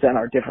going to present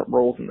our different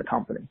roles in the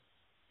company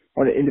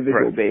on an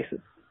individual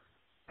basis.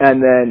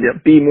 And then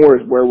Be More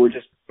is where we're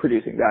just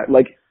producing that.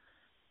 Like,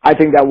 I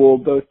think that we'll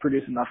both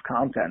produce enough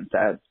content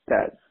that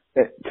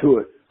to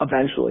it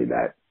eventually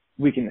that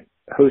we can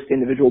host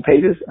individual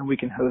pages and we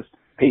can host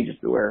pages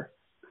where,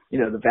 you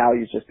know, the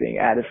value is just being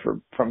added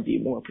from Be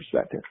More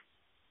perspective.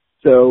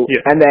 So,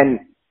 and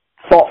then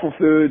Thoughtful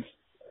Foods,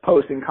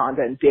 posting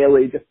content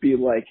daily, just be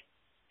like,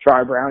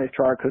 try a brownie,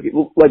 try a cookie,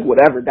 like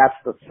whatever, that's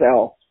the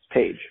sell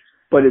page.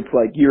 But it's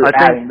like you're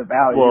adding the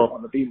value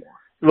on the Be More.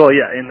 Well,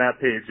 yeah, in that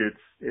page,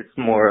 it's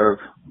more of,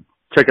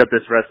 check out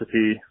this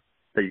recipe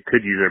that you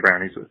could use our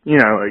brownies with, you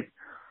know, like,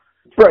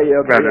 right, yeah,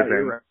 okay, rather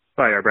than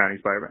buy our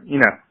brownies, you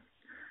know.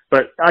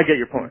 But I get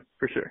your point,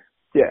 for sure.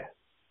 Yeah.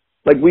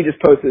 Like we just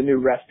posted a new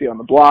recipe on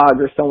the blog,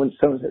 or someone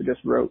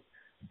just wrote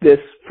this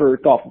for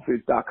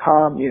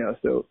thoughtfulfoods.com, you know,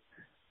 so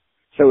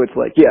it's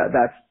like, yeah,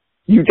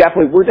 we're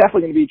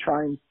definitely going to be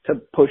trying to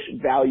push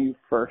value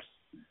first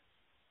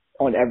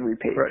on every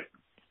page.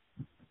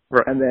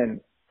 Right. And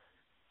then,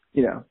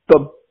 you know,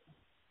 so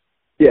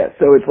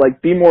it's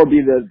like Be More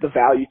be the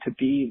value to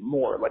be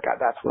more. Like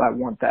that's what I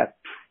want that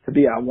to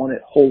be. I want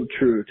it hold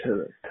true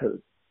to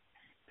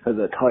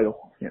the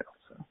title, you know,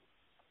 so.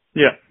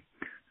 Yeah.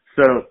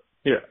 So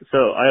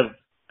I have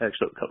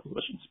actually a couple of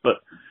questions,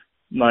 but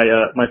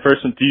my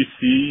first one, do you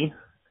see,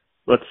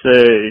 let's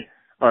say,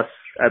 us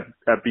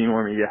at Be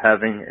More Media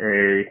having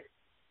an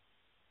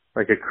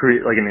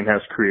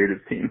in-house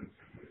creative team?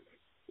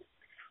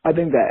 I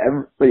think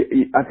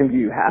I think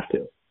you have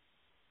to.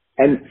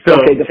 And so,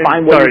 okay,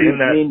 define what you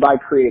mean by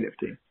creative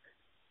team.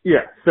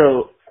 Yeah.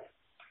 So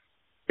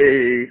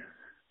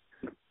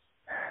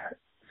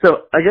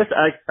I guess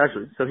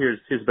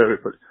here's a better way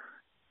to put it.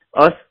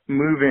 Us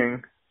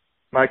moving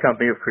my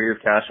company of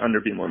Creative Cash under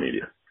Be More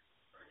Media.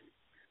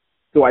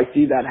 Do I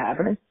see that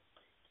happening?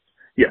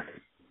 Yes.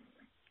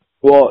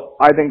 Well,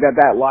 I think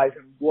that lies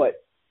in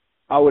what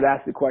I would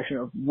ask the question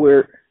of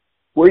where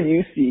do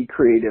you see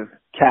Creative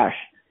Cash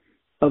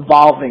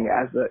evolving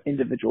as an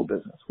individual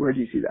business? Where do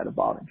you see that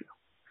evolving to?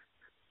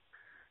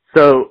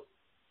 So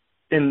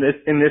in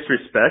this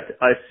respect,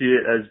 I see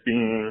it as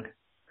being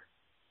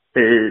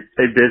a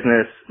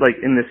business, like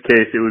in this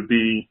case, it would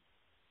be,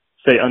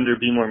 say, under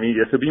Be More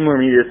Media. So Be More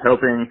Media is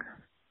helping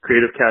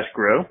Creative Cash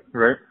grow,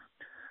 right?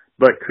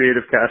 But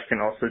Creative Cash can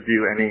also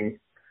do any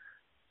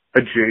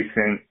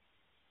adjacent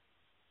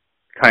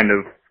kind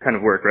of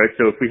work, right?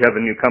 So if we have a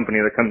new company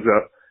that comes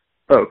up,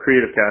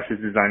 Creative Cash is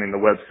designing the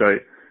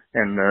website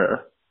and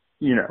the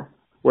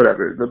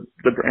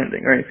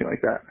branding or anything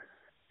like that.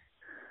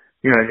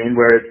 You know what I mean?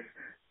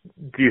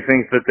 Do you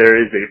think that there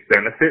is a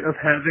benefit of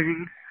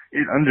having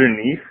it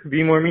underneath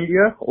Be More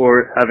Media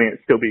or having it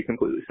still be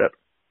completely separate?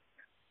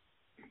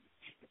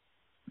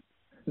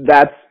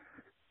 That's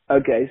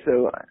okay.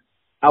 So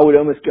I would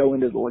almost go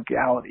into the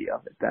legality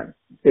of it then.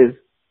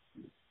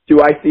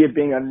 Do I see it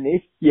being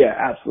underneath? Yeah,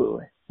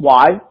 absolutely.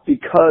 Why?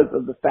 Because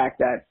of the fact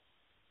that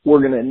we're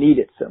going to need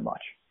it so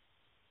much.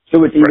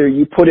 So it's either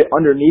you put it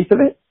underneath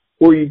of it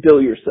or you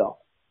bill yourself.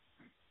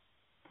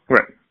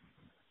 Right.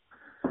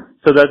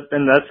 So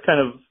that's kind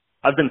of,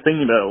 I've been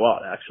thinking about it a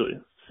lot actually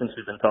since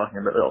we've been talking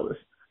about all this,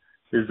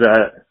 is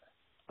that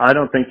I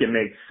don't think it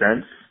makes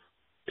sense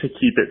to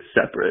keep it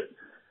separate,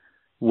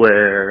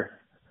 where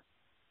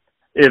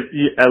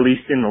at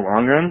least in the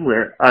long run,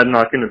 where I'm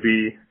not going to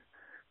be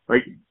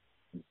like,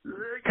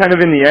 kind of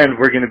in the end,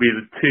 we're going to be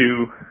the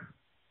two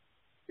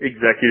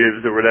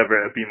executives or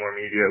whatever at Be More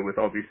Media with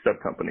all these sub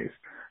companies.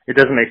 It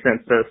doesn't make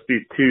sense to us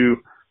be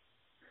two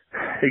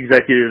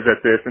executives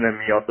at this and then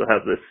we also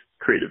have this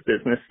creative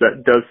business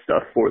that does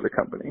stuff for the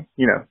company,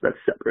 you know, that's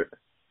separate.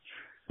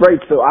 Right.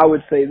 So I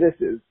would say this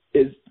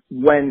is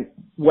when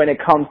it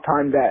comes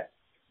time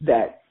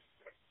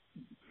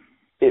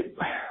is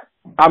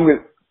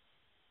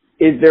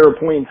there a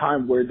point in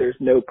time where there's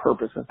no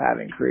purpose of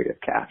having Creative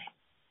Cash?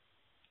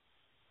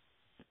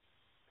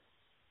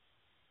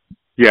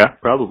 Yeah,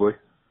 probably.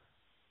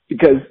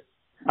 Because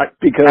as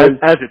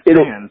it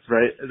stands,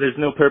 right? There's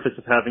no purpose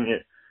of having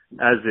it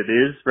as it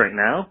is right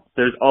now.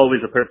 There's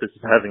always a purpose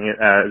of having it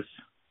as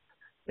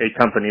a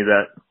company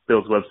that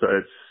builds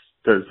websites,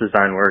 does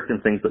design work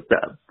and things like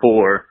that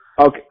for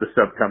the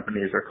sub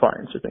companies or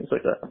clients or things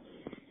like that.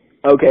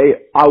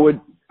 Okay, I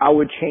would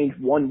change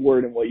one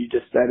word in what you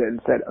just said and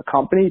said a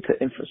company to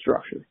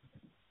infrastructure.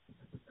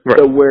 Right.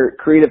 So where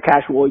Creative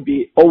Cash will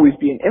always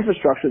be an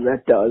infrastructure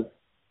that does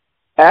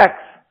X,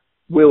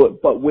 will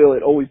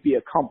it always be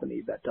a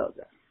company that does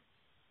X?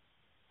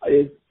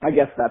 I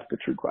guess that's the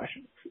true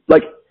question.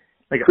 Like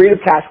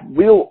Creative Cash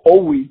will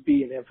always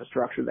be an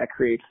infrastructure that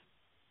creates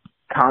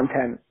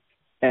content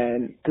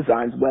and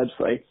designs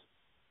websites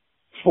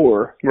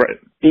for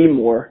Be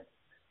More.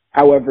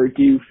 However,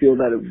 do you feel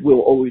that it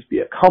will always be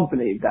a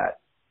company that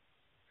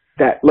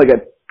like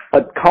a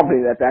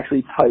company that's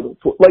actually titled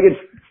to, like it's,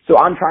 so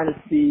I'm trying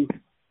to see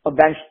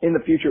eventually in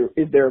the future,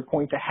 is there a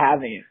point to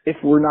having it if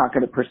we're not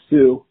going to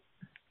pursue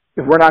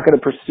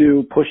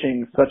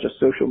pushing such a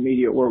social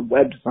media or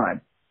web design,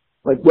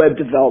 like web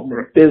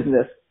development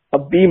business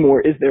of Be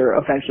More? Is there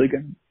eventually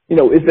going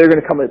to, is there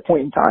going to come a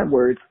point in time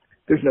where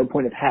there's no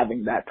point of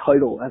having that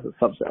title as a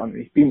subset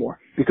underneath Be More,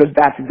 because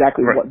that's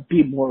exactly what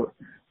Be More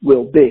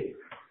will be.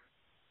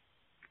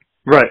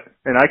 Right.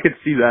 And I could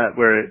see that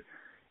where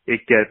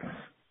it gets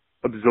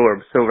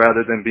absorbed. So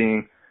rather than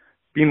being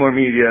Be More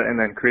Media and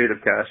then Creative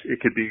Cash. It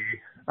could be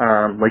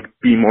like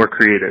Be More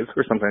Creative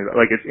or something like that.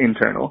 Like it's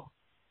internal.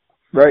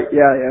 Right.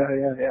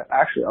 Yeah.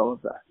 Actually, I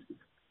love that.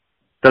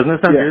 Doesn't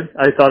it sound good?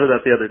 I thought of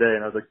that the other day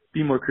and I was like,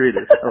 Be More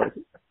Creative. I like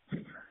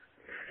it.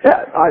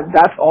 Yeah,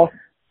 that's awesome.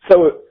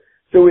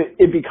 So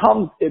it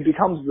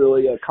becomes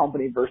really a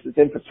company versus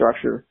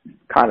infrastructure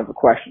kind of a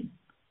question.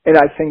 And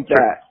I think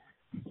that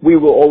we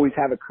will always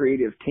have a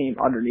creative team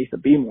underneath a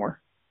Be More.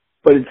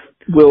 But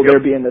will there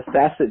be a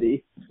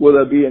necessity? Will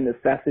there be a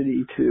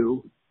necessity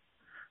to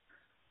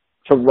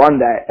run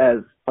that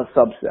as a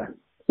subset,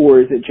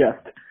 or is it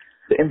just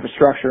the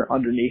infrastructure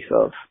underneath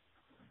of?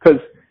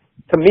 Because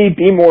to me,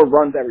 Be More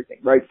runs everything,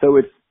 right? So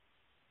it's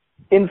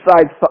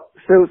inside.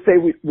 So say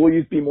we'll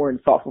use Be More in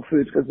thoughtful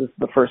foods because this is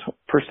the first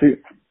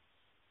pursuit.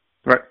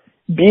 Right.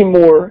 Be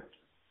More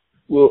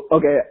we'll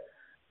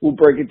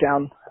break it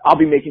down. I'll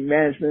be making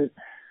management,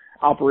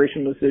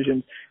 operational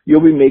decisions.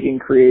 You'll be making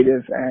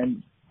creative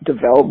and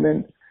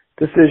development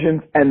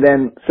decisions, and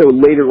then so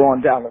later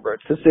on down the road.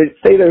 So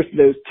say there's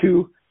those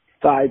two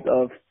sides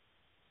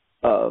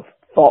of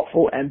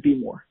thoughtful and Be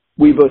More.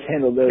 We both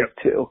handle those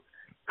two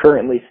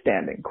currently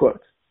standing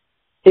quotes.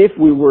 If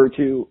we were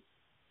to,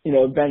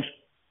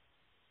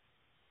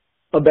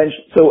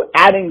 so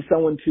adding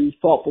someone to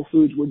thoughtful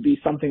foods would be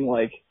something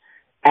like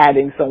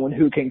adding someone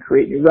who can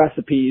create new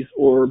recipes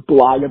or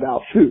blog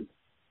about food.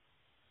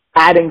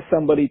 Adding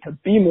somebody to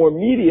Be More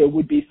Media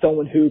would be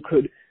someone who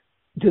could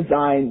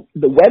design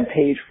the web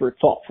page for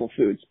thoughtful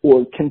foods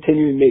or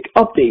continue to make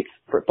updates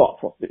for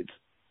thoughtful foods.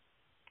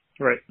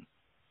 Right.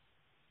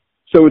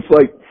 So it's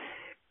like,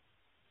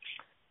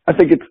 I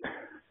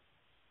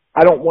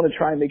don't want to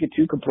try and make it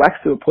too complex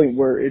to a point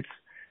where it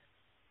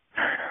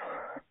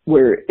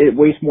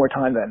wastes more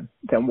time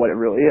than what it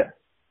really is.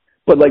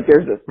 But like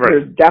there's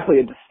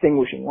definitely a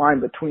distinguishing line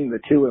between the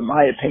two, in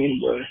my opinion,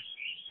 where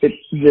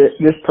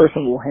this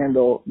person will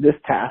handle this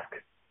task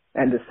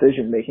and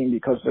decision making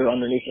because they're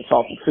underneath the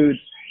thoughtful foods,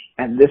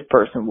 and this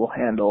person will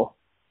handle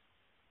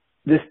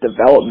this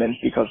development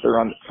because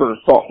for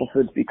thoughtful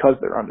foods because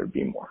they're under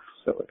Be More.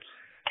 So it's.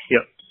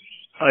 Yep,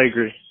 I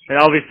agree. And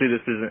obviously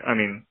this isn't. I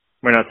mean,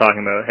 we're not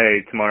talking about,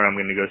 hey, tomorrow I'm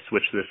going to go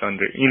switch this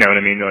under. You know what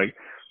I mean? Like,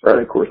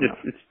 right, of course.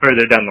 It's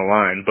further down the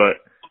line,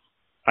 but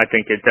I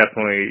think it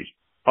definitely.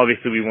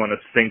 Obviously, we don't want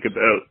to think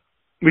about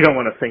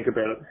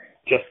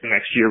just the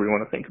next year. We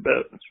want to think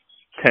about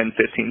 10,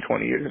 15,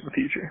 20 years in the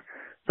future.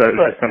 So it's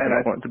just something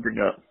I wanted to bring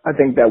up. I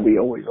think that we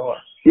always are.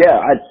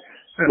 Yeah,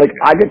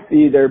 I could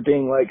see there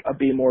being like a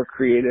Be More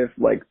Creative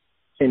like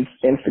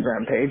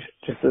Instagram page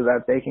just so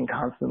that they can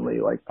constantly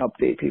like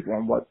update people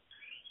on what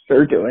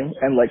they're doing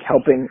and like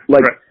helping.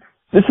 Like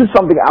this is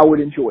something I would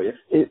enjoy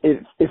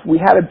if we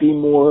had a Be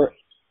More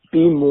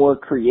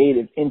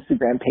Creative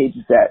Instagram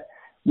pages that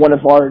one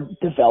of our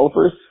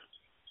developers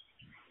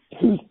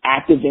who's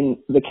active in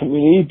the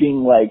community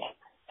being like,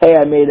 hey,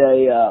 I made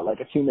a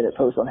 2-minute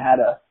post on how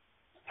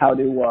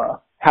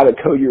to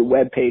code your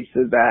web page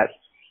so that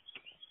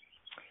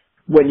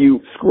when you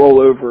scroll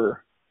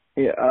over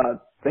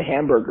the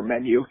hamburger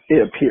menu,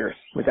 it appears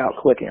without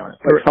clicking on it,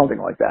 like something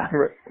like that.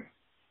 Right.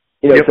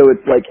 So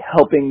it's like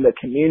helping the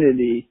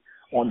community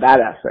on that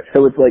aspect.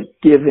 So it's like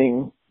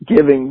giving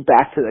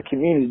back to the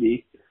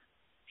community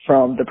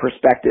from the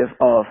perspective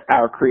of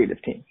our creative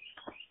team.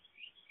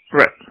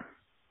 Right.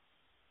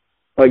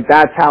 Like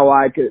that's how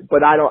I could,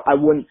 but I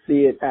wouldn't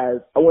see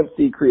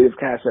Creative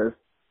Cash as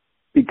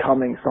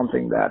becoming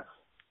something that's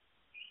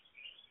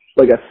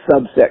like a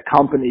subset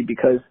company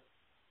because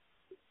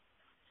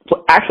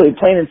actually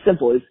plain and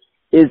simple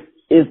is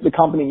the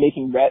company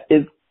making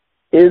as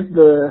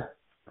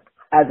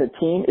a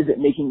team, is it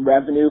making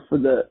revenue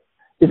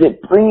is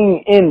it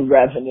bringing in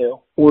revenue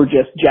or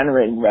just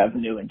generating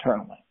revenue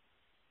internally?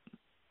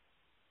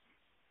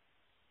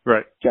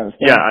 Right. Do you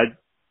understand?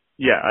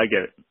 Yeah, I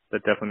get it. That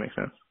definitely makes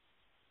sense.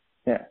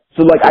 Yeah.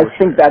 So like, I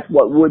think that's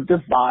what would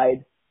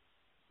divide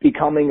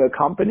becoming a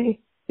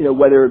company,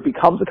 whether it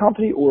becomes a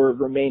company or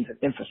remains an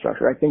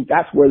infrastructure. I think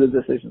that's where the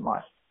decision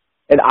lies.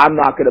 And I'm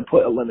not going to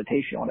put a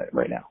limitation on it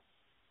right now.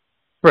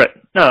 Right.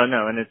 No,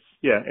 and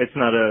it's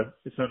not a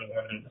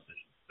limited decision.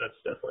 That's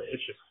definitely,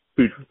 it's just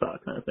food for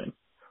thought kind of thing.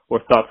 Or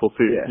thoughtful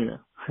food,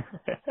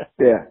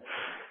 Yeah.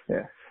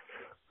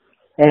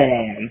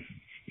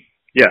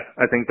 Yeah,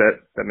 I think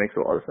that makes a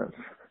lot of sense.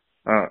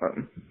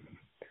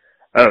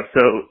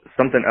 So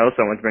something else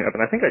I wanted to bring up,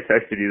 and I think I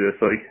texted you this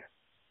like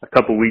a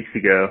couple weeks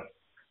ago,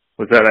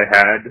 was that I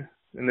had,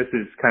 and this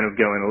is kind of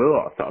going a little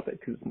off topic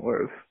because it's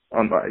more of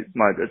on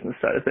my business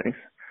side of things,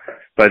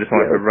 but I just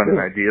wanted to run an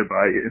idea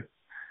by you.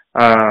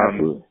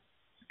 So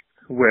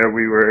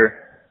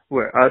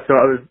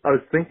I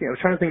was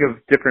trying to think of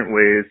different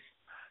ways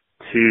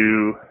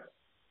to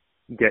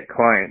get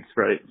clients,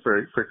 right,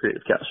 for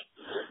Creative Cash.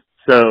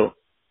 So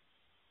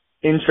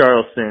in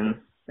Charleston,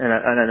 and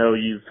I know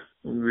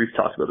we've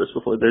talked about this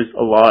before, there's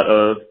a lot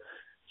of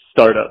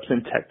startups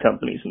and tech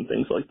companies and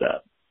things like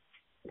that.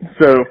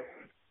 So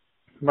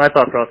my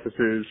thought process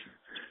is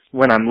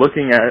when I'm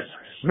looking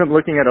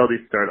at all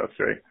these startups,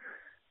 right,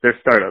 they're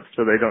startups,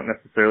 so they don't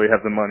necessarily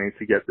have the money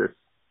to get this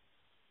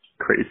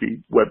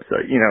crazy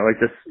website, like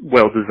this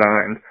well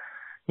designed,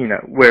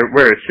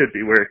 where it should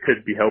be, where it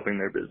could be helping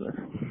their business.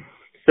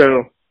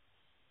 So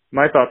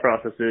my thought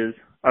process is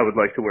I would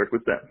like to work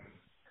with them.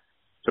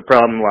 The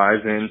problem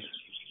lies in,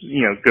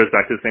 goes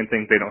back to the same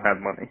thing. They don't have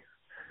money.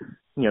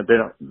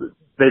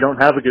 They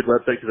don't have a good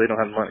website because they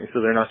don't have money. So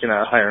they're not going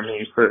to hire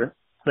me for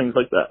things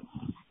like that.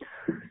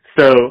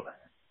 So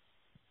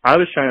I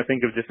was trying to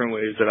think of different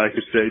ways that I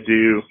could say,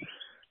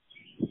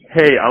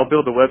 hey, I'll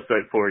build a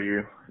website for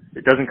you.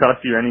 It doesn't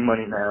cost you any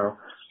money now,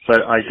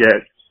 but I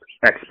get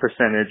X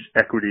percentage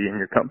equity in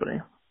your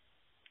company.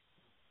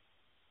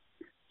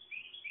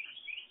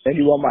 And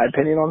you want my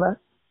opinion on that?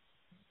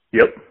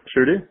 Yep,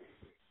 sure do.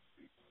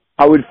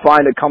 I would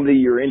find a company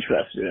you're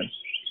interested in.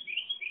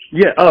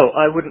 Yeah. Oh,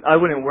 I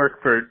wouldn't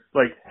work for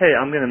like, hey,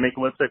 I'm going to make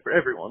a website for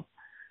everyone.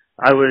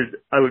 I would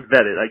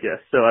vet it, I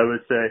guess. So I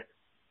would say,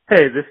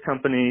 hey, this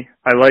company,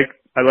 I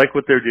like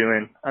what they're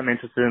doing. I'm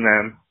interested in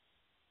them.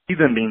 See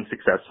them being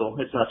successful.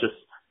 It's not just,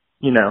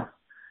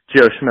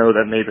 Joe Schmo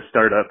that made a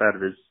startup out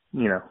of his,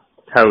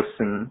 house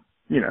and,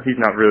 he's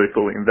not really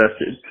fully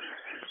invested.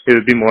 It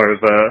would be more of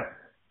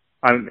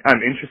I'm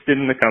interested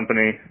in the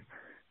company.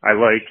 I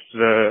like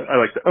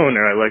the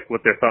owner. I like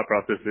what their thought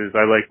process is.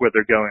 I like where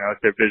they're going. I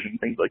like their vision,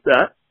 things like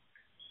that.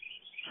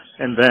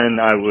 And then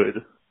I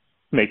would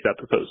make that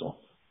proposal.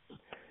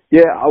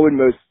 Yeah, I would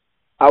most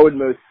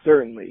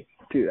certainly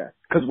do that.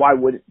 Because why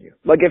wouldn't you?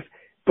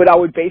 But I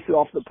would base it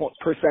off the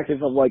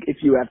perspective of if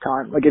you have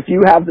time. If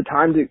you have the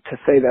time to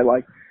say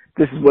that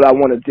this is what I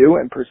want to do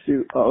in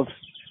pursuit of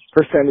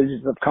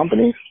percentages of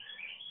companies,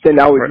 then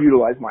I would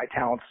utilize my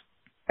talents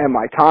and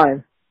my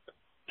time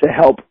to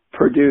help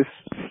produce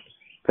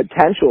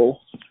potential,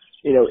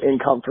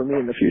 income for me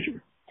in the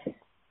future.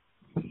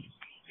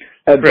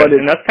 And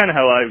that's kind of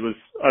how I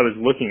was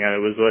looking at it.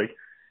 Was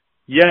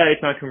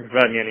it's not going to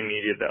provide me any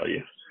immediate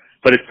value,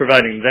 but it's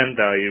providing them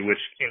value, which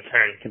in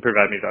turn can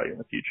provide me value in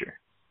the future.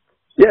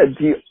 Yeah,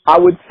 I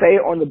would say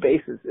on the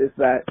basis is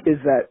that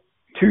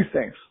two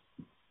things.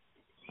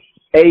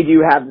 A, do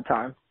you have the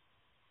time?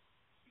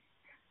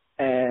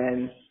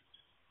 And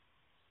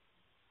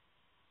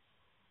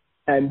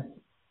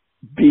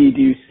B,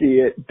 do you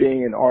see it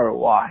being an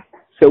ROI?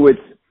 So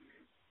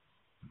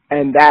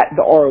the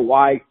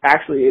ROI,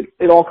 actually,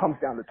 it all comes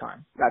down to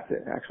time. That's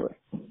it, actually.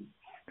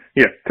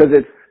 Yeah. Because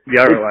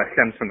the ROI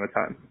comes from the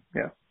time.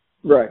 Yeah.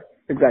 Right.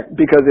 Exactly.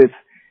 Because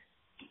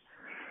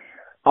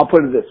I'll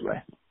put it this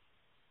way.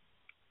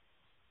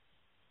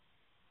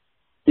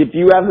 If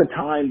you have the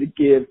time to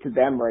give to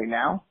them right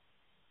now,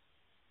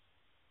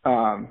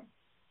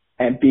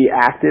 and be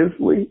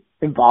actively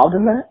involved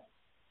in that.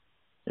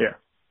 Yeah.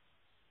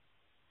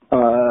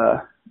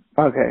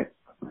 Okay.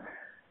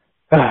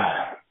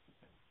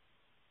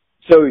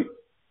 So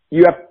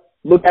you have to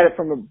look at it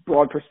from a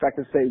broad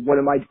perspective, say, what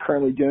am I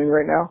currently doing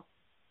right now?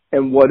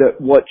 And what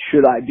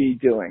should I be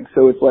doing?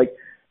 So it's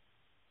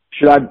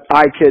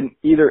I can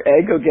either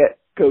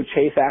go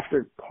chase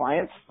after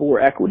clients for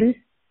equity,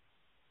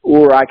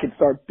 or I could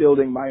start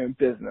building my own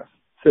business.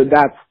 So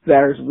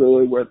there's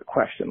really where the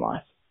question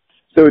lies.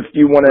 So do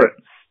you want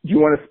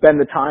to spend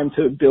the time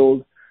to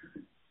build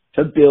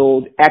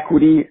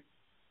equity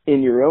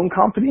in your own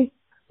company,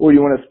 or do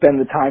you want to spend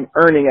the time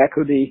earning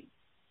equity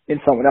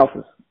in someone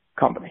else's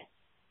company?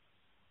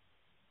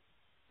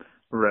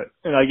 Right.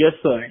 And I guess,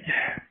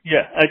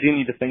 I do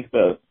need to think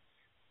about,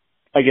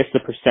 the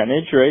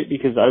percentage, right?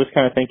 Because I was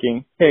kind of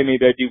thinking, hey,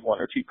 maybe I do 1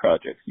 or 2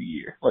 projects a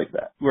year like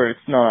that, where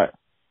it's not,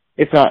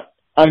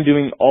 I'm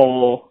doing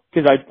all,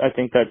 because I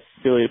think that's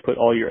silly to put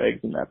all your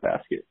eggs in that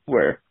basket,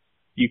 where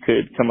you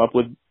could come up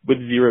with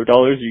 $0,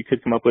 or you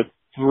could come up with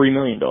 $3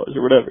 million or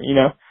whatever,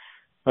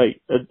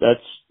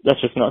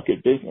 that's just not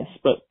good business.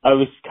 But I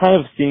was kind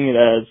of seeing it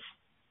as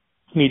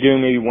me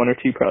doing maybe 1 or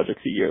 2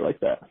 projects a year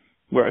like that,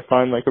 where I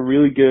find a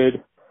really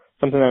good,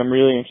 something that I'm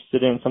really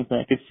interested in, something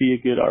I could see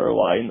a good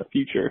ROI in the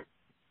future,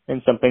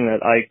 and something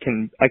that I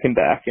can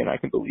back and I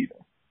can believe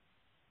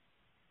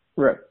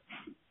in. Right.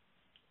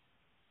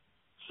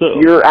 So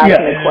you're asking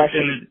a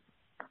question.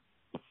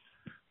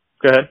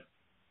 Go ahead.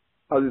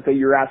 I was going to say,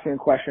 you're asking a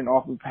question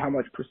off of how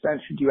much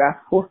percent should you ask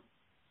for?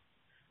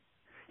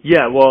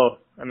 Yeah, well,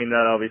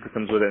 that obviously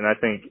comes with it, and I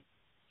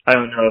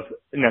don't know if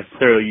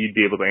necessarily you'd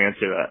be able to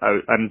answer that.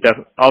 I'm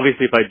definitely,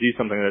 obviously, if I do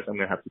something like this, I'm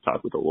going to have to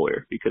talk with a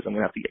lawyer, because I'm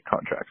going to have to get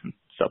contracts and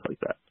stuff like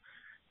that.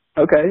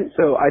 Okay,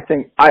 so I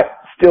think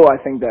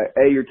that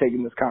you're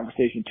taking this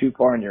conversation too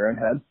far in your own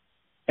head,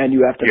 and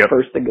you have to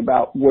first think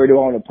about, where do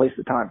I want to place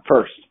the time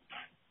first?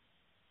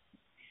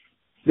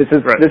 This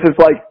is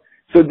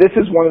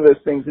one of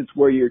those things. It's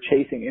where you're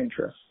chasing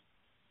interests.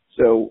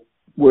 So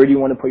where do you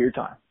want to put your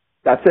time?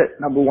 That's it.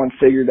 Number 1,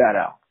 figure that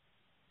out.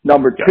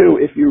 Number 2,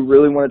 if you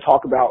really want to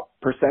talk about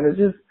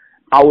percentages,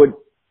 I would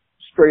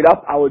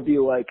be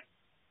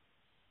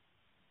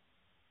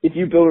if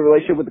you build a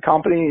relationship with the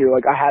company, you're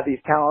I have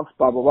these talents,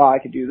 blah, blah, blah, I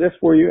could do this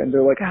for you. And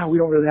they're we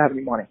don't really have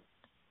any money.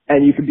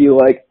 And you could be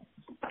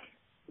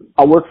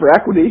I'll work for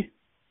equity.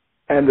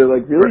 And they're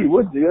really? You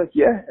would? Be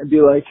yeah. And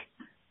be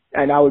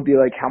and I would be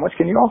how much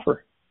can you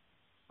offer?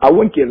 I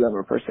wouldn't give them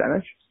a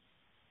percentage.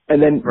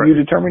 And then you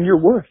determine your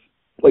worth.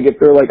 Like if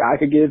they're like, I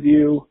could give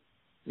you,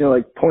 you know,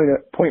 like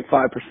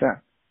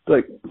 0.5%.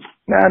 Like,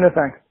 nah, no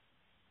thanks.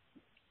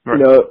 Right.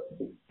 You know,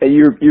 and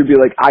you'd be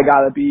like, I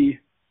gotta be,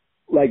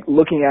 like,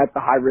 looking at the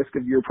high risk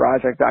of your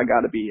project, I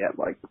gotta be at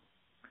like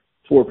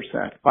 4%,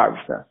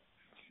 5%,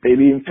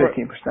 maybe even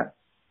 15%. Right.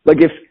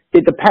 Like if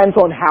it depends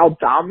on how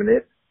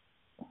dominant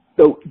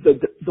the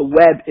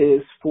web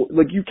is for,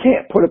 like you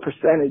can't put a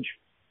percentage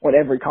on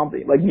every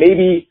company. Like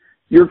maybe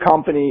your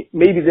company,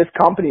 maybe this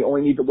company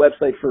only needs a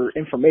website for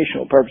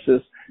informational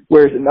purposes,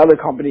 whereas another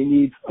company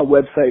needs a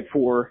website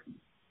for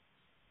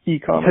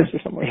e-commerce or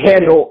something like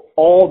handle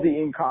all the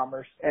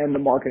e-commerce and the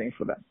marketing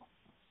for them.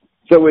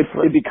 So it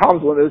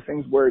becomes one of those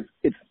things where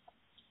it's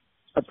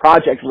a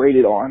project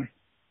rated on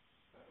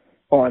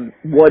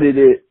what it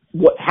is,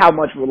 how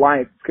much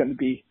reliance it's going to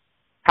be,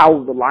 how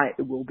reliant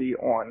it will be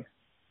on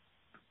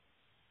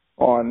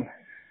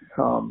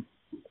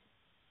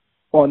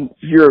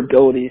your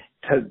ability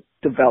to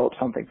develop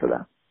something for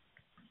them.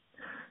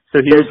 So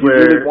here's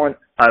where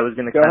I was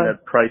going to kind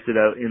of price it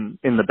out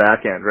in the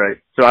back end, right?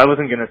 So I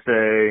wasn't going to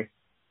say,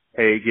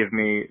 hey, give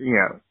me, you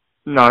know,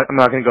 I'm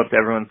not going to go up to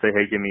everyone and say,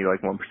 hey, give me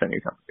like 1% of your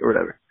company or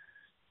whatever.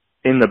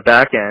 In the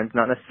back end,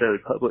 not necessarily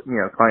public, you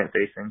know, client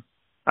facing,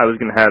 I was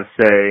going to have,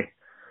 say,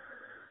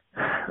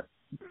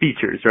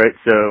 features, right?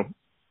 So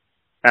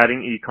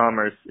adding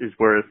e-commerce is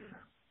worth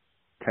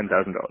 $10,000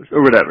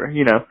 or whatever,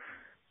 you know,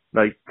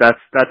 like that's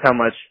how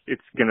much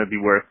it's going to be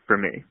worth for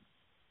me.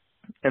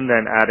 And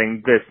then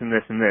adding this and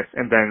this and this,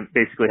 and then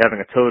basically having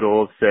a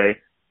total of say,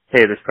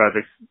 hey, this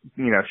project,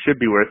 you know, should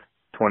be worth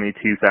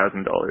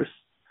 $22,000.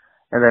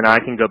 And then I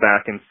can go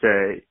back and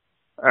say,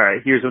 all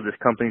right, here's what this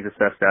company's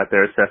assessed at.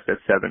 They're assessed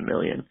at $7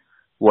 million.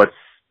 What's,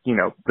 you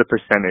know, the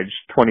percentage,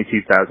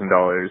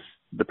 $22,000,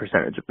 the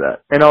percentage of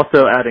that. And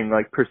also adding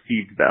like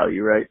perceived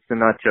value, right? So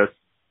not just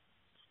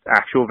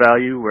actual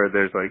value where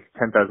there's like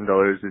 $10,000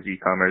 is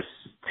e-commerce,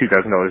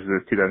 $2,000 is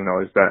this,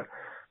 $2,000 that,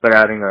 but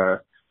adding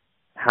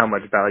how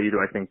much value do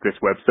I think this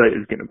website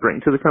is going to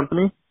bring to the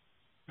company?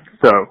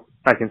 So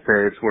I can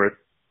say it's worth,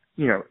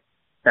 you know,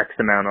 X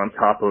amount on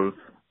top of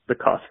the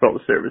cost of all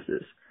the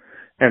services.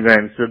 And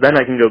then, so then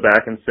I can go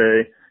back and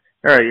say,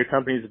 all right, your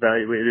company's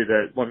evaluated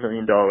at $1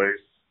 million.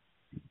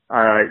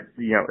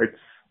 You know,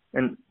 it's,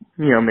 and,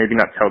 you know, maybe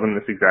not tell them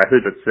this exactly,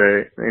 but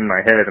say in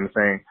my head, I'm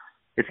saying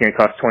it's going to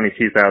cost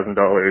 $22,000.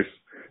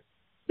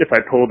 If I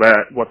pull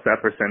that, what's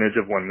that percentage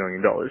of $1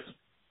 million?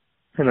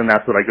 And then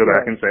that's what I go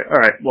back and say,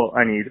 all right, well,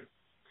 I need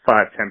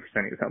 5-10%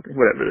 of your company,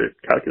 whatever it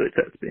calculates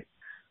that to be.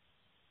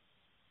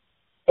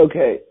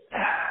 Okay.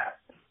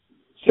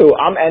 So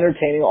I'm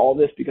entertaining all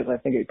this because I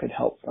think it could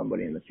help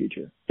somebody in the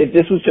future. If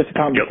this was just a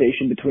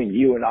conversation between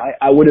you and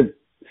I would have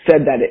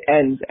said that it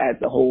ends at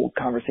the whole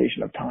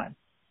conversation of time.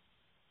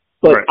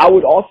 But I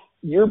would also,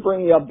 you're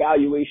bringing up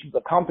valuations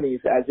of companies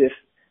as if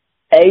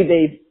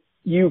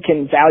you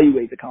can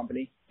evaluate the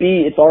company.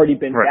 B, it's already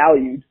been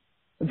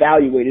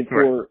evaluated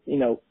for, you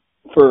know,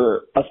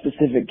 for a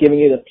specific,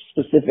 giving it a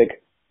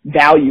specific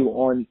value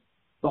on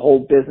the whole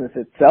business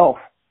itself.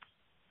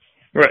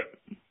 Right.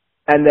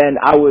 And then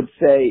I would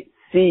say,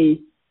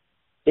 C,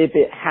 if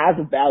it has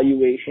a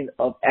valuation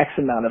of X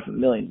amount of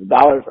millions of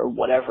dollars or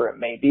whatever it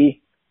may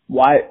be,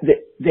 why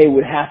they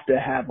would have to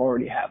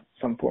already have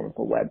some form of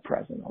a web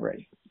present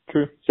already.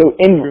 True. So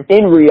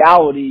in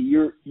reality,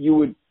 you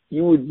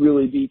would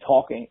really be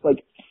talking,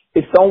 like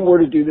if someone were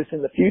to do this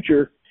in the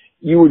future,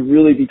 you would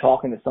really be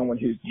talking to someone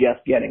who's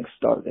just getting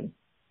started.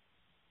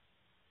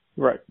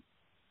 Right.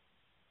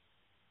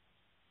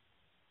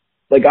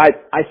 Like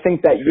I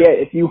think that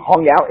if you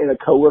hung out in a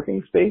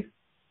co-working space,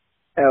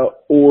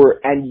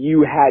 and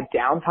you had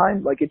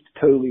downtime, like it's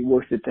totally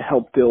worth it to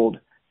help build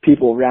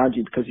people around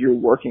you because you're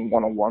working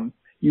one-on-one.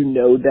 You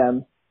know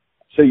them,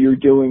 so you're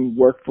doing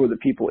work for the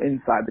people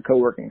inside the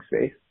co-working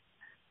space.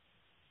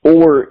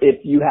 Or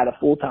if you had a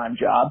full-time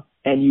job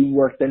and you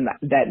worked in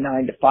that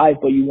 9 to 5,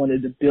 but you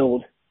wanted to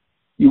build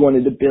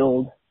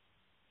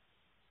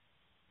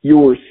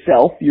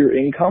yourself, your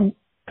income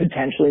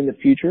potentially in the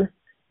future,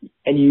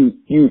 and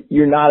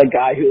you're not a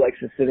guy who likes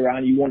to sit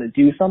around, you want to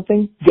do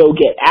something, go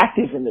get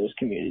active in those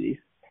communities,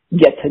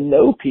 get to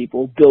know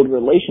people, build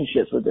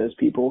relationships with those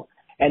people,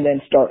 and then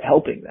start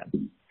helping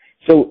them.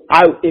 So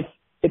if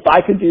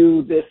I could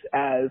do this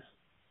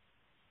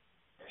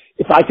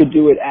if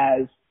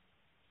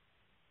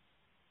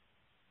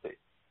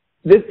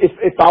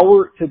I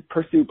were to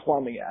pursue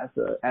plumbing as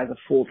a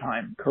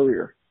full-time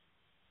career,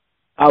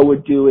 I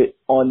would do it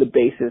on the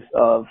basis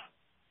of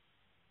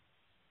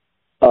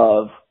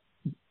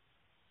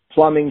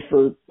plumbing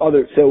for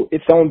others. So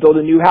if someone built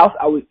a new house,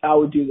 I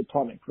would do the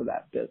plumbing for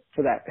that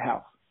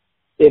house.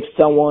 If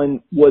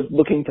someone was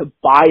looking to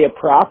buy a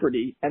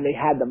property and they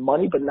had the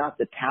money but not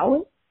the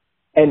talent,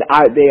 and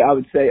I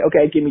would say,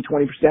 okay, give me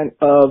 20%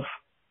 of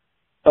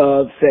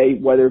say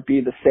whether it be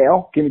the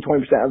sale, give me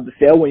 20% of the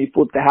sale when you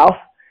flip the house,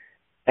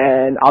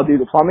 and I'll do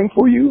the plumbing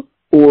for you.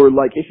 Or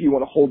like if you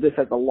want to hold this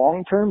as a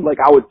long term, like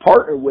I would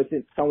partner with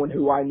someone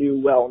who I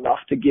knew well enough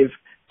to give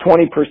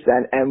 20%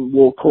 and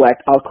I'll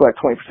collect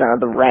 20% of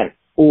the rent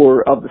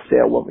or of the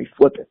sale when we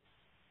flip it.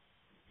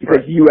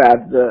 Because you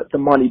have the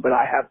money, but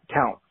I have the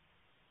talent.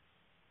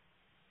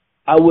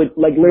 I would,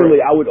 like,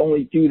 literally, I would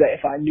only do that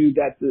if I knew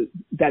that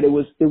that it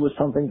was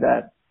something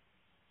that,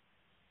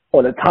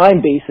 on a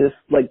time basis,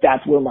 like,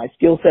 that's where my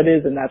skill set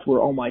is and that's where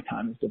all my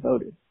time is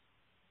devoted.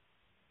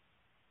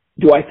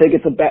 Do I think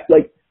it's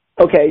like,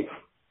 okay,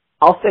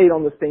 I'll say it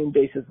on the same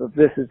basis of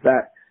this, is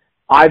that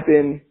I've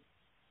been,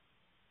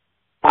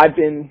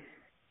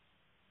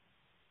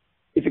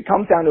 if it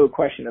comes down to a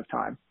question of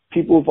time,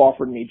 people have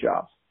offered me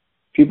jobs.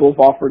 People have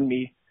offered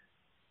me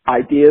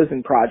ideas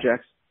and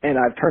projects, and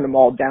I've turned them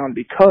all down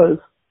because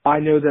I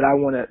know that I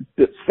want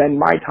to spend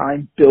my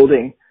time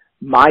building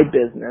my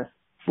business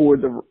for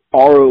the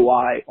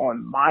ROI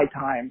on my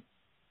time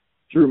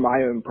through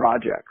my own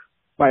projects,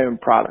 my own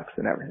products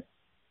and everything.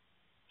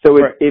 So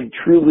it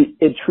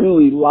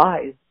truly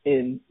lies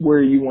in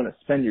where you want to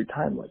spend your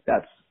time. Like,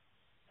 that's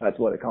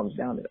what it comes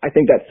down to. I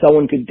think that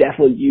someone could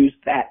definitely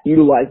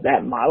utilize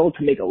that model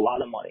to make a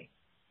lot of money.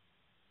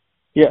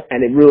 Yeah.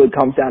 And it really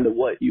comes down to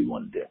what you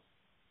want to do.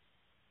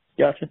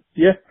 Gotcha.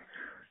 Yeah.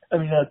 I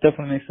mean, that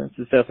definitely makes sense.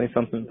 It's definitely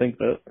something to think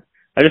about.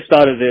 I just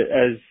thought of it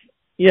as,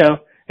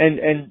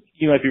 and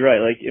you might be right.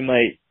 Like, it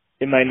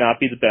might not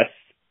be the best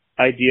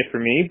idea for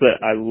me,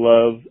 but I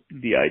love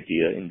the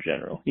idea in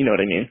general. You know what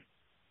I mean?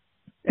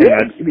 And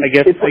I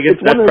guess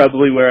that's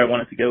probably where I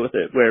wanted to go with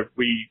it, where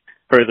we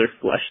further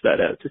flesh that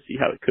out to see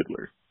how it could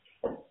work.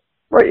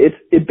 Right.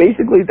 It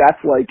basically,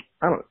 that's like,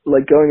 I don't know,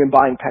 like going and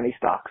buying penny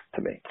stocks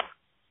to me.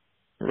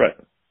 Right.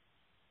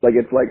 Like,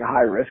 it's like a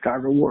high risk, high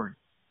reward.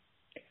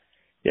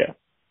 Yeah.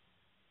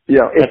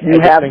 If you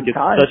have time. It's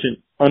such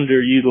an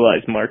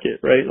underutilized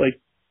market, right?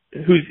 Like,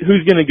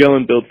 who's going to go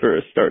and build for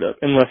a startup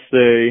unless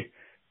they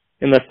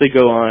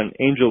go on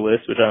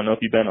AngelList, which I don't know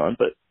if you've been on,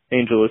 but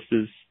AngelList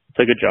it's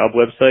like a job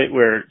website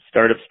where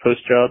startups post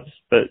jobs,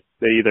 but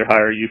they either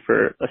hire you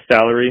for a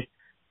salary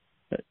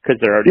because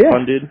they're already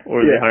funded,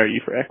 or they hire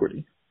you for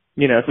equity.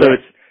 So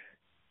it's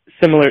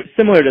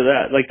similar to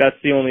that. Like,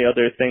 that's the only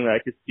other thing that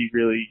I could see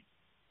really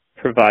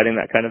providing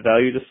that kind of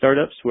value to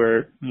startups,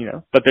 where,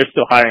 but they're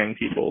still hiring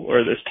people,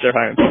 or they're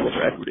hiring people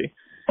for equity.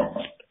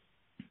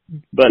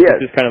 But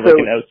this is kind of like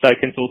an outside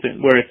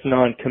consultant where it's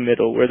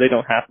non-committal, where they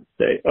don't have to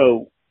say,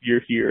 oh,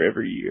 you're here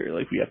every year,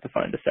 like, we have to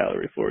find a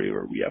salary for you,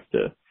 or we have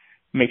to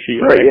make sure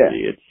you have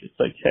equity. It's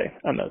like, hey,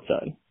 I'm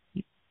outside.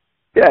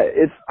 Yeah,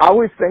 I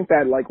always think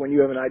that, like, when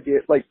you have an idea,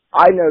 like,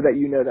 I know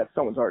that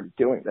someone's already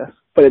doing this,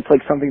 but it's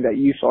like something that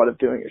you thought of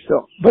doing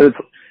yourself. But it's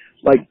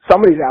like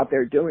somebody's out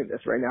there doing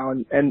this right now,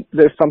 and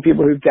there's some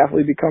people who've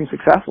definitely become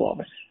successful of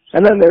it.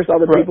 And then there's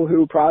other people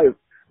who probably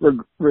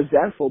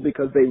resentful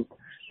because they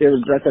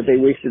regret that they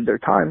wasted their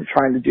time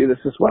trying to do this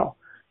as well.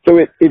 So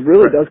it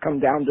really does come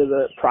down to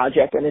the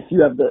project, and if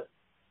you have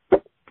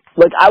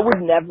like, I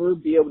would never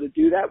be able to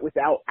do that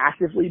without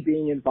actively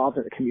being involved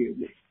in the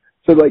community.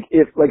 So, like,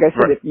 if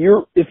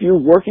you're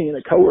working in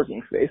a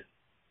co-working space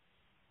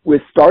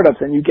with startups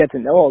and you get to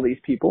know all these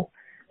people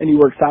and you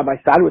work side by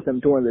side with them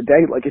during the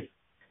day, like,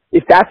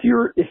 if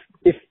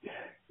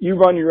you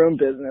run your own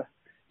business,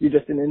 you're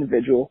just an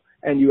individual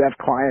and you have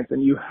clients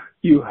and you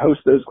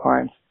host those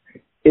clients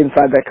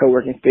inside that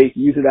co-working space,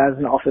 use it as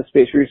an office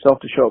space for yourself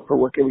to show up for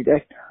work every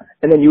day.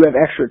 And then you have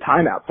extra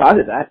time outside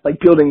of that, like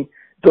building,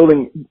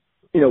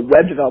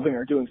 web developing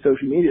or doing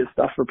social media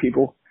stuff for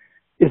people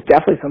is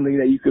definitely something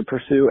that you could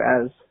pursue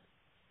as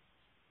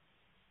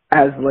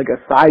like a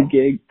side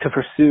gig to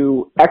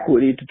pursue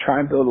equity to try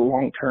and build a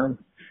long-term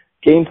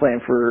game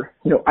plan for,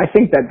 I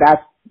think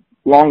that's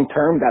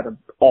long-term, that's an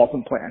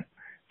awesome plan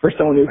for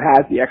someone who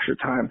has the extra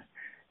time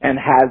and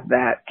has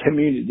that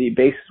community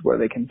basis where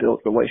they can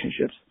build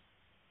relationships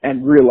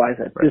and realize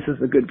that this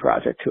is a good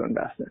project to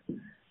invest in.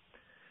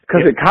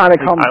 Because it kind of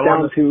comes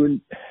down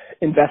to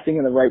investing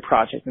in the right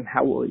project and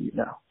how will you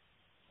know.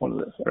 One of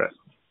those things. Right.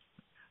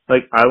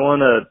 Like, I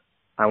wanna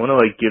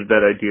like give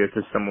that idea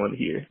to someone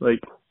here, like,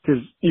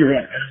 because you're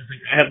right. I don't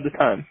think I have the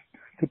time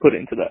to put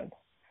into that.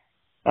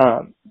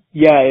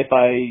 If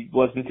I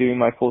wasn't doing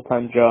my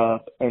full-time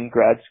job in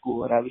grad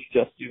school and I was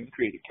just doing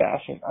Creative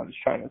Cash and I was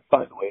trying to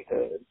find a way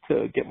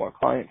to get more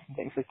clients and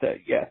things like that,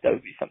 that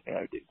would be something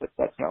I would do. But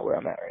that's not where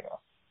I'm at right now.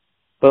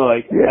 But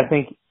I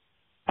think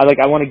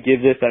I want to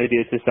give this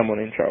idea to someone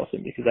in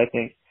Charleston, because I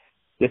think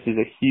this is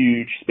a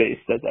huge space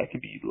that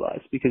could be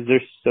utilized, because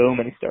there's so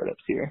many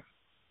startups here.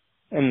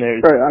 And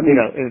there's,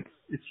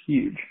 it's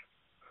huge.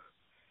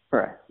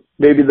 Right.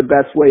 Maybe the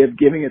best way of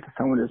giving it to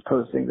someone is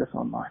posting this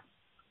online.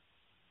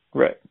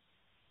 Right.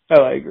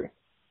 Oh, I agree.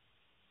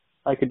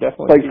 I could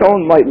definitely. Like,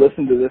 someone might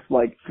listen to this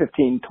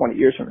 15, 20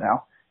 years from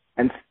now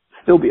and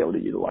still be able to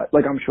utilize.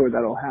 Like, I'm sure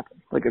that'll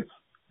happen. Like, it's.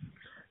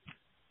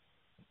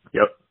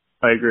 Yep.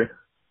 I agree.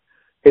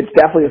 It's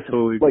definitely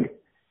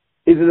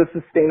is it a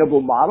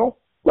sustainable model?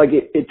 Like,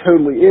 it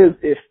totally is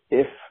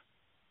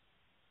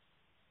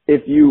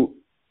if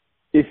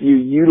you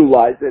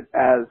utilize it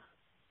as,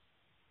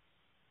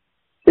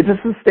 it's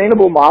a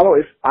sustainable model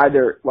if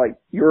either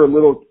you're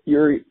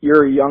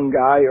a young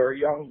guy or a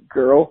young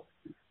girl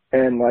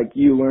and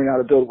you learn how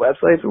to build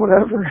websites or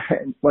whatever,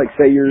 and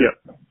say you're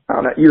I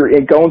don't know, you're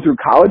going through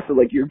college, so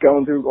like you're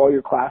going through all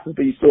your classes,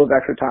 but you still have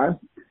extra time.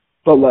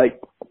 But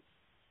like,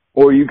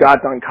 or you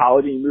got done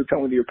college and you moved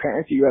home with your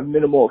parents, you have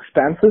minimal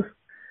expenses,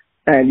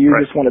 and you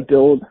just want to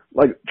build,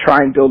 like, try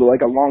and build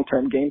like a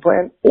long-term game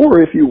plan. Or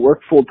if you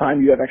work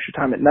full-time, you have extra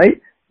time at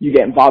night, you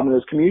get involved in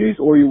those communities,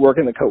 or you work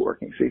in the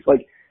co-working space.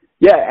 Like,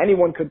 yeah,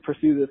 anyone could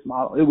pursue this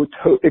model.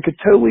 It could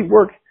totally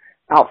work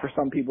out for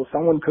some people.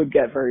 Someone could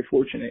get very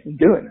fortunate in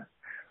doing it.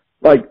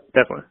 Like,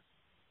 Definitely.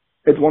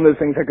 it's one of those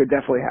things that could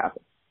definitely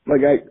happen.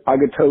 Like, I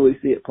could totally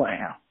see it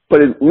playing out.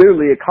 But it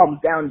comes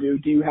down to,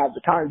 do you have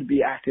the time to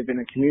be active in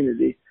a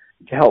community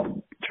to help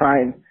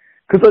try and,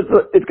 because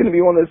it's going to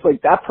be one of those,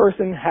 like, that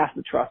person has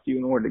to trust you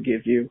in order to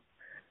give you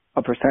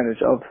a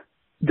percentage of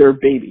their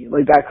baby.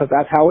 Like that, because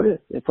that's how it is.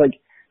 It's like,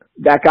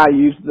 that guy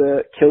used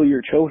the kill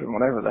your children,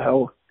 whatever the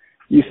hell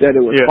you said.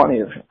 It was funny.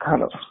 It's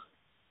kind of,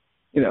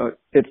 you know,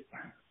 is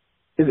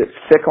it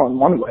sick on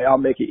one way? I'll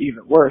make it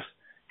even worse.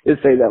 Is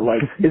say that,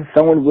 like, is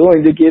someone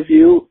willing to give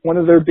you one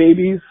of their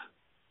baby's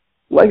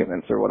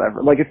ligaments or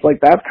whatever? Like, it's like,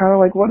 that's kind of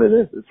like what it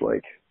is. It's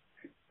like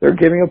they're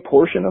giving a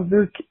portion of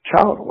their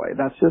child away.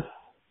 That's just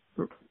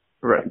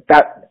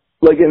that.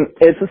 Like,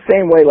 it's the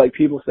same way, like,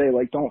 people say,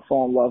 like, don't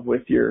fall in love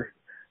with your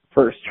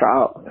first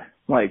child,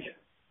 like,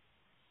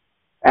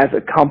 as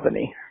a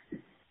company,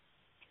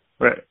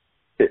 right?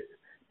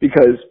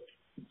 Because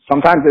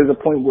sometimes there's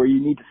a point where you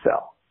need to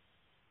sell,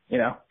 you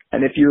know.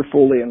 And if you're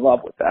fully in love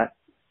with that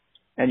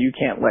and you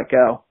can't let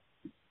go,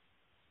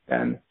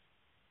 then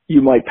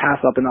you might pass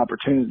up an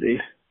opportunity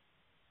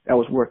that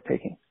was worth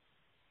taking.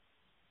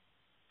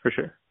 For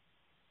sure.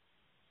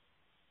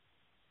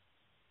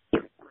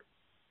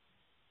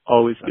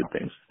 Always good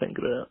things to think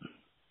about.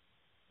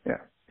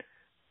 Yeah.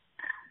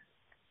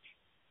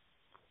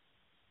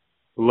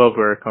 Love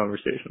where our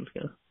conversations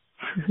go.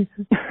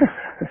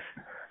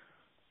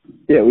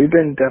 Yeah, we've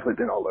definitely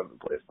been all over the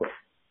place, but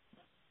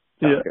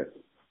yeah, good.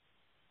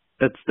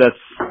 That's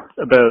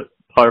about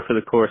par for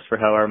the course for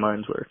how our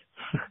minds work.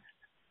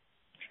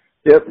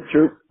 Yep,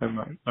 true. Our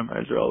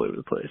minds are all over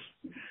the place.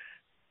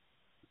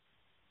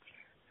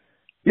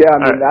 Yeah, I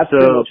mean, that's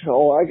pretty so, much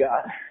all I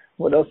got.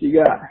 What else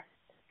you got?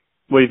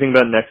 What do you think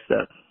about next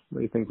steps? What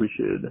do you think we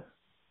should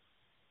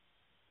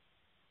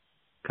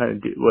kind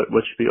of do? What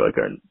should be like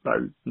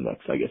our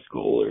next, I guess,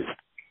 goal or,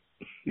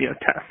 you know,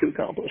 task to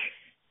accomplish?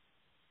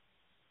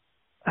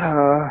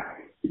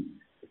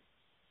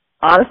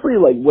 Honestly,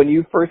 like, when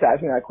you first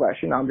asked me that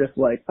question, I'm just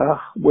like,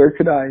 where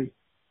could I,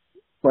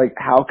 like,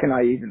 how can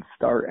I even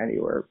start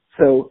anywhere?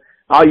 So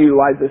I'll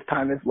utilize this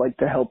time as, like,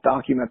 to help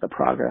document the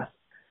process,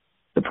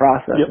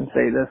 and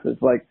say this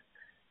is, like,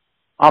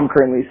 I'm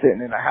currently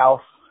sitting in a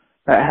house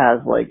that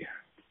has, like,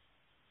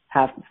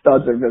 half the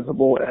studs are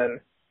visible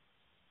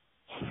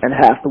and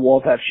half the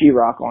walls have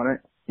sheetrock on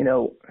it, you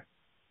know.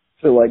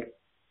 So, like,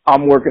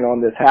 I'm working on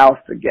this house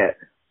to get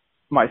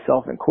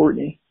myself and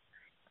Courtney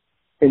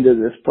into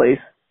this place,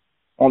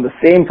 on the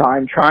same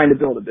time trying to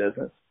build a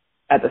business,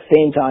 at the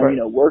same time, you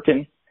know,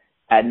 working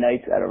at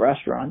nights at a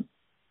restaurant.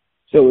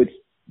 So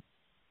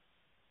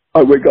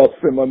I wake up,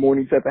 spend my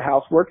mornings at the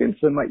house working,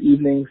 spend my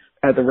evenings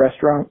at the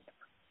restaurant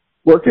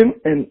working,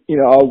 and, you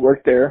know, I'll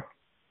work there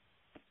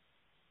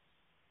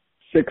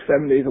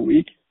 6-7 days a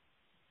week.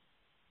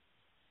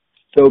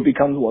 So it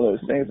becomes one of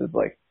those things. It's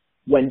like,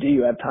 when do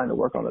you have time to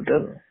work on the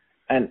business?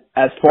 And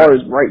as far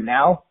as right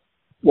now,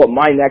 what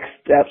my next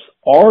steps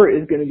are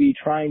is going to be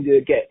trying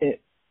to get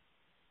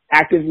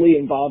actively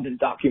involved in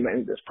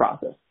documenting this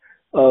process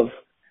of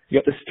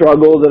the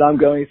struggle that I'm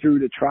going through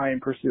to try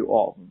and pursue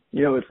all of them.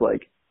 You know, it's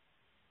like,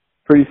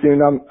 pretty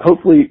soon,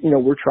 hopefully, you know,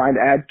 we're trying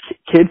to add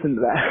kids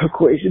into that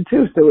equation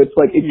too. So it's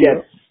like, it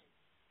gets,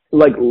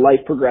 like,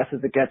 life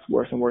progresses, it gets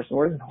worse and worse and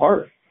worse and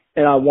harder.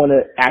 And I want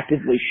to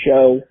actively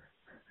show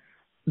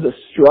the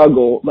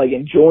struggle, like,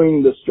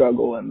 enjoying the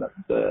struggle and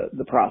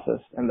the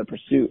process and the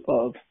pursuit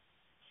of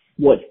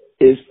what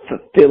is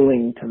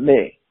fulfilling to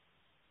me.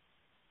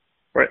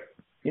 Right.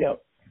 You know,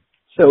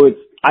 so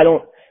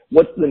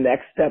what's the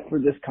next step for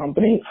this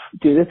company?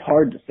 Dude, it's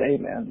hard to say,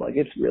 man. Like,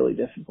 it's really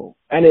difficult.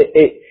 And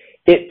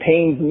it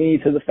pains me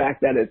to the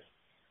fact that it's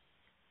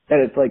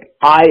like,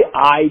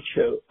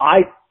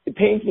 it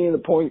pains me to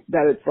the point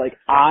that it's like,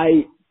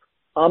 I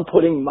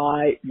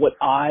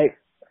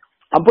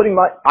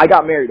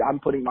got married. I'm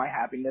putting my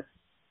happiness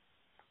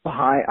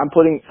I'm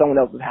putting someone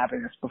else's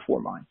happiness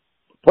before mine.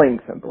 Plain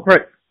and simple.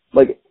 Right.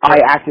 Like,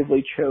 I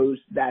actively chose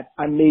that.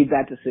 I made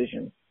that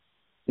decision.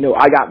 You know,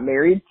 I got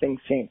married, things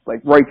changed.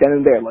 Like, right then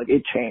and there, like,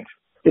 it changed.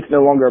 It's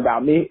no longer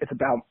about me. It's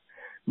about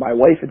my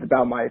wife. It's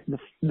about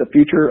the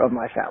future of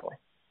my family.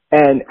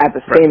 And at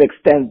the same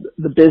extent,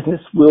 the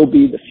business will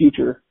be the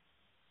future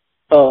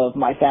of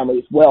my family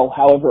as well.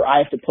 However, I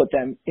have to put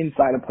them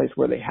inside a place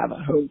where they have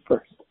a home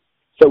first.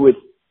 So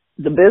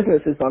the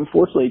business is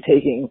unfortunately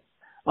taking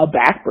a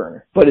back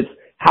burner, but it's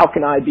how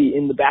can I be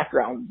in the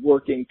background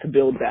working to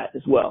build that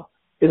as well,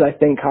 is I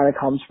think kind of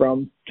comes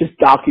from just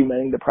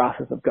documenting the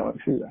process of going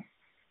through that.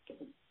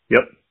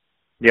 Yep.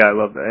 Yeah, I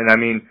love that. And I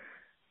mean,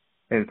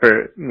 and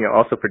for, you know,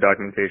 also for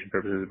documentation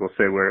purposes, we'll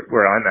say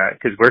where I'm at,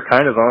 because we're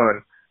kind of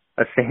on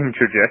a same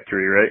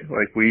trajectory, right?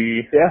 Like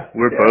we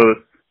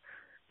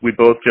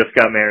both just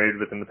got married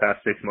within the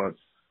past 6 months.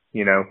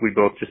 You know, we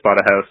both just bought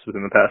a house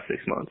within the past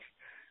 6 months.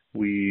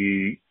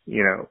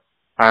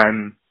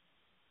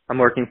 I'm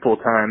working full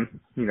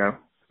time, you know,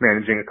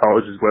 managing a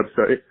college's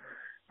website.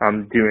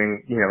 I'm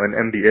doing, you know, an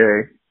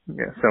MBA.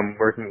 Yeah, so I'm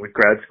working with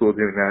grad school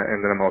doing that, and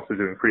then I'm also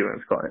doing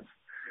freelance clients.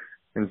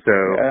 And so,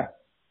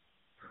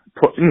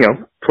 you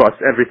know, plus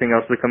everything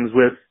else that comes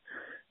with,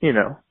 you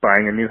know,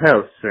 buying a new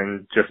house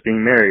and just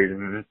being married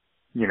and,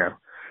 you know,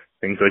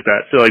 things like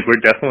that. So like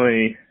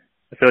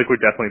I feel like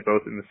we're definitely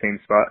both in the same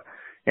spot.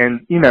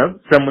 And, you know,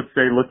 some would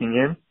say looking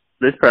in,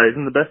 this probably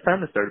isn't the best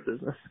time to start a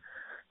business.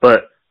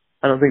 But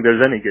I don't think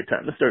there's any good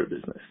time to start a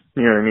business.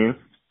 You know what I mean?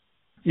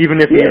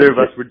 Even if neither of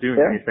us were doing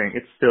anything,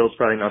 it's still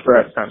probably not the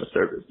best time to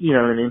start it. You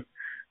know what I mean?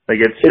 Like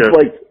it's just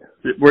like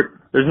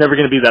there's never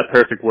going to be that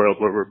perfect world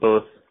where we're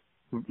both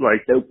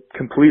like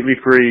completely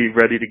free,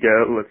 ready to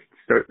go. Let's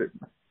start it.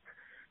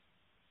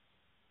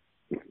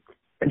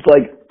 It's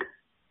like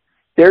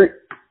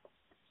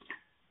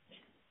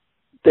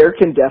there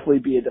can definitely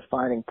be a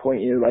defining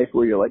point in your life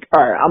where you're like,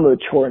 all right, I'm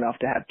mature enough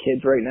to have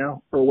kids right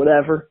now or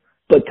whatever.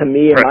 But to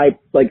me,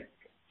 like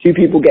two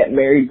people get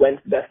married,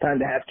 when's the best time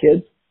to have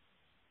kids?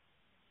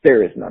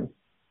 There is none.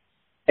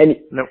 And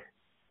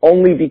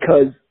only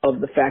because of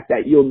the fact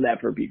that you'll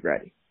never be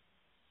ready.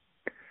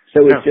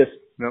 So it's just,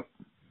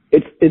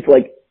 it's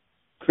like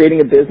creating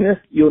a business,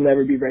 you'll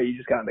never be ready. You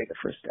just gotta make the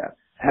first step.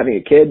 Having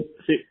a kid,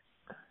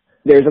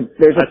 there's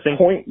a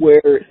point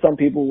where some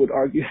people would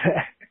argue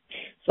that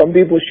some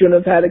people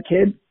shouldn't have had a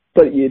kid,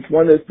 but it's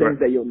one of those things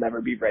that you'll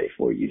never be ready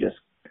for. You just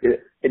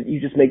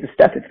make the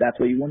step if that's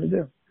what you want to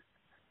do.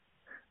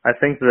 I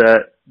think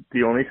that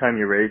the only time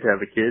you're ready to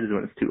have a kid is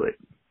when it's too late.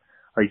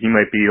 Like you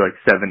might be like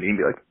 70 and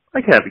be like,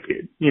 I can have a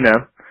kid, you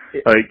know?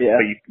 Like,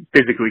 but you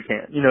physically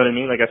can't. You know what I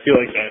mean? Like I feel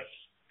like that's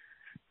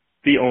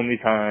the only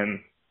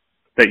time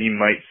that you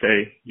might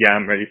say, yeah,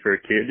 I'm ready for a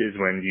kid is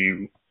when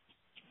you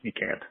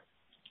can't.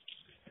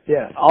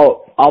 Yeah,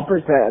 I'll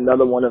present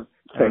another one of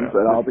things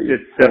that I'll be.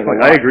 It's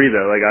definitely. I agree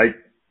though. Like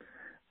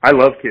I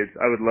love kids.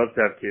 I would love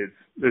to have kids.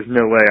 There's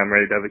no way I'm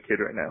ready to have a kid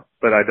right now.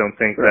 But I don't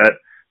think that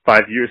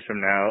 5 years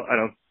from now,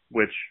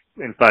 which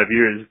in 5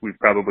 years we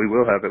probably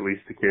will have at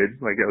least a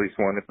kid, like at least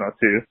one, if not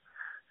two.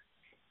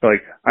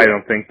 Like I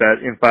don't think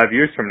that in 5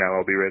 years from now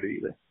I'll be ready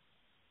either.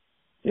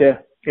 Yeah,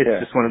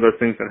 it's just one of those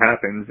things that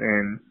happens,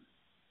 and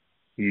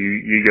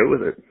you go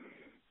with it.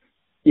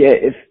 Yeah,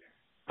 if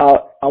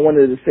I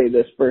wanted to say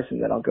this first,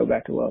 and then I'll go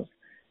back to Wells.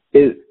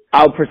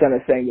 I'll present a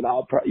saying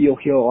that you'll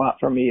hear a lot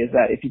from me is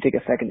that if you take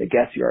a second to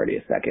guess, you're already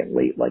a second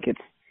late. Like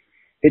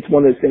it's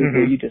one of those things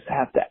where you just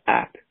have to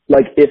act.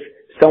 Like if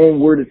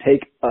someone were to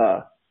take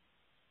a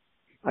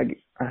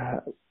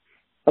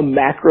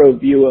macro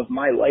view of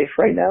my life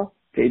right now,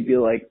 they'd be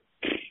like,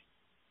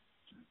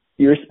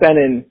 you're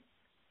spending,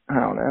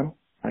 I don't know,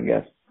 I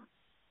guess,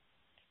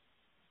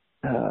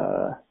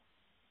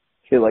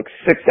 say like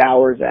 6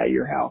 hours at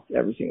your house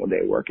every single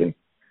day working.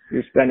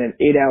 You're spending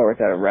 8 hours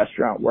at a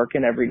restaurant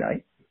working every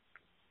night.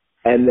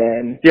 And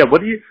then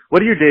what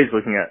are your days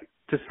looking at?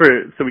 Just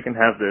so we can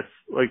have this.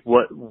 Like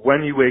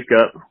when you wake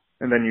up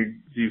and then you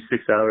do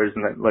 6 hours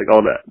and then like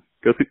all that.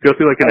 Go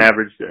through like an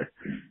average day.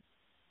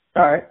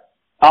 All right.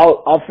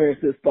 I'll finish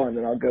this thought and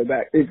then I'll go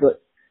back. It's like,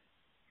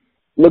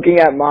 looking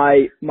at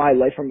my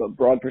life from a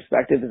broad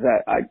perspective is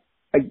that I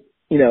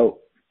you know,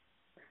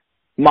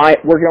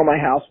 working on my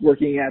house,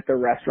 working at the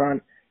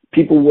restaurant,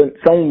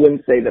 someone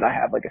wouldn't say that I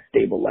have like a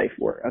stable life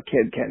where a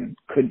kid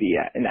could be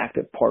an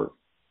active part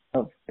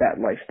of that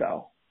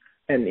lifestyle.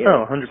 And you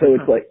know, 100%. so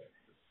it's like,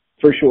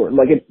 for sure,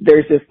 like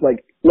there's just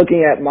like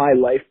looking at my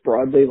life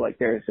broadly, like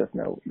there's just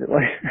no,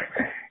 like,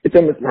 it's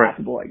almost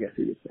laughable, I guess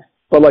you could say.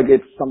 But like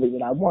it's something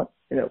that I want,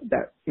 you know,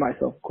 that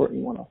myself, Courtney,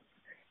 want to.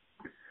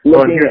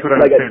 Well, and here's what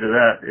I would say to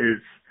that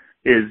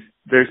is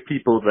there's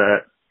people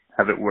that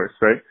have it worse,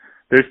 right?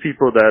 There's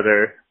people that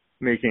are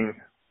making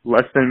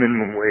less than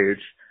minimum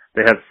wage.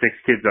 They have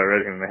 6 kids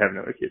already and they have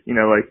another kid. You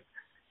know, like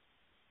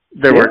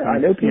they're working, I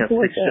know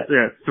people like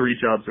 3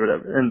 jobs or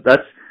whatever. And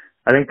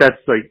I think that's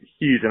like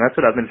huge. And that's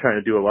what I've been trying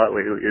to do a lot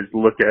lately is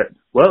look at,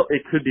 well,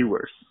 it could be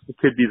worse. It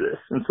could be this.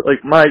 And so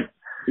like my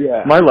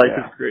life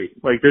is great.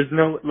 Like there's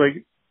no,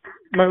 like,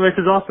 my life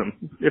is awesome.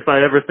 If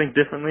I ever think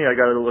differently, I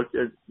gotta look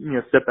at, you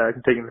know, step back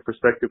and take into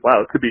perspective,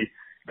 wow, it could be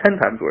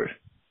 10 times worse.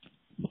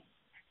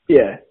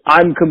 Yeah,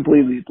 I'm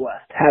completely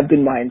blessed. Have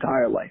been my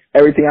entire life.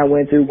 Everything I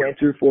went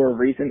through for a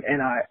reason,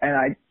 and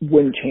I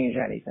wouldn't change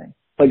anything.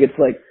 Like it's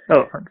like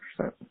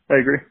 100%. I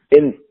agree.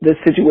 In the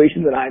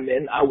situation that I'm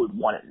in, I would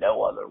want it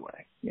no other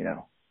way, you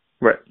know.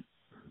 Right.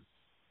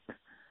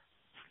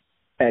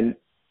 And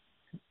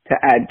to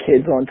add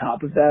kids on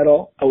top of that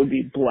all, I would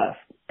be blessed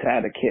to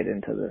add a kid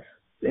into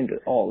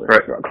all this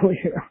struggle,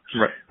 you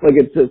know. Right. Like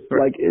it's just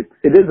like it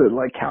is a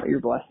like count your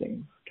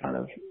blessings kind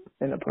of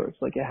an approach.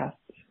 Like it has to.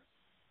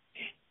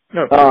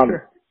 No, for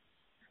sure.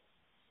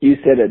 You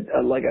said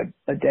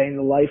a day in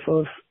the life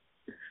of.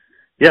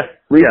 Yeah.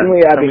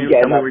 Recently, I've been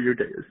getting tell me up. where your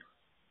day is.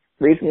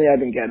 Recently, I've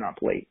been getting up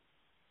late,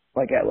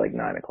 like at like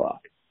 9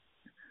 o'clock.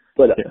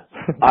 but Yeah.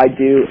 I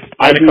do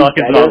 9 o'clock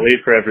is better. not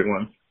late for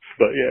everyone,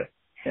 but yeah.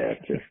 Yeah,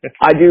 it's true.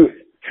 I do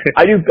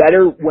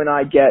better when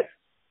I get,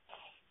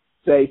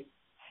 say,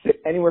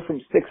 anywhere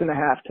from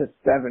 6.5 to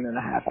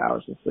 7.5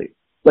 hours of sleep.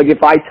 Like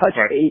if I touch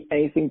Right.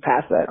 anything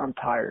past that, I'm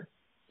tired.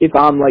 If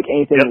I'm like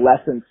anything Yep.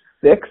 less than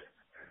 6,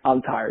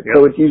 I'm tired. Yep.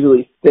 So it's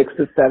usually 6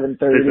 to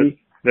 7:30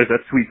 There's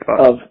that sweet spot.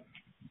 of,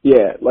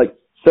 yeah, like,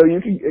 so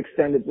you can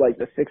extend it like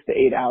the 6 to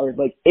 8 hours.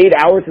 Like 8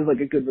 hours is like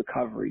a good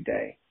recovery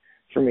day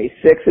for me.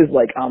 6 is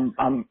like I'm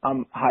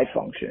high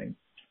functioning.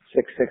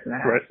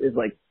 6.5 Right. is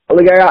like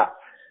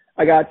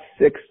I got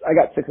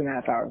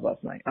 6.5 hours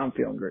last night. I'm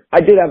feeling great.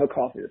 I did have a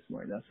coffee this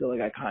morning though, so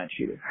like I kind of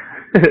cheated.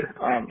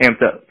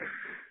 Amped up.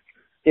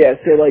 Yeah,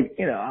 so like,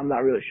 you know, I'm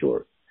not really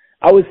sure.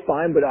 I was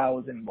fine, but I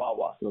was in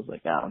Wawa, so I was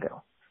like, nah, I'll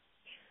go.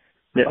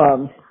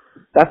 Yeah.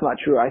 That's not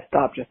true. I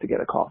stopped just to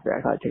get a coffee. I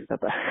gotta take that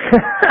back.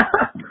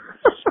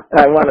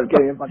 I wound up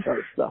getting a bunch of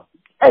other stuff.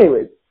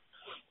 Anyways,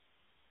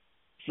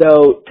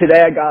 so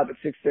today I got up at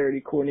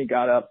 6:30. Courtney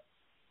got up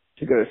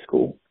to go to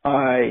school.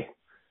 I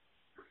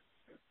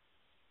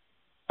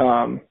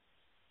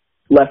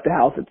left the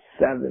house at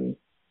 7:10.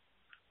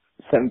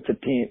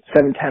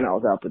 I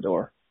was out the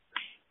door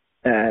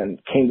and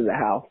came to the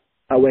house.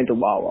 I went to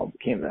Wawa,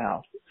 came to the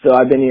house. So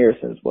I've been here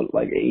since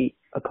like 8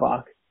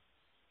 o'clock.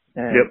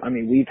 And Yep. I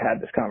mean, we've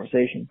had this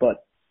conversation,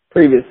 but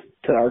previous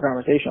to our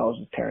conversation, I was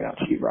just tearing out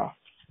sheetrock.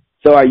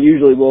 So I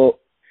usually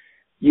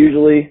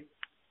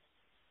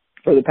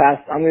for the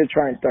past, I'm going to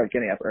try and start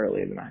getting up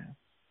earlier than I am.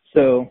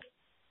 So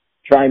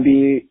try and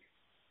be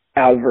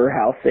out of her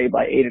house, say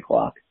by 8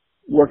 o'clock,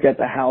 work at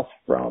the house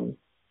from,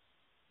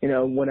 you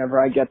know, whenever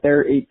I get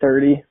there,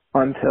 8:30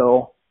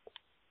 until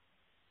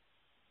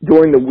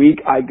during the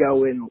week, I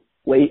go in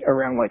late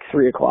around like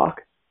 3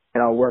 o'clock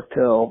and I'll work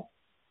till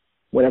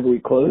whenever we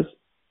close.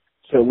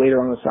 So later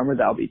on in the summer,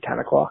 that'll be 10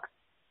 o'clock.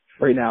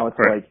 Right now it's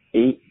Right. like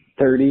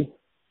 8:30.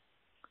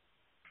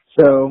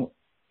 So,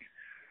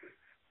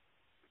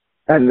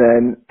 and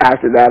then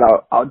after that,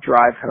 I'll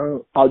drive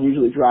home. I'll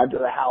usually drive to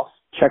the house,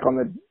 check on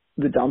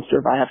the dumpster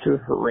if I have to,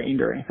 if it rained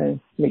or anything,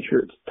 make sure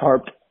it's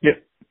tarped.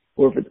 Yep.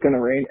 Or if it's going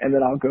to rain. And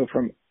then I'll go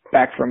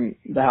back from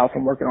the house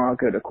I'm working on, I'll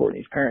go to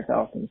Courtney's parents'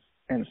 house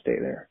and stay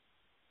there.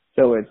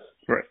 So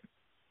Right.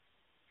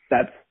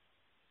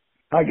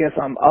 I guess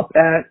I'm up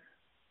at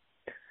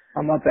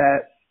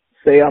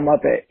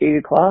 8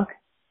 o'clock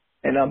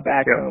and I'm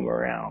back Yep. home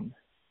around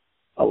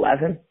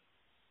 11.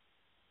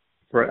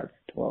 Right. That's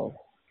 12,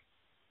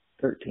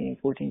 13,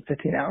 14,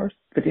 15 hours.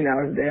 15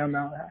 hours a day I'm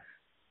out of the house.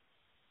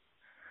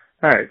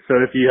 All right. So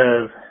if you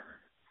have,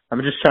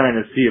 I'm just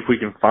trying to see if we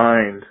can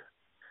find,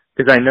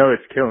 because I know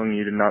it's killing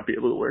you to not be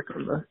able to work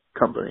on the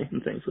company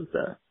and things like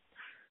that.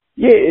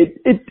 Yeah, it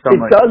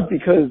Something like does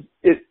because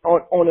it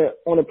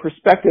on a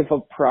perspective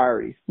of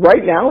priorities.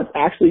 Right now, it's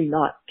actually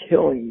not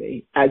killing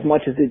me as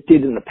much as it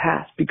did in the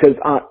past because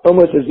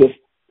almost as if,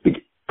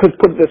 because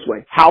put it this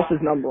way, house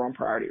is number one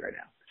priority right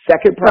now.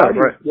 Second priority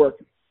right. is work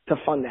to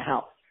fund the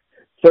house.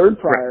 Third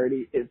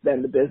priority is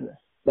then the business.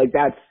 Like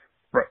that's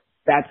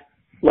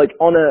like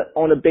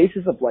on a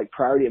basis of like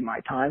priority of my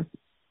time,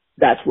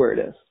 that's where it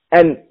is.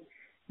 And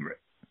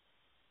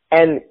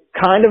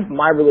kind of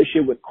my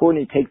relationship with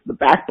Courtney takes the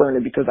back burner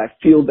because I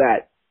feel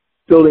that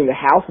building the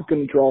house is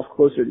going to draw us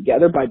closer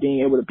together by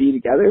being able to be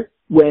together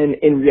when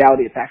in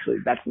reality it's actually,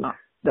 that's not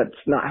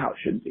how it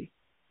should be.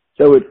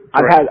 So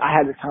I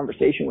had this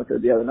conversation with her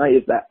the other night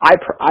is that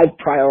I've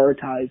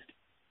prioritized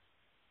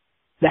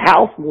the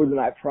house more than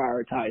I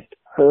prioritized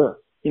her,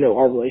 you know,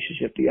 our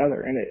relationship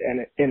together. And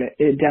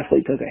it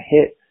definitely took a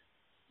hit,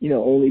 you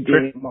know, only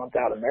being a month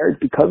out of marriage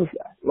because of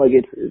that. Like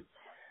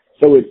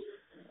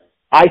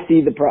I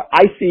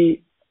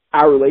see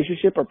our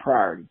relationship a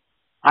priority.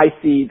 I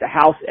see the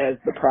house as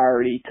the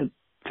priority to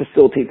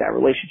facilitate that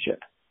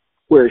relationship,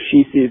 where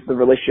she sees the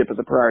relationship as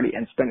a priority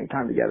and spending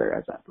time together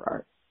as that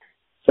priority.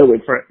 So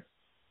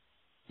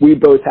we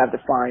both have to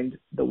find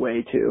the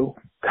way to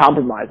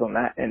compromise on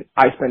that. And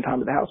I spend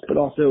time at the house, but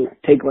also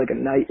take like a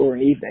night or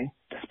an evening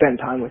to spend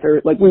time with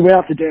her. Like we went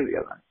out to dinner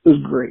together. It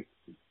was great.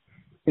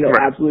 You know,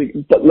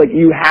 absolutely. But like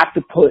you have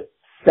to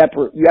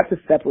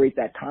separate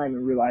that time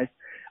and realize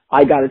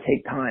I got to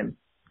take time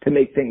to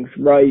make things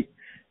right,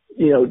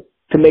 you know,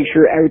 to make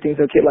sure everything's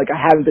okay. Like I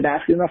haven't been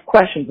asking enough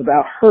questions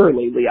about her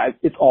lately.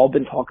 It's all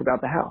been talk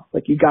about the house.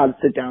 Like you got to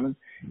sit down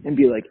and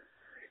be like,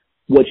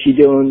 what's she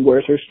doing?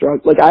 Where's her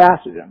struggle? Like I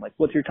asked her, I'm like,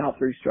 what's your top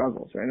 3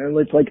 struggles? Right? And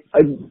it's like,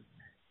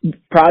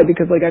 probably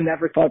because like I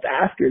never thought to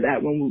ask her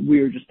that when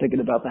we were just thinking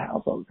about the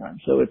house all the time.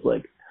 So it's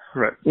like,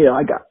 you know,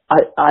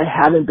 I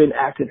haven't been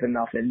active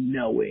enough in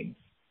knowing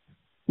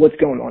what's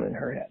going on in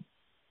her head.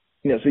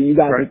 You know, so you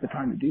got to take the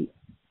time to do that.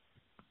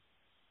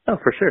 Oh,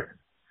 for sure.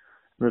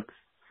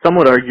 Some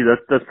would argue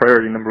that's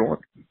priority number 1.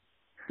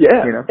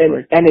 Yeah, you know,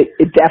 and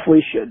it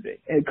definitely should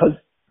be. Because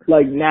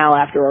like now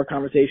after our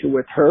conversation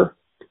with her,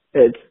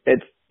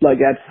 it's like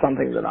that's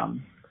something that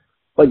I'm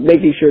like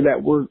making sure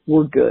that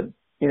we're good.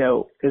 You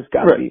know, it's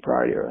got to be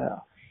priority right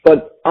now.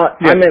 But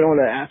I meant on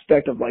the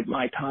aspect of like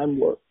my time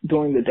work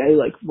during the day,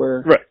 like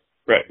where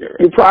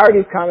your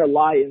priorities kind of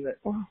lie in that.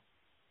 Well,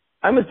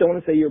 I almost don't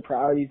want to say your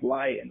priorities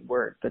lie in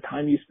where the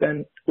time you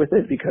spend with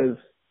it, because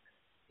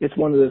it's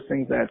one of those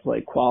things that's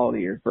like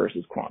quality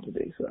versus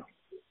quantity. So.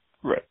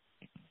 Right.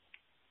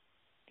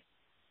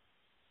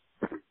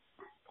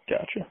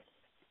 Gotcha.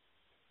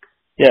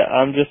 Yeah,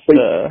 I'm just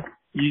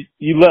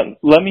you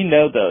let me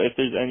know though if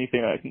there's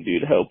anything I can do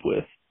to help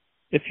with,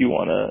 if you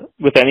wanna,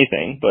 with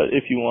anything, but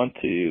if you want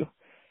to,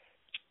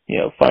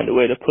 find a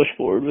way to push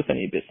forward with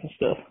any business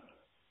stuff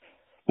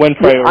when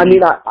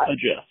priorities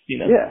adjust,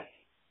 Yeah,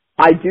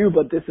 I do,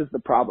 but this is the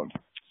problem.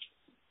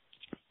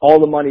 All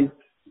the money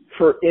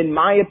in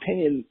my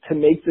opinion, to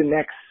make the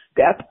next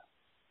step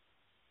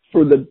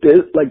for the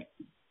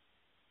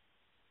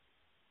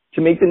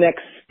to make the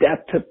next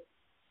step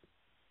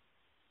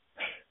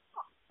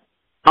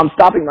I'm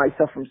stopping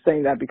myself from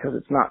saying that because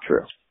it's not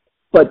true.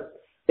 But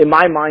in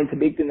my mind, to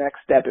make the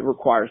next step, it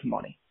requires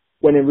money,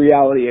 when in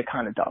reality, it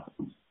kind of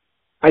doesn't.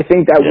 I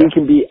think that we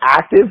can be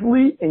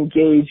actively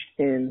engaged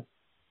in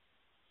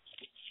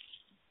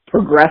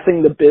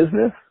progressing the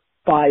business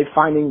by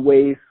finding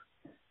ways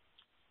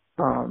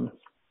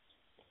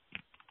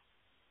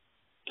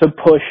to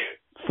push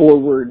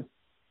forward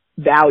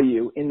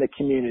value in the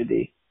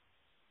community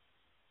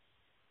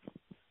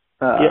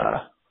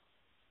around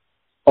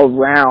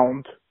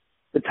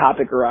the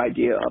topic or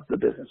idea of the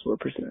business we're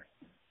pursuing.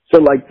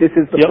 So like, this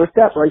is the first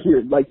step right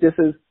here. Like, this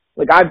is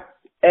like, I've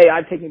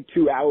taken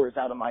 2 hours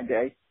out of my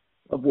day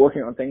of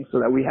working on things so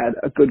that we had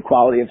a good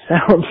quality of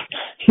sound,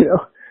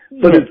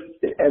 but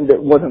and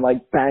it wasn't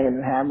like banging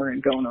and hammering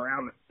and going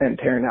around and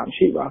tearing out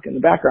sheetrock in the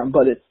background,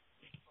 but it's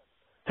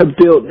to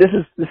build, this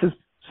is,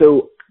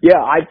 so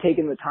yeah, I've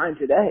taken the time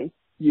today.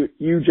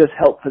 You just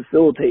helped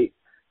facilitate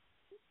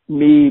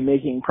me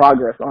making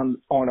progress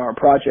on our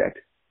project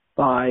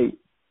by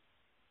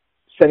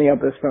setting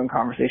up this phone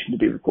conversation to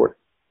be recorded.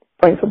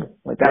 Plain and simple.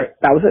 Like that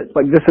was it.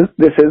 Like this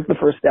is the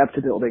first step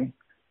to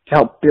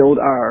help build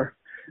our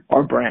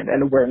brand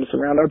and awareness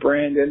around our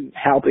brand and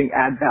helping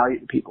add value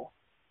to people.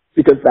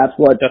 Because that's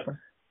what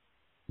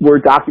we're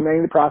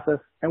documenting the process,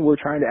 and we're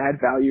trying to add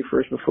value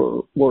first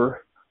before we're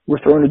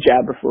throwing a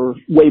jab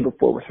way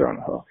before we're throwing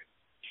a hook.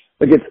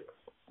 Like it's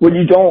when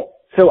you don't.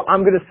 So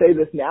I'm going to say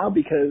this now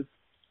because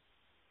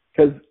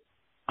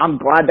I'm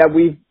glad that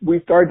we've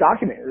started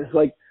documenting this.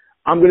 Like,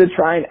 I'm going to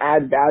try and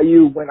add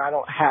value when I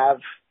don't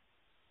have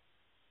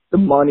the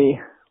money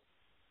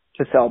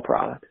to sell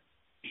product.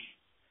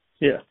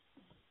 Yeah.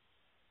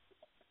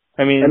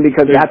 I mean, and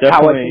because that's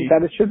how I think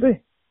that it should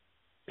be.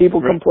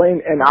 People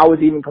complain, and I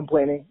was even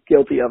complaining,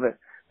 guilty of it,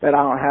 that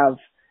I don't have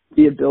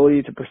the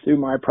ability to pursue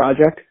my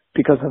project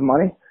because of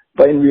money.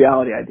 But in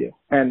reality, I do,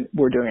 and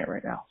we're doing it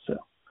right now. So.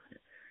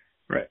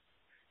 Right.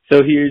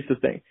 So here's the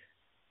thing.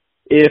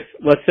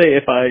 Let's say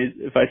if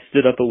I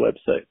stood up a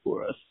website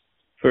for us,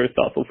 for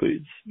Thoughtful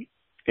Foods,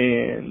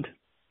 and,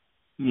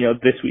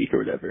 this week or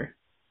whatever,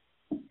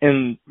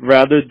 and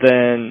rather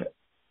than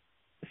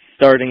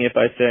starting it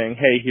by saying,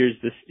 hey, here's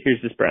this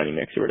brownie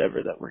mix or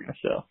whatever that we're going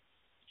to sell,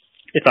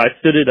 if I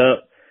stood it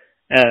up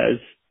as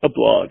a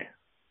blog,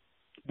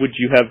 would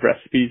you have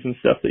recipes and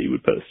stuff that you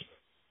would post?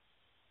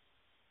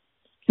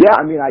 Yeah,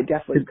 I mean, I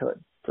definitely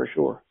could, for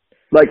sure.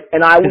 Like,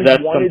 and I was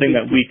that's something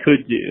that we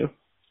could do.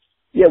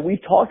 Yeah,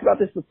 we've talked about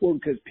this before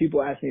because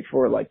people ask me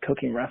for like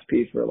cooking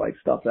recipes for like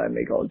stuff that I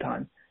make all the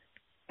time.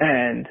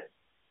 And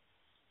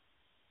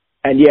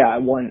yeah, I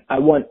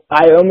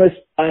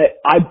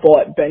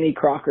bought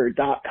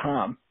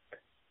BennyCrocker.com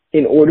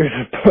in order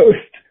to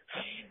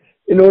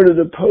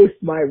post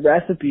my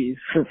recipes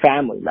for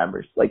family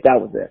members. Like, that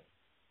was it.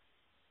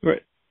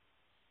 Right.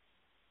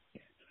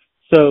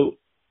 So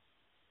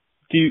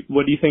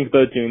what do you think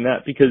about doing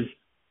that? Because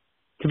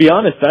to be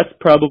honest, that's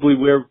probably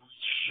where we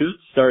should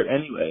start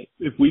anyway.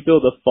 If we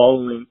build a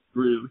following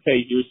through,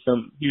 hey, here's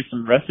some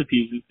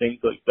recipes and things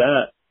like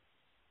that,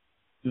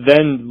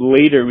 then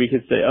later we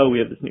could say, oh, we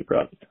have this new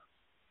product,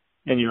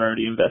 and you're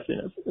already invested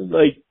in it.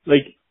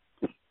 Like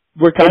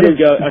we're kind of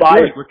I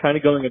feel like we're kind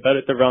of going about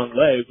it the wrong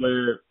way,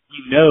 where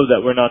we know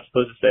that we're not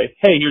supposed to say,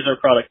 hey, here's our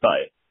product, buy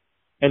it,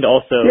 and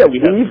also we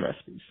have some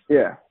recipes.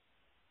 Yeah.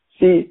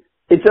 See,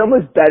 it's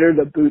almost better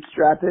to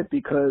bootstrap it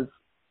because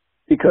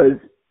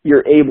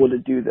you're able to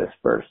do this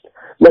first.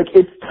 Like,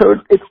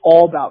 it's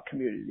all about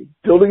community.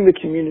 Building the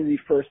community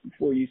first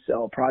before you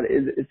sell a product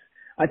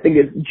I think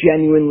it's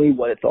genuinely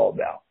what it's all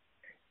about.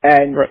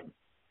 And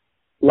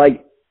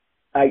like,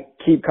 I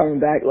keep coming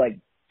back, like,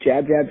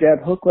 jab, jab,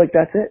 jab, hook, like,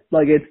 that's it.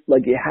 Like,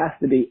 it has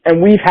to be.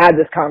 And we've had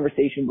this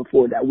conversation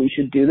before that we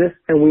should do this,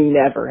 and we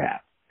never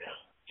have.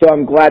 So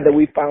I'm glad that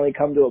we finally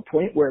come to a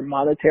point where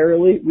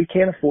monetarily we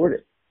can't afford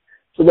it.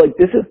 So, like,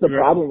 this is the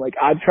problem. Like,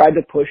 I've tried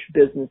to push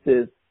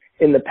businesses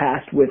in the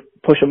past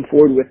push them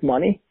forward with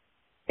money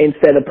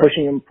instead of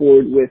pushing them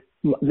forward with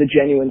the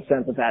genuine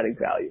sense of adding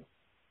value.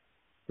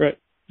 Right.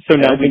 So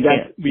now we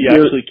can't. We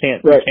actually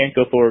can't. We can't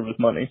go forward with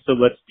money. So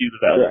let's do the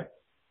value.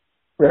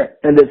 Right.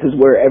 And this is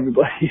where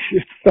everybody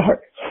should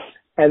start.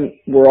 And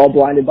we're all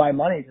blinded by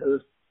money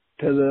to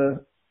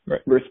the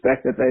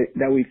respect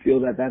that we feel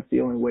that that's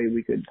the only way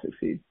we could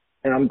succeed.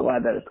 And I'm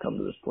glad that it's come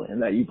to this point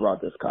and that you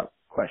brought this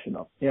question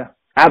up. Yeah.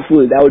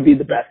 Absolutely. That would be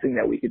the best thing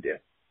that we could do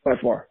by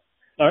far.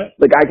 All right.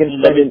 Like I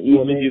can spend an Let me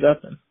evening. do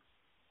that then.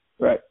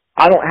 Right.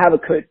 I don't have a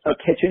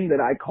kitchen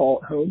that I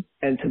call home,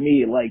 and to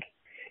me, like,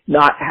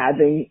 not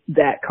having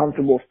that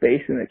comfortable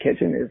space in the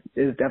kitchen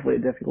is definitely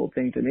a difficult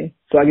thing to me.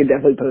 So I could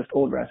definitely post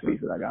old recipes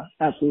that I got.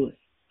 Absolutely.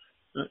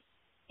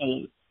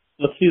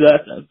 Let's do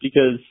that then,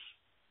 because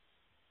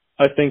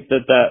I think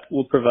that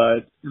will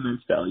provide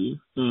immense value.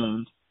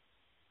 And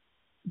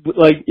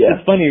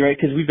it's funny, right?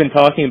 Because we've been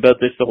talking about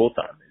this the whole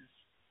time.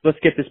 Let's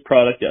get this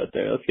product out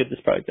there. Let's get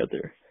this product out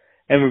there.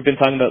 And we've been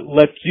talking about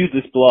let's do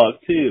this blog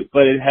too,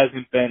 but it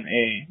hasn't been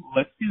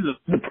let's do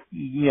the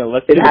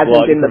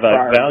blog and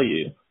provide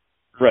value.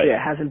 Right. Yeah,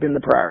 it hasn't been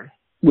the priority.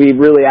 We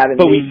really haven't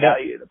made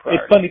value the priority.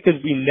 It's funny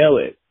because we know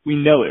it. We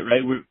know it, right?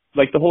 We're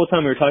like the whole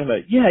time we were talking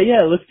about,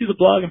 let's do the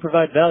blog and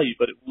provide value,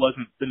 but it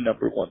wasn't the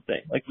number one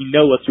thing. Like we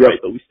know what's right,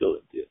 but we still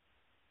didn't do it.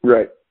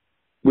 Right.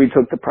 We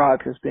took the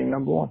product as being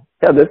number one.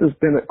 Yeah, this has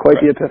been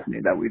quite the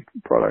epiphany that we've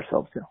brought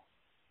ourselves to.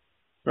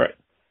 Right.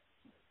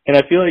 And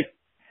I feel like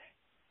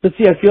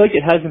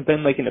it hasn't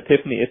been like an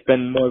epiphany. It's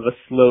been more of a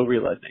slow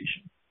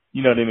realization.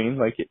 You know what I mean?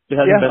 Like it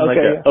hasn't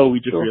been we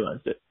just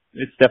realized it.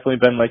 It's definitely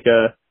been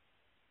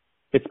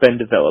it's been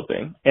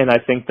developing. And I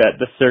think that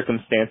the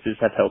circumstances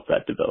have helped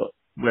that develop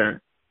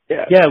where,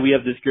 we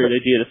have this great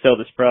idea to sell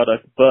this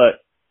product,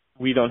 but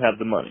we don't have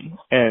the money.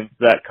 And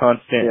that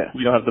constant,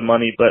 we don't have the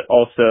money, but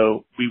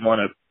also we want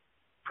to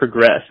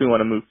progress. We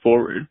want to move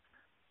forward.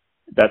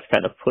 That's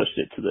kind of pushed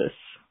it to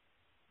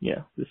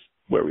this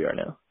where we are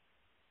now.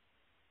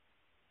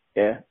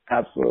 Yeah,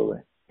 absolutely.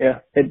 Yeah,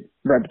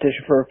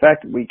 repetition for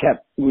effect. We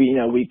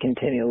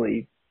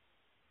continually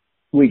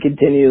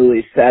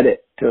set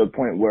it to a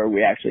point where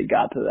we actually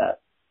got to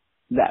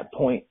that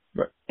point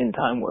in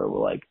time where we're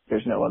like,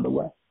 there's no other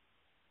way.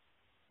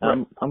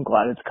 I'm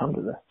glad it's come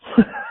to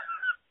this.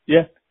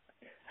 Yeah,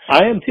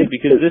 I am too,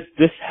 because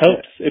this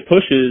helps. It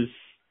pushes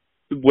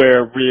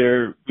where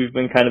we've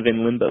been kind of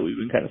in limbo. We've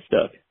been kind of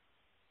stuck.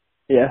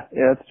 Yeah,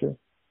 that's true.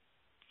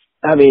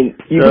 I mean,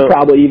 you could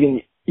probably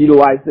even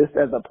utilize this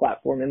as a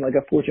platform in like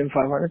a Fortune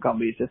 500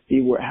 company to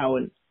see how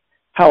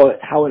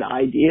an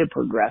idea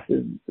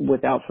progresses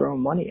without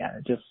throwing money at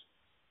it. Just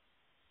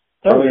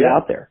throwing it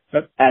out there,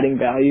 adding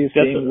value,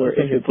 seeing where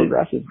it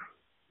progresses.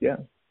 Yeah.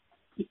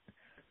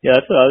 Yeah,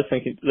 that's what I was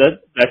thinking.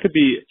 That could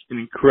be an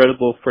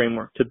incredible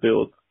framework to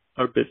build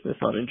our business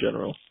on in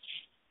general,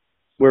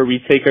 where we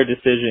take our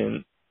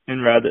decision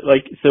and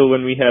so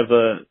when we have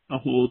a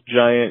whole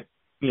giant,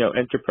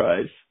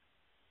 enterprise,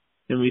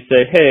 and we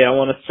say, hey, I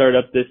want to start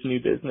up this new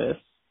business,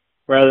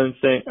 rather than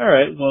saying, all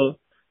right, well,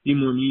 D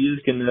More Media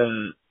is going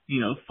to,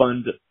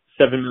 fund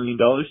 $7 million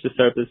to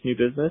start this new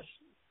business.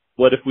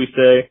 What if we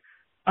say,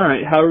 all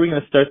right, how are we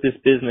going to start this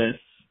business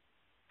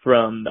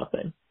from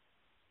nothing?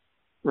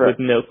 With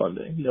no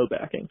funding, no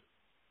backing.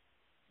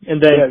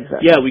 And then,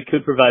 we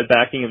could provide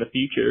backing in the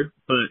future,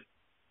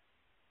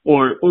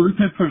 or we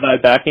could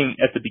provide backing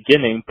at the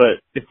beginning, but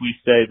if we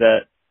say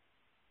that,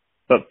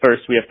 but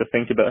first we have to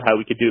think about how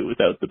we could do it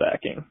without the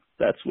backing,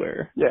 that's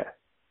where. Yeah.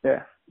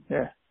 That's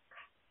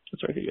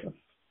where I could go.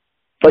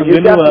 But you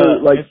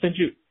definitely, I send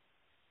you,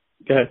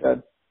 go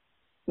ahead.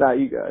 No,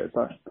 you go ahead.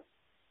 Sorry.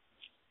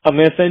 I'm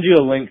going to send you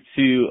a link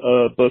to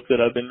a book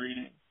that I've been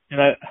reading. And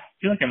I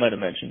feel like I might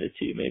have mentioned it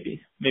to you,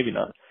 maybe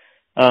not.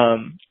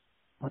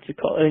 What's it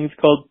called? I think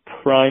it's called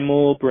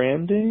Primal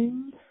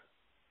Branding.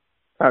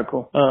 Oh,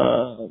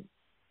 cool.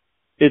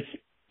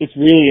 It's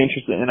really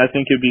interesting, and I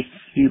think it'd be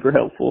super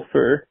helpful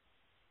for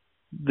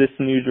this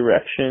new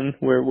direction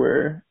where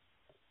we're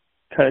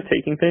kind of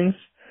taking things.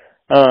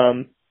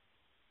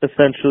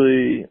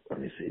 Essentially, let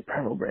me see,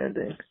 Primal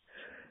Branding.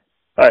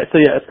 Alright, so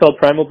it's called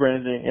Primal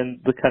Branding,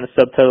 and the kind of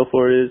subtitle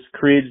for it is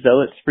Create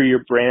Zealots for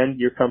Your Brand,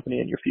 Your Company,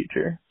 and Your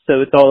Future.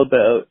 So it's all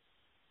about,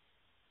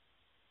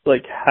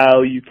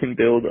 how you can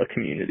build a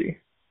community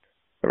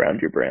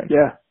around your brand.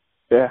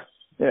 Yeah.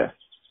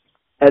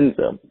 And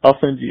so I'll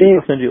send you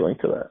a link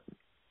to that.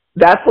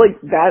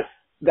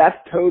 That's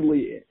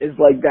totally is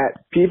like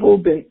that. People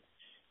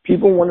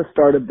want to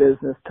start a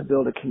business to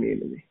build a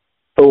community,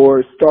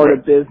 or start a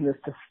business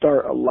to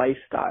start a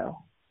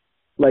lifestyle,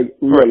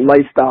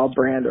 lifestyle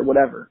brand or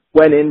whatever.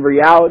 When in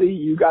reality,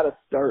 you got to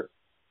start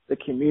the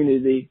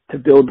community to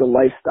build the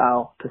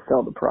lifestyle to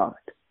sell the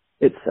product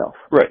itself.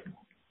 Right.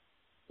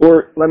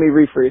 Or let me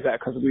rephrase that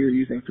because we were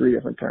using three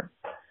different terms.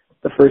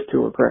 The first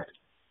two were correct.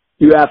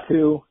 You have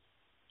to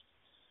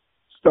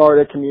start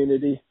a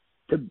community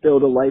to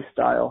build a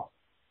lifestyle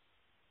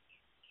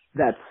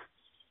that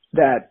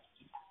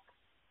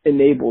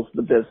enables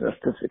the business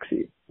to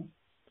succeed.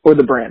 Or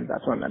the brand,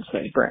 that's what I meant to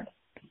say, brand.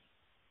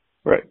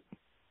 Right.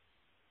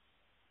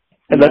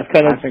 And that's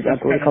kind of, I think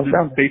that's what it comes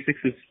down to.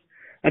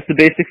 That's the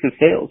basics of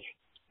sales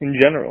in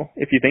general.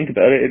 If you think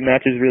about it, it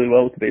matches really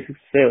well with the basics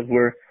of sales,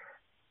 where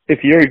if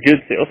you're a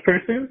good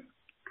salesperson,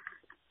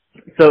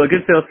 so a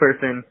good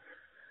salesperson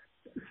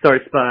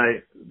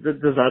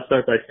does not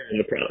start by selling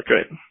the product,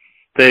 right?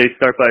 They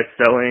start by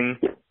selling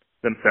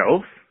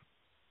themselves.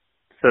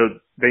 So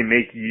they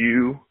make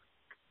you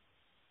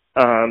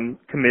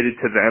committed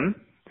to them.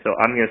 So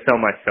I'm going to sell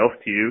myself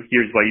to you.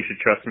 Here's why you should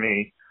trust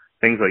me.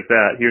 Things like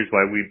that. Here's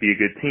why we'd be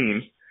a good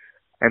team.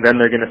 And then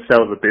they're going to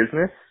sell the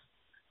business.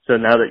 So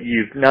now that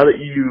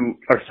you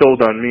are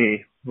sold on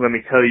me, let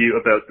me tell you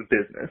about the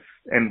business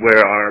and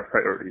where our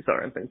priorities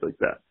are and things like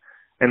that.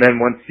 And then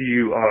once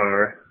you're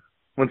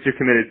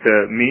committed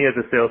to me as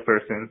a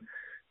salesperson,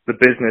 the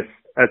business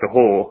as a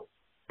whole,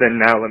 then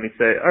now let me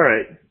say, all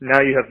right, now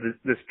you have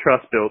this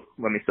trust built.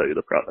 Let me sell you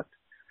the product.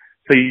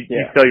 So you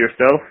sell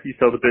yourself, you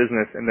sell the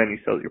business, and then you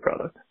sell your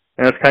product.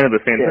 And that's kind of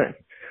the same thing.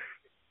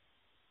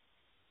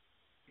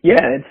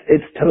 Yeah,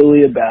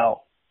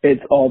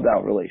 it's all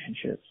about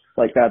relationships.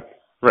 Like that's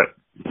right.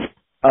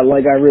 I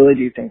really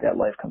do think that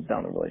life comes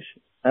down to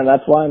relationships, and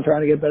that's why I'm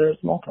trying to get better at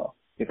small talk,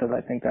 because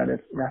I think that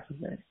it's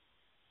necessary.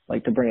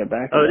 Like to bring it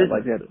back. Oh, it is.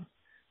 Like that.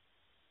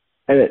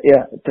 And it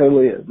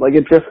totally is. Like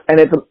it just, and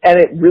it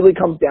really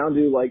comes down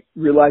to like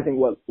realizing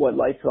what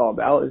life's all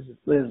about is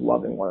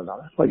loving one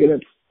another. Like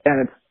it's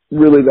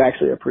really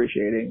actually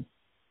appreciating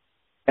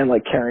and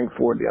like caring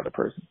for the other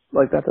person.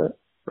 Like that's it.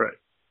 Right.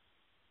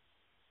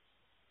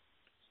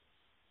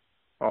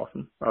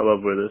 Awesome. I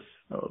love where this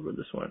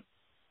went.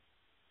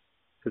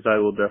 Because I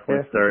will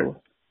definitely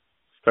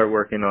start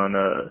working on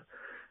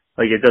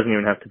like it doesn't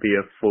even have to be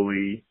a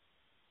fully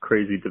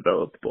crazy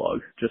developed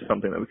blog, just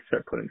something that we can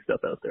start putting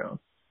stuff out there on.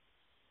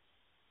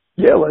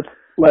 Yeah,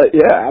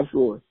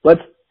 absolutely.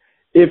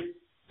 This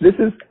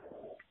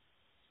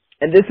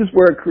is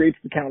where it creates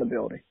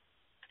accountability.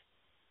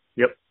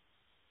 Yep.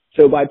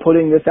 So by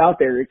putting this out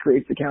there, it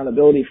creates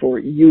accountability for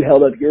you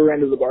held up your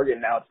end of the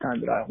bargain. Now it's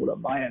time that I hold up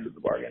my end of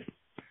the bargain.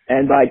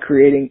 And by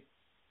creating,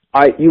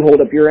 you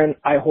hold up your end,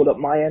 I hold up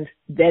my end,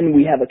 then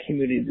we have a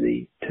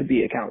community to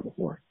be accountable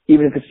for,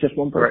 even if it's just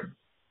one person. Right.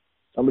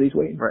 Somebody's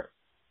waiting. Right.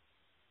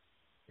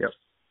 Yep.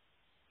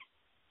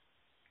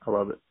 I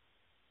love it.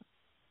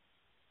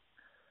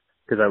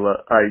 Because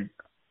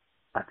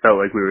I felt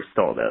like we were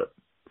stalled out.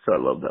 So I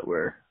love that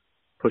we're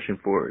pushing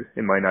forward.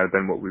 It might not have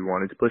been what we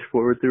wanted to push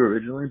forward through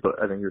originally,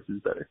 but I think this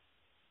is better.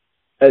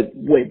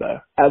 Way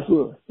better.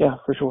 Absolutely. Yeah,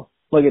 for sure.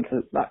 Like it's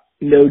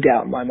no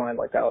doubt in my mind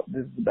like that.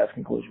 This is the best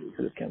conclusion we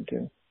could have come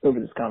to over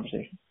this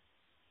conversation.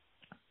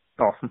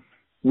 Awesome.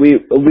 We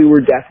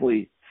were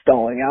definitely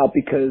stalling out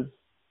because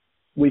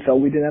we felt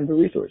we didn't have the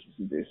resources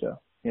to do so,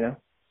 you know?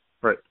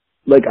 Right.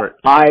 Like right.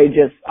 I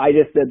just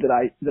said that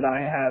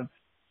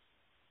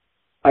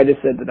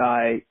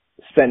I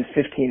spend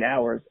 15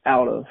 hours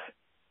out of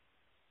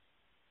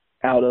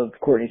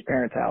Courtney's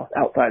parents' house,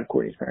 outside of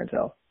Courtney's parents'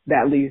 house.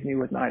 That leaves me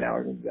with 9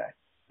 hours in the day.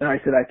 And I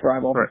said I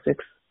thrive off of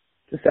 6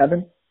 to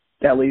 7.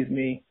 That leaves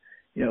me,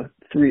 2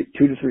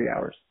 to 3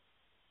 hours.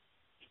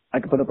 I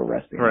can put up a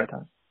recipe at that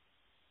time.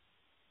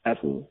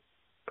 Absolutely.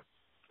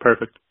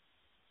 Perfect.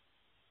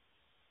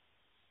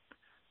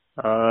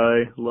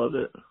 I love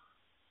it.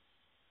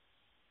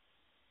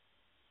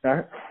 All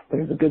right. I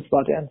think it's a good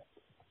spot to end.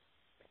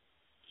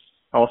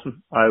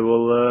 Awesome. I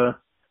will,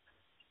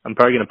 I'm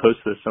probably going to post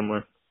this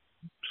somewhere.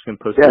 Just going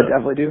to post it. Yeah,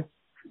 definitely do.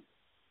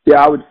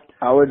 Yeah,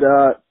 I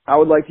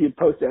would like to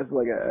post it as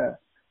like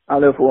I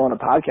don't know if we're on a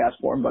podcast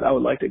form, but I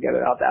would like to get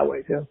it out that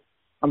way too.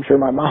 I'm sure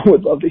my mom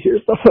would love to hear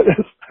stuff like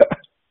this.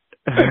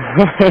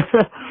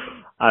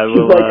 I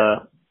will,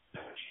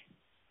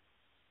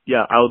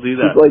 yeah, I'll do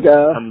that. Like,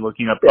 I'm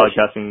looking up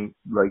podcasting,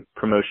 like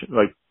promotion,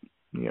 like,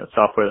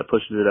 software that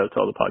pushes it out to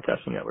all the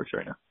podcasting networks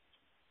right now.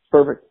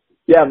 Perfect.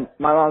 Yeah,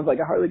 my mom's like,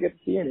 I hardly get to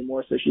see you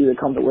anymore, so she would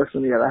come to work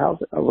with me at the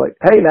house. I was like,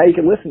 hey, now you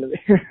can listen to me.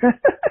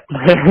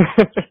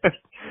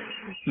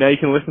 Now you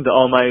can listen to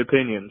all my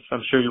opinions.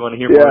 I'm sure you want to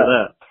hear more of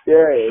that.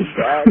 Yeah,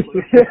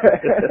 exactly.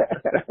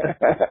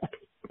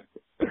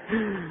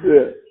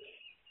 Yeah.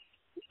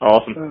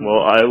 Awesome.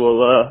 Well, I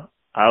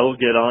will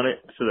get on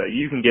it so that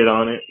you can get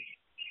on it.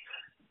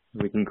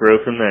 We can grow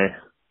from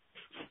there.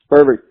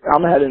 Perfect.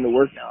 I'm heading to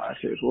work now,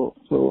 actually.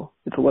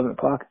 It's 11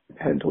 o'clock,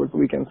 heading towards the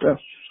weekend, so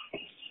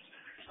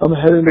I'm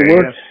heading to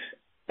work.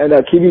 And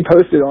keep me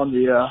posted on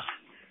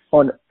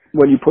on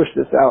when you push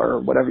this out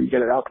or whatever you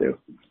get it out to.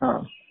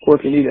 Or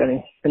if you need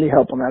any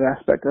help on that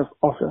aspect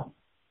also.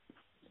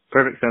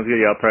 Perfect. Sounds good.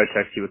 Yeah, I'll probably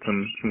text you with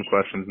some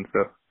questions and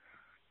stuff.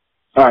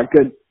 All right,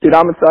 good. Dude,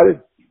 I'm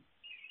excited.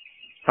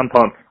 I'm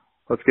pumped.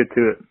 Let's get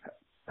to it.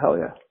 Hell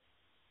yeah.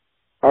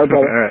 All right,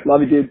 brother. All right.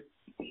 Love you, dude.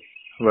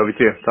 Love you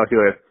too. Talk to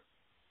you later.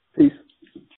 Peace.